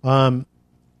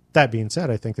 That being said,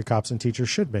 I think the cops and teachers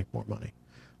should make more money.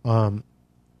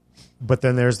 But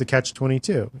then there's the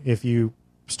catch-22. If you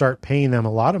start paying them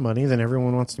a lot of money, then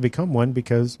everyone wants to become one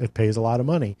because it pays a lot of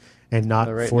money and not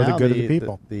for the good of the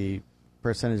people. The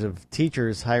percentage of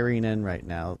teachers hiring in right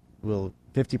now will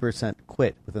 50%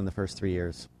 quit within the first 3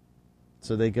 years.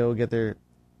 So they go get their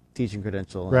teaching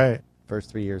credential. Right.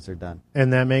 First 3 years they're done.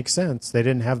 And that makes sense. They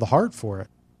didn't have the heart for it.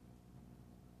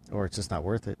 Or it's just not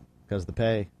worth it because of the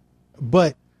pay.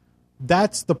 But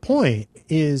that's the point,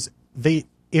 is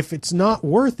if it's not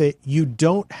worth it, you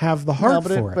don't have the heart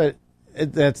for it. But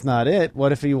that's not it.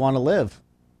 What if you want to live?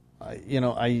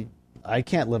 I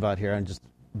can't live out here on just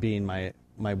being my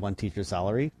one teacher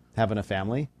salary, having a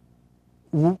family.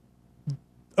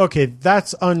 Okay,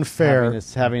 that's unfair.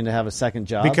 Having to have a second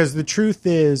job. Because the truth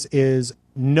is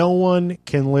no one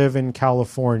can live in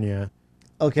California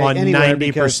on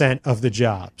 90% of the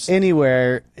jobs.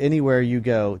 Anywhere you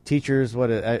go, teachers,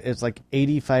 it's like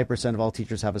 85% of all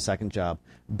teachers have a second job.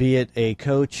 Be it a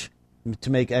coach to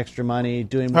make extra money,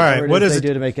 doing whatever they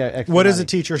do to make extra money. What does a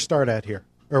teacher start at here?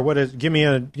 Or give me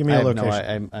a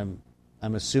location.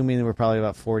 I'm assuming we're probably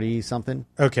about 40 something.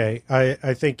 Okay,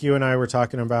 I think you and I were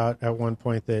talking about at one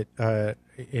point that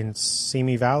in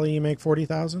Simi Valley you make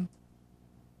 40,000.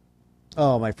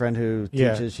 Oh, my friend who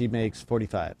teaches, she makes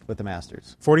 45 with a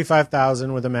master's.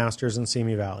 45,000 with a master's in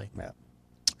Simi Valley. Yeah.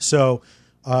 So,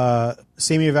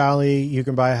 Simi Valley, you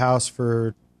can buy a house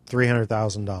for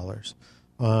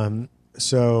 $300,000.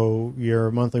 So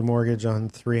your monthly mortgage on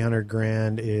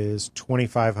 $300,000 is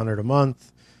 $2,500 a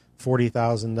month.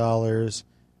 $40,000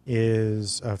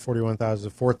 is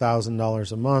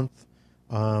 $4,000 a month.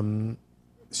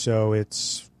 So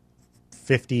it's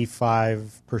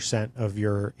 55% of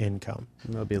your income.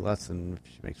 It'll be less than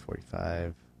if she makes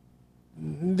 45.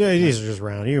 These are just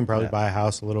round. You can probably buy a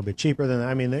house a little bit cheaper than that.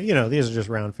 I mean, these are just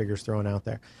round figures thrown out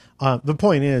there. The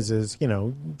point is,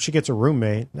 she gets a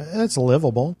roommate. That's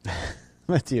livable.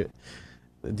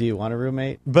 Do you want a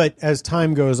roommate? But as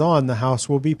time goes on, the house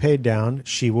will be paid down.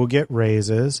 She will get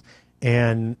raises,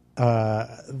 and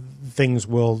things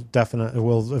will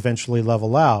eventually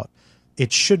level out.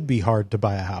 It should be hard to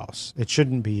buy a house. It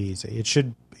shouldn't be easy.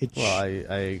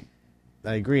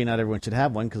 I agree. Not everyone should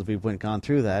have one because we've gone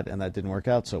through that, and that didn't work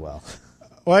out so well.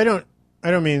 Well, I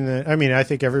don't mean that. I mean, I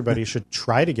think everybody should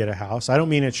try to get a house. I don't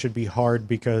mean it should be hard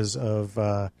because of.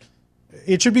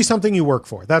 It should be something you work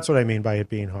for. That's what I mean by it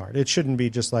being hard. It shouldn't be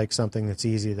just like something that's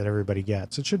easy that everybody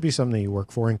gets. It should be something you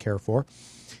work for and care for.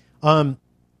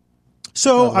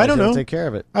 So I don't know. Take care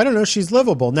of it. I don't know. She's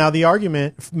livable. Now the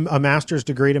argument, a master's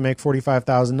degree to make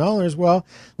 $45,000. Well,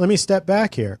 let me step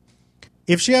back here.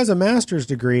 If she has a master's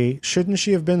degree, shouldn't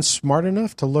she have been smart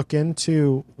enough to look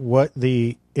into what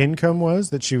the income was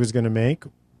that she was going to make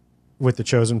with the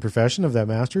chosen profession of that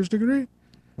master's degree?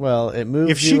 Well, it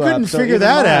moves. If she couldn't figure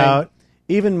that out,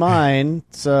 even mine.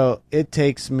 So it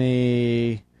takes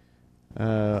me.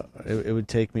 It would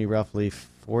take me roughly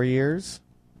 4 years.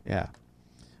 Yeah,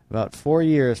 about 4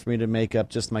 years for me to make up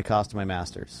just my cost of my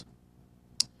master's.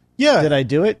 Yeah. Did I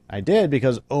do it? I did,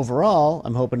 because overall,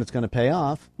 I'm hoping it's going to pay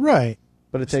off. Right.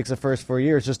 But it takes the first 4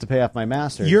 years just to pay off my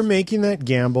master's. You're making that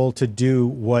gamble to do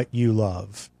what you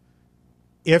love.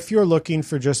 If you're looking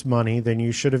for just money, then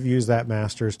you should have used that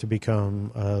master's to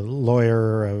become a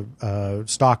lawyer, a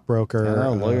stockbroker. I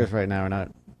know lawyers right now are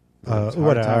not.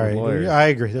 Lawyers. I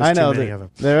agree. There's too many of them.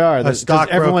 There are.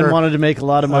 Everyone wanted to make a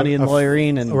lot of money in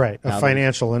lawyering, and a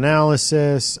financial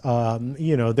analysis.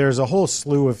 There's a whole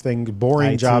slew of things,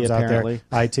 boring jobs apparently. out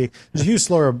there. IT. There's a huge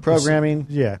slew of programming.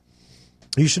 Yeah,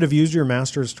 you should have used your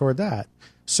master's toward that.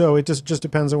 So it just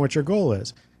depends on what your goal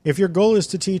is. If your goal is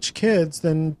to teach kids,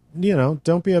 then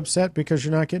don't be upset because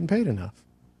you're not getting paid enough.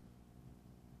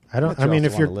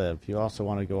 If you live, you also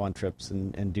want to go on trips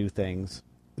and do things.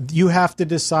 You have to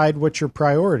decide what your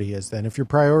priority is then. If your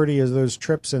priority is those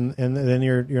trips and then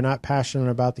you're not passionate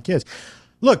about the kids.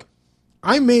 Look,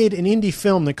 I made an indie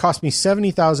film that cost me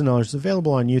 $70,000. It's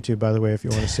available on YouTube, by the way, if you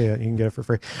want to see it. You can get it for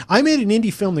free. I made an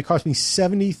indie film that cost me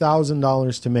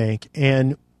 $70,000 to make,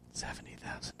 and $70,000.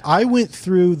 I went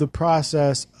through the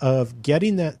process of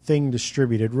getting that thing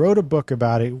distributed, wrote a book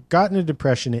about it, got into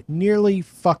depression. It nearly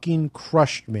fucking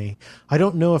crushed me. I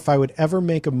don't know if I would ever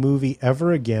make a movie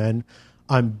ever again.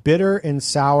 I'm bitter and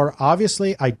sour.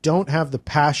 Obviously, I don't have the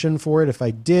passion for it. If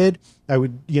I did, I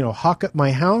would, hawk up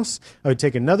my house. I would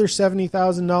take another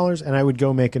 $70,000 and I would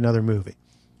go make another movie.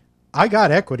 I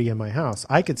got equity in my house.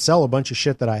 I could sell a bunch of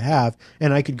shit that I have,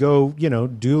 and I could go,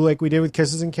 do like we did with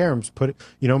Kisses and Caroms, put,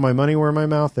 my money where my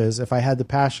mouth is if I had the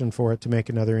passion for it to make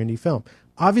another indie film.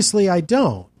 Obviously, I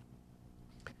don't.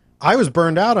 I was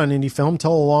burned out on indie film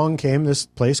till along came this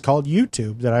place called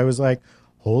YouTube that I was like,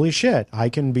 holy shit, I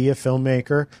can be a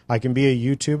filmmaker, I can be a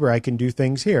YouTuber, I can do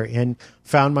things here, and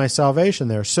found my salvation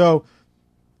there. So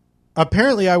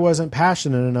apparently I wasn't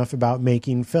passionate enough about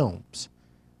making films.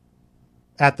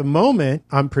 At the moment,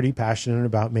 I'm pretty passionate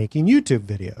about making YouTube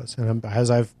videos. And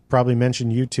as I've probably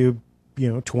mentioned YouTube,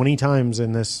 20 times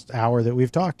in this hour that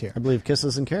we've talked here. I believe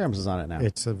Kisses and Caroms is on it now.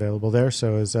 It's available there.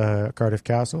 So is Cardiff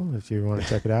Castle, if you want to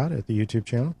check it out at the YouTube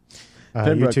channel.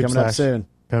 Pembroke coming up soon.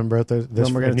 Pembroke, new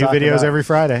videos every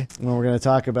Friday. When we're going to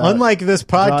talk about, unlike this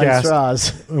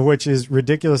podcast, which is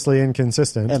ridiculously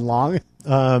inconsistent and long.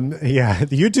 The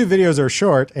YouTube videos are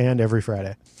short and every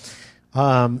Friday.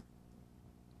 It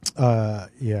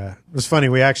was funny.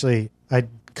 I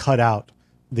cut out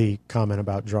the comment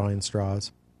about drawing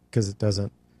straws because it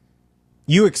doesn't.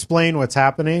 You explain what's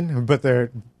happening, but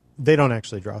they don't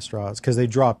actually draw straws because they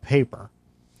draw paper.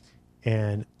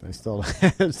 And I still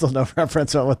no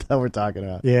reference on what we're talking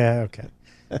about. Yeah, okay.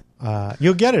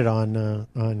 You'll get it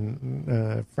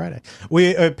on Friday.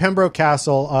 Pembroke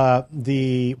Castle,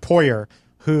 the Poyer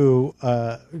who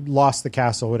lost the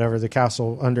castle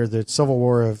under the Civil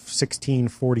War of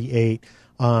 1648.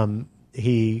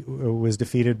 He was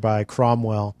defeated by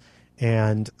Cromwell,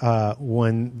 and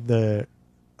when the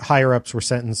higher ups were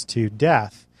sentenced to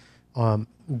death,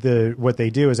 what they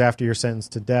do is after you're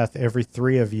sentenced to death, every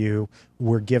three of you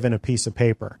were given a piece of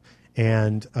paper.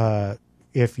 And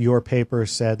if your paper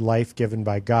said life given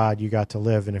by God, you got to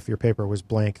live. And if your paper was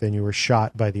blank, then you were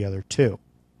shot by the other two.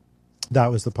 That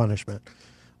was the punishment.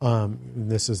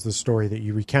 This is the story that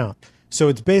you recount. So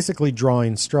it's basically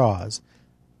drawing straws.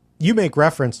 You make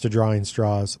reference to drawing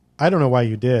straws. I don't know why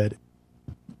you did.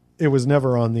 It was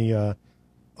never on the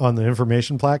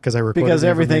information plaque because I recorded Because the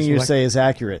everything information you plaque. say is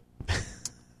accurate.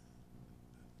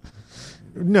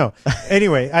 No.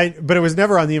 Anyway, but it was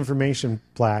never on the information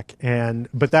plaque,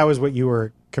 but that was what you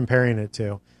were comparing it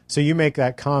to. So you make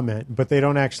that comment, but they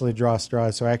don't actually draw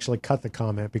straws, so I actually cut the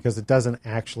comment because it doesn't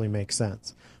actually make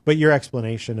sense. But your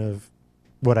explanation of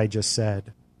what I just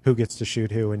said, who gets to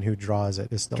shoot who and who draws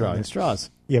it, is still in Drawing there.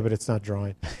 straws. Yeah, but it's not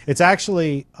drawing. It's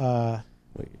actually draw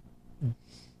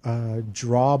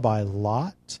by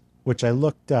lot, which I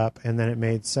looked up, and then it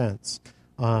made sense.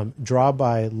 Draw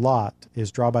by lot is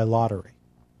draw by lottery.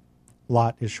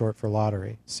 Lot is short for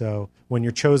lottery. So when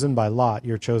you're chosen by lot,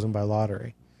 you're chosen by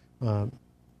lottery. I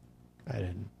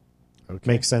didn't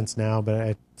make sense now, but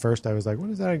at first I was like, what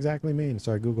does that exactly mean?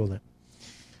 So I Googled it.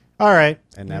 All right.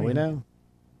 And now we know.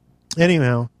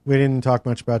 Anyhow, we didn't talk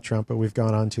much about Trump, but we've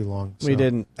gone on too long. So. We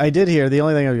didn't. I did hear, the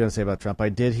only thing I was going to say about Trump, I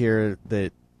did hear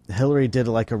that Hillary did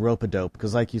like a rope-a-dope,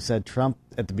 because like you said, Trump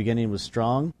at the beginning was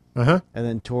strong, Uh-huh. and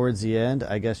then towards the end,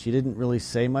 I guess she didn't really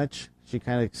say much. She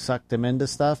kind of sucked him into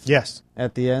stuff. Yes.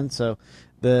 At the end, so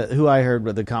who I heard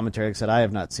with the commentary said, I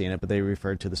have not seen it, but they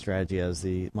referred to the strategy as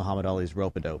the Muhammad Ali's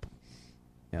rope-a-dope.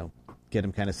 You know, get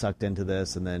him kind of sucked into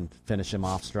this and then finish him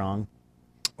off strong.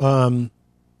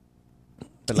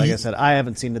 But like I said, I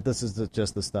haven't seen it. This is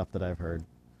just the stuff that I've heard.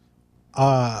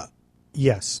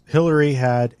 Yes, Hillary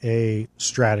had a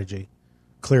strategy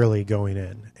clearly going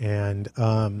in.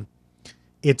 And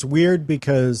it's weird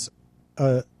because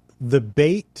the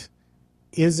bait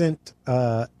isn't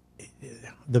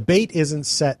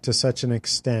set to such an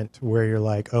extent where you're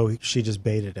like, oh, she just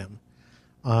baited him.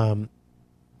 There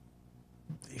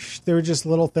were just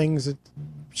little things that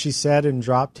she said and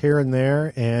dropped here and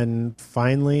there, and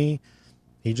finally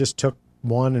he just took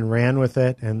one and ran with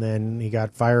it, and then he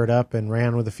got fired up and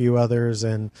ran with a few others.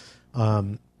 And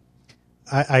I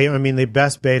mean, the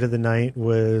best bait of the night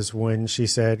was when she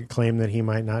claimed that he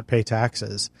might not pay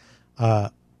taxes,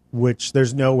 which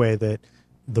there's no way that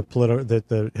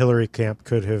the Hillary camp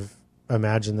could have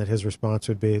imagined that his response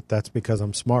would be, "That's because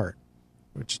I'm smart."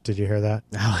 Which, did you hear that?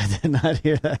 No, I did not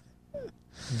hear that.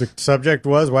 The subject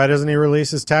was, why doesn't he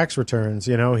release his tax returns?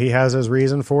 You know, he has his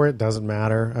reason for it. Doesn't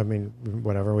matter. I mean,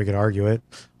 whatever, we could argue it.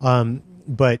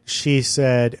 But she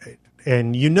said,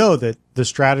 and you know that the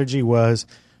strategy was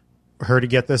her to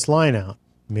get this line out.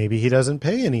 Maybe he doesn't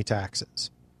pay any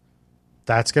taxes.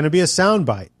 That's going to be a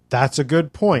soundbite. That's a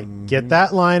good point. Mm-hmm. Get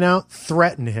that line out,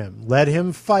 threaten him, let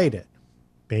him fight it.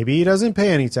 Maybe he doesn't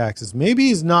pay any taxes. Maybe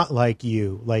he's not like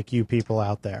you people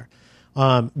out there.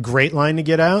 Great line to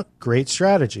get out. Great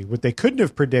strategy. What they couldn't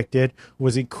have predicted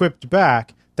was he quipped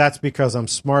back, "That's because I'm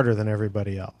smarter than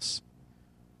everybody else."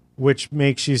 Which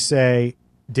makes you say,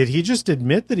 did he just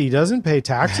admit that he doesn't pay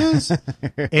taxes?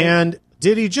 And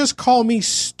did he just call me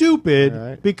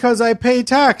stupid because I pay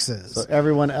taxes? So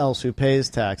everyone else who pays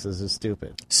taxes is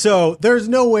stupid. So there's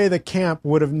no way the camp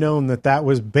would have known that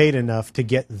was bait enough to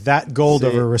get that gold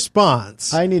of a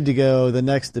response. I need to go, the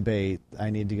next debate, I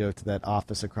need to go to that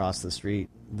office across the street,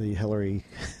 the Hillary.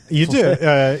 You do.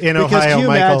 In Ohio,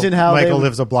 Michael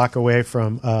lives a block away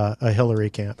from a Hillary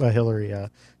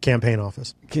campaign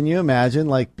office. Can you imagine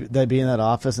like that being in that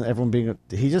office and everyone being,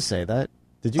 did he just say that?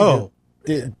 Did you?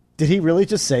 Did he really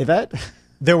just say that?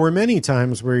 There were many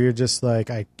times where you're just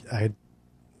like,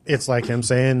 it's like him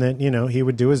saying that, he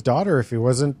would do his daughter if he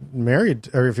wasn't married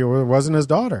or if he wasn't his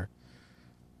daughter.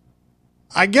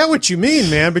 I get what you mean,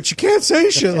 man, but you can't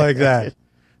say shit like that.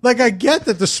 Like, I get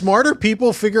that the smarter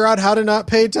people figure out how to not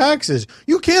pay taxes.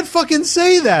 You can't fucking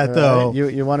say that, though.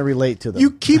 You want to relate to them.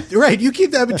 You keep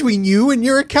that between you and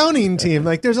your accounting team.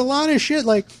 Like, there's a lot of shit,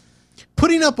 like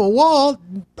putting up a wall.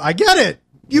 I get it.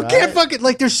 You can't fucking,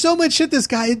 like, there's so much shit this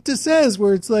guy just says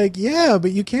where it's like, yeah,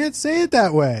 but you can't say it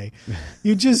that way.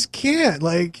 You just can't,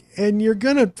 like, and you're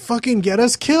gonna fucking get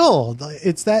us killed.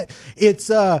 It's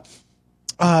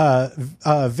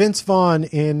Vince Vaughn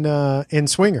in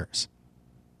Swingers.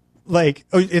 Like,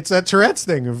 it's that Tourette's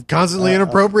thing of constantly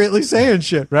inappropriately saying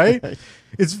shit, right?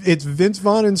 It's Vince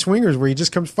Vaughn in Swingers where he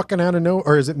just comes fucking out of nowhere.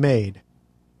 Or is it Made?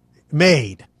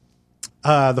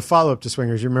 The follow-up to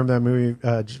Swingers. You remember that movie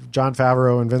Jon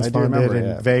Favreau and Vince Vaughn did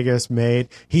in Vegas, Made?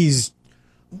 He's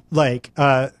like,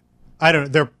 I don't know,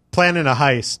 they're planning a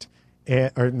heist,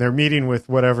 or they're meeting with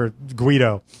whatever,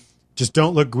 Guido. Just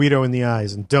don't look Guido in the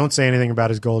eyes and don't say anything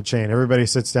about his gold chain. Everybody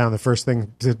sits down. The first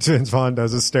thing Vince Vaughn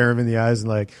does is stare him in the eyes and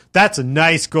like, that's a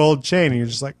nice gold chain. And you're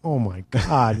just like, oh my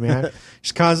God, man.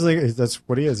 Just constantly, that's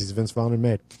what he is. He's Vince Vaughn and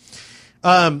Made.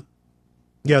 Yeah,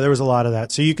 there was a lot of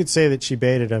that. So you could say that she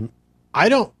baited him. I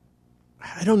don't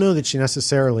I don't know that she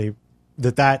necessarily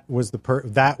that was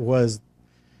that was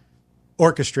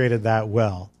orchestrated that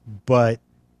well, but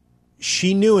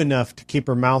she knew enough to keep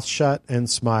her mouth shut and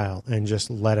smile and just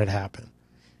let it happen.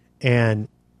 And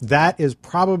that is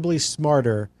probably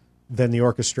smarter than the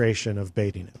orchestration of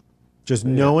baiting him. Just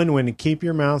knowing when to keep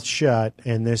your mouth shut,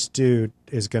 and this dude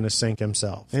is going to sink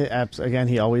himself. Again,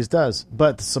 he always does.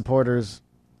 But the supporters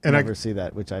never see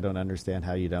that, which I don't understand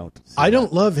how you don't. I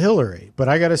don't love Hillary, but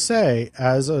I got to say,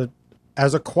 as a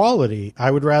quality,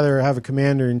 I would rather have a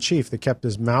commander-in-chief that kept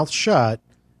his mouth shut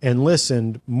and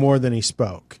listened more than he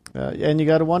spoke. And you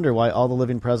got to wonder why all the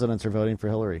living presidents are voting for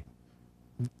Hillary.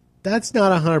 That's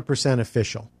not 100%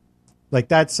 official. Like,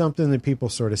 that's something that people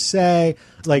sort of say.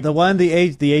 Like the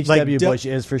H.W. Bush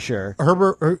is for sure.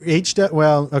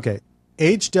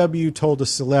 H.W. told a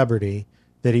celebrity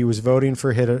that he was voting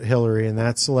for Hillary, and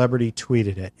that celebrity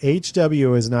tweeted it.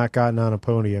 H.W. has not gotten on a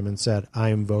podium and said, I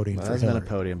am voting for Hillary. That's not a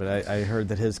podium, but I heard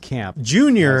that his camp...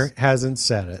 Junior hasn't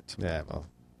said it. Yeah, well...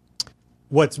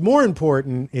 What's more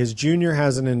important is Junior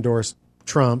hasn't endorsed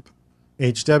Trump.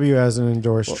 H.W. hasn't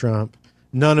endorsed Trump.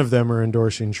 None of them are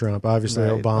endorsing Trump. Obviously,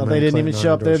 right. Obama. They didn't even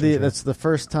show up there. Trump. That's the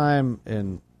first time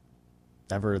in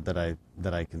ever that I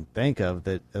can think of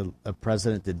that a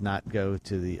president did not go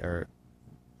to the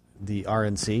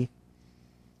RNC.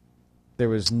 There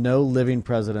was no living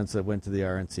presidents that went to the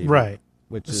RNC. Right.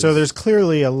 So there's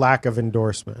clearly a lack of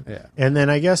endorsement. Yeah. And then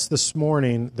I guess this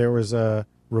morning there was a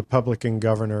Republican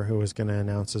governor who was going to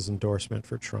announce his endorsement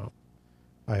for Trump.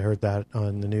 I heard that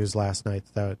on the news last night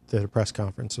that a press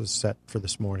conference was set for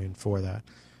this morning for that.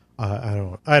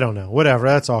 I don't know. Whatever.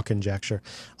 That's all conjecture.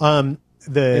 It's going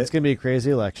to be a crazy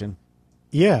election.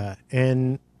 Yeah,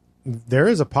 and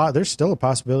there's still a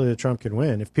possibility that Trump could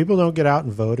win if people don't get out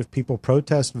and vote. If people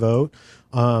protest vote,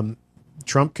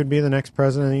 Trump could be the next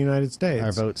president of the United States.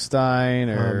 Or vote Stein,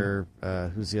 or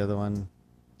who's the other one?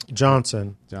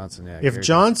 Johnson. Johnson. Yeah. If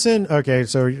Johnson. Okay,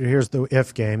 so here's the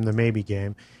if game, the maybe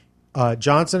game.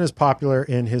 Johnson is popular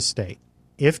in his state.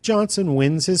 If Johnson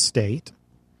wins his state,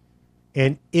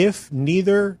 and if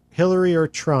neither Hillary or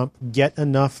Trump get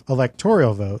enough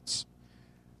electoral votes,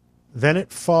 then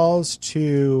it falls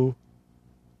to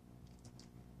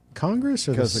Congress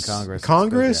or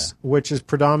Congress, which is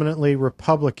predominantly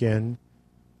Republican,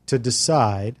 to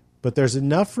decide. But there's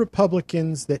enough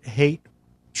Republicans that hate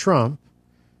Trump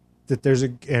that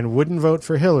and wouldn't vote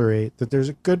for Hillary, that there's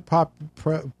a good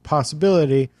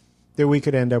possibility that we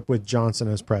could end up with Johnson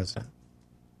as president.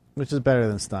 Which is better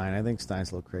than Stein. I think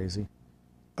Stein's a little crazy.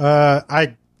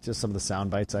 Just some of the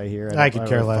sound bites I hear. I could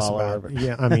care less about.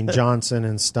 Yeah, I mean Johnson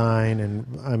and Stein,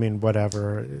 and I mean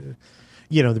whatever.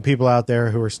 The people out there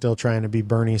who are still trying to be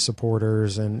Bernie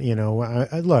supporters, and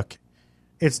look,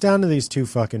 it's down to these two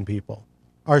fucking people.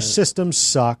 Our system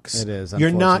sucks. It is.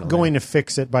 You're not going to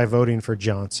fix it by voting for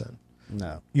Johnson.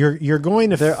 No, you're going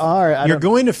to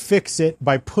going to fix it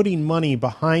by putting money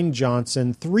behind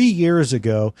Johnson 3 years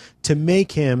ago to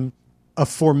make him a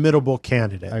formidable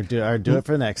candidate. Or do it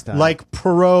for next time, like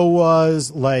Perot was,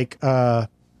 like who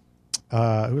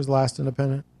was the last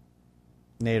independent?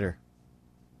 Nader.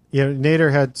 Yeah,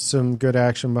 Nader had some good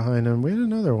action behind him. We had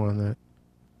another one that.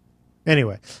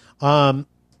 Anyway,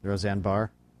 Roseanne Barr.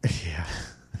 Yeah.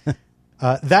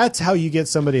 That's how you get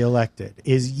somebody elected,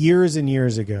 is years and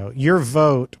years ago. Your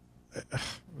vote.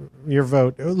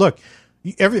 Look,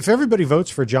 if everybody votes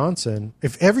for Johnson,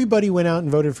 if everybody went out and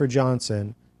voted for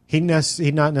Johnson, he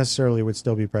not necessarily would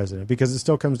still be president, because it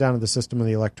still comes down to the system of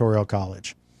the Electoral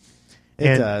College.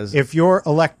 It does. If your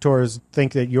electors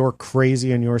think that you're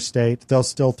crazy in your state, they'll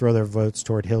still throw their votes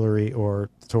toward Hillary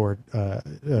or toward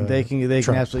they can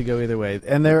absolutely go either way.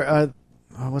 And they're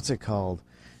what's it called?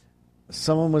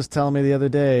 Someone was telling me the other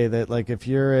day that, like, if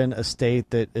you're in a state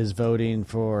that is voting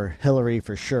for Hillary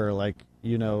for sure, like,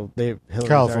 Hillary's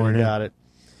already got it,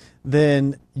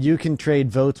 then you can trade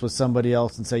votes with somebody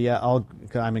else and say, yeah,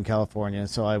 I'm in California,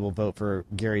 so I will vote for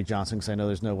Gary Johnson because I know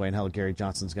there's no way in hell Gary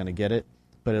Johnson's going to get it,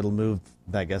 but it'll move,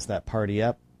 I guess, that party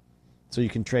up. So you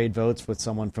can trade votes with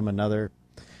someone from another.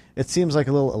 It seems like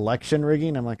a little election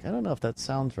rigging. I'm like, I don't know if that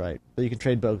sounds right, but you can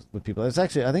trade votes with people. There's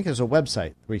actually, I think there's a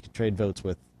website where you can trade votes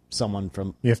with someone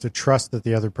from. You have to trust that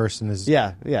the other person is.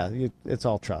 Yeah, it's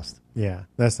all trust. Yeah,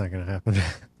 that's not going to happen.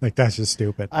 Like, that's just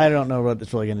stupid. I don't know what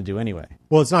it's really going to do anyway.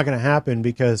 Well, it's not going to happen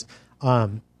because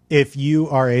if you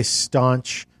are a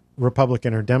staunch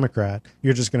Republican or Democrat,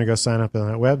 you're just going to go sign up on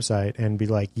that website and be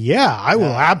like, yeah, I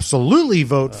will absolutely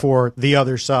vote for the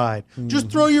other side.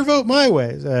 Just throw your vote my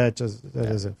way. That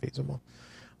isn't feasible.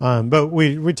 But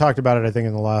we talked about it, I think,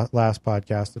 in the last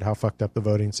podcast, that how fucked up the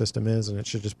voting system is, and it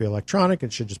should just be electronic.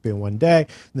 It should just be in one day,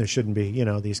 and there shouldn't be,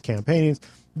 these campaignings.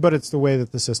 But it's the way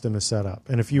that the system is set up.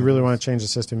 And if you really want to change the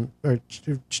system, or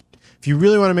if you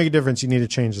really want to make a difference, you need to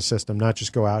change the system, not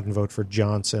just go out and vote for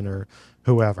Johnson or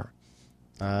whoever.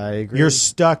 I agree. You're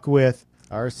stuck with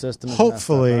our system.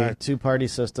 Hopefully, our two-party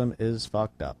system is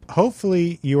fucked up.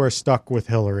 Hopefully, you are stuck with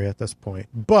Hillary at this point.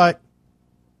 But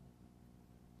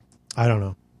I don't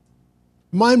know.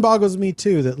 Mind boggles me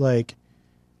too that, like,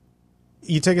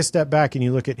 you take a step back and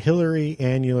you look at Hillary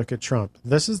and you look at Trump.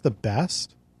 This is the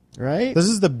best, right? This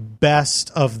is the best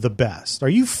of the best. Are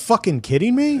you fucking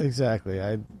kidding me? Exactly.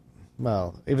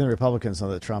 Well, even the Republicans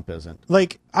know that Trump isn't.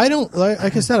 Like, I don't, like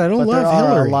I said, I don't but love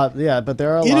Hillary. But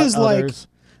there are a lot of others.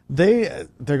 They're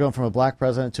going from a black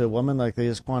president to a woman. Like, they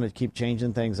just want to keep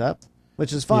changing things up,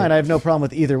 which is fine. Yeah. I have no problem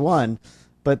with either one.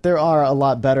 But there are a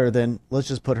lot better than, let's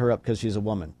just put her up because she's a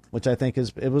woman, which I think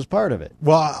it was part of it.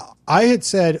 Well, I had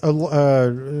said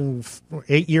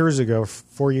 8 years ago,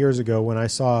 4 years ago, when I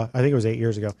think it was 8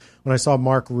 years ago, when I saw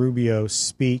Mark Rubio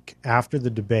speak after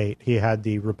the debate, he had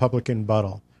the Republican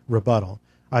rebuttal.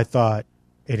 I thought,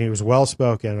 and he was well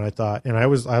spoken, and I thought, and I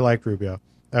liked Rubio.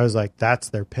 I was like, that's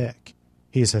their pick.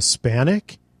 He's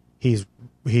Hispanic. He's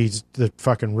the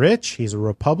fucking rich. He's a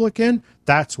Republican.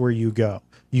 That's where you go.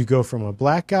 You go from a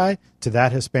black guy to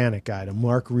that Hispanic guy to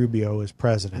Mark Rubio as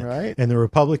president. Right. And the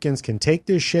Republicans can take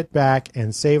this shit back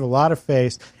and save a lot of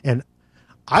face. And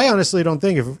I honestly don't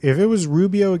think if it was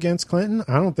Rubio against Clinton,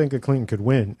 I don't think that Clinton could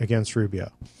win against Rubio.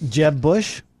 Jeb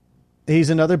Bush.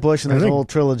 He's another Bush in this whole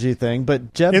trilogy thing.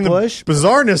 But Jeb Bush. The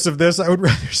bizarreness of this, I would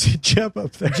rather see Jeb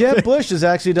up there. Jeb Bush has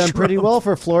actually done pretty well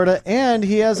for Florida, and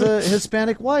he has a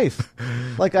Hispanic wife.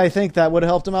 Like, I think that would have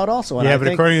helped him out also. And but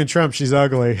according to Trump, she's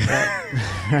ugly.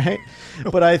 Right?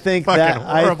 But I think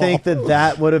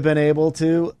that would have been able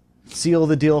to seal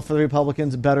the deal for the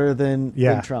Republicans better than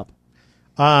Trump.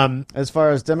 As far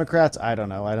as Democrats, I don't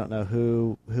know. I don't know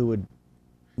who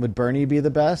would Bernie be the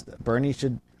best? Bernie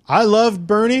should. I loved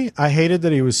Bernie. I hated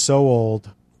that he was so old.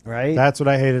 Right. That's what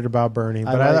I hated about Bernie.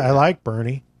 But I like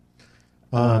Bernie.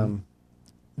 To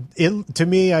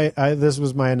me, this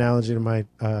was my analogy to my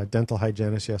dental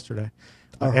hygienist yesterday,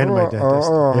 and my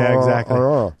dentist. Yeah, exactly.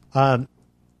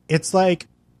 It's like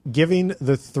giving a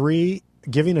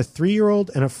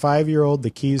 3-year-old and a 5-year-old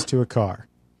the keys to a car.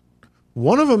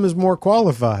 One of them is more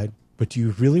qualified, but do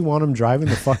you really want them driving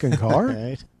the fucking car?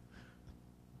 Right.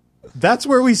 That's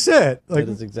where we sit. Like,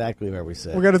 that is exactly where we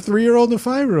sit. We got a 3-year-old and a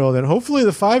 5-year-old, and hopefully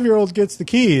the 5-year-old gets the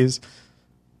keys,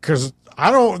 because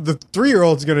the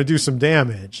 3-year-old's going to do some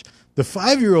damage. The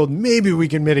 5-year-old, maybe we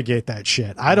can mitigate that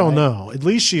shit. I don't know. At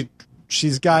least she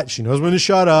knows when to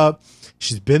shut up.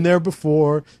 She's been there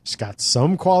before. She's got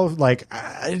some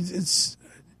it's.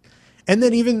 And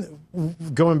then even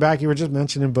going back, you were just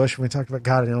mentioning Bush when we talked about,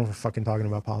 God, I know we're fucking talking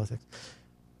about politics.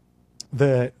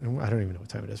 I don't even know what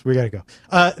time it is. We got to go.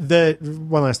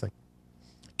 One last thing.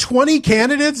 20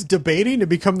 candidates debating to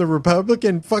become the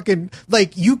Republican fucking,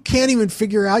 like, you can't even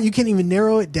figure out, you can't even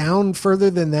narrow it down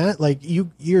further than that. Like,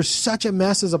 you're such a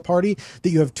mess as a party that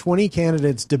you have 20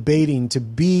 candidates debating to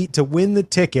win the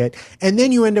ticket, and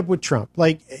then you end up with Trump.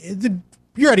 Like,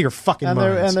 you're out of your fucking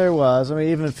minds. And there was. I mean,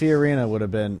 even Fiorina would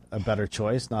have been a better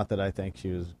choice. Not that I think she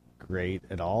was great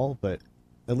at all, but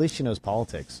at least she knows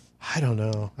politics. I don't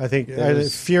know. I think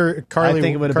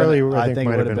Carly might have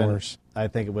been worse. I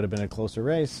think it would have been a closer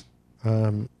race.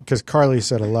 Because Carly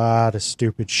said a lot of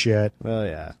stupid shit. Well,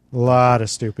 yeah. A lot of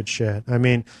stupid shit. I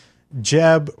mean,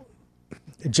 Jeb,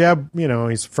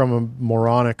 he's from a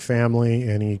moronic family,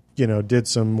 and he, did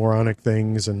some moronic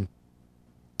things, and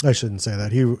I shouldn't say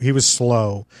that. He was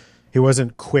slow. He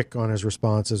wasn't quick on his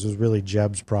responses. It was really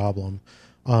Jeb's problem.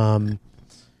 I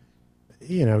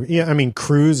mean,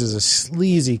 Cruz is a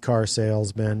sleazy car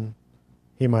salesman.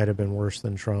 He might have been worse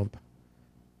than Trump.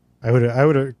 I would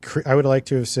have liked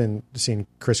to have seen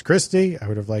Chris Christie. I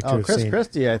would have liked to have Chris seen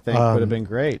Christie. I think would have been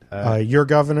great. Your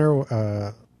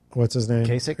governor, what's his name?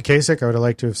 Kasich. I would have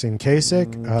liked to have seen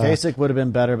Kasich. Kasich would have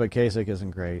been better, but Kasich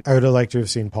isn't great. I would have liked to have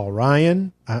seen Paul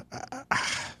Ryan.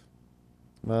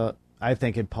 Well, I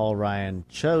think if Paul Ryan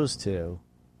chose to,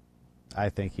 I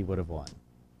think he would have won.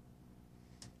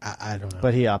 I don't know.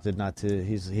 But he opted not to.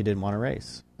 He didn't want to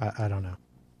race. I don't know.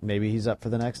 Maybe he's up for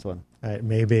the next one.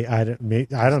 Maybe. I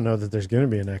don't know that there's going to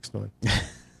be a next one.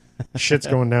 Shit's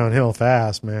going downhill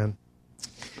fast, man.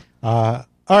 All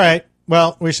right.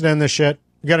 Well, we should end this shit.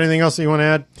 You got anything else that you want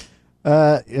to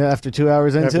add? After 2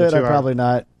 hours into it, I'm probably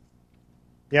not.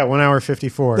 Yeah, 1 hour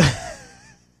 54.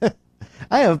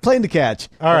 I have a plane to catch.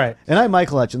 All right. And I'm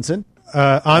Michael Hutchinson.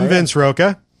 I'm Vince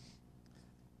Roca.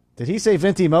 Did he say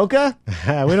Venti Mocha?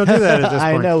 We don't do that at this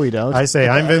I point. know we don't. I say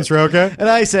I'm Vince Roca. And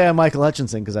I say I'm Michael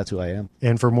Hutchinson because that's who I am.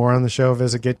 And for more on the show,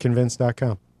 visit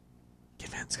getconvinced.com.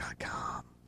 Getvince.com.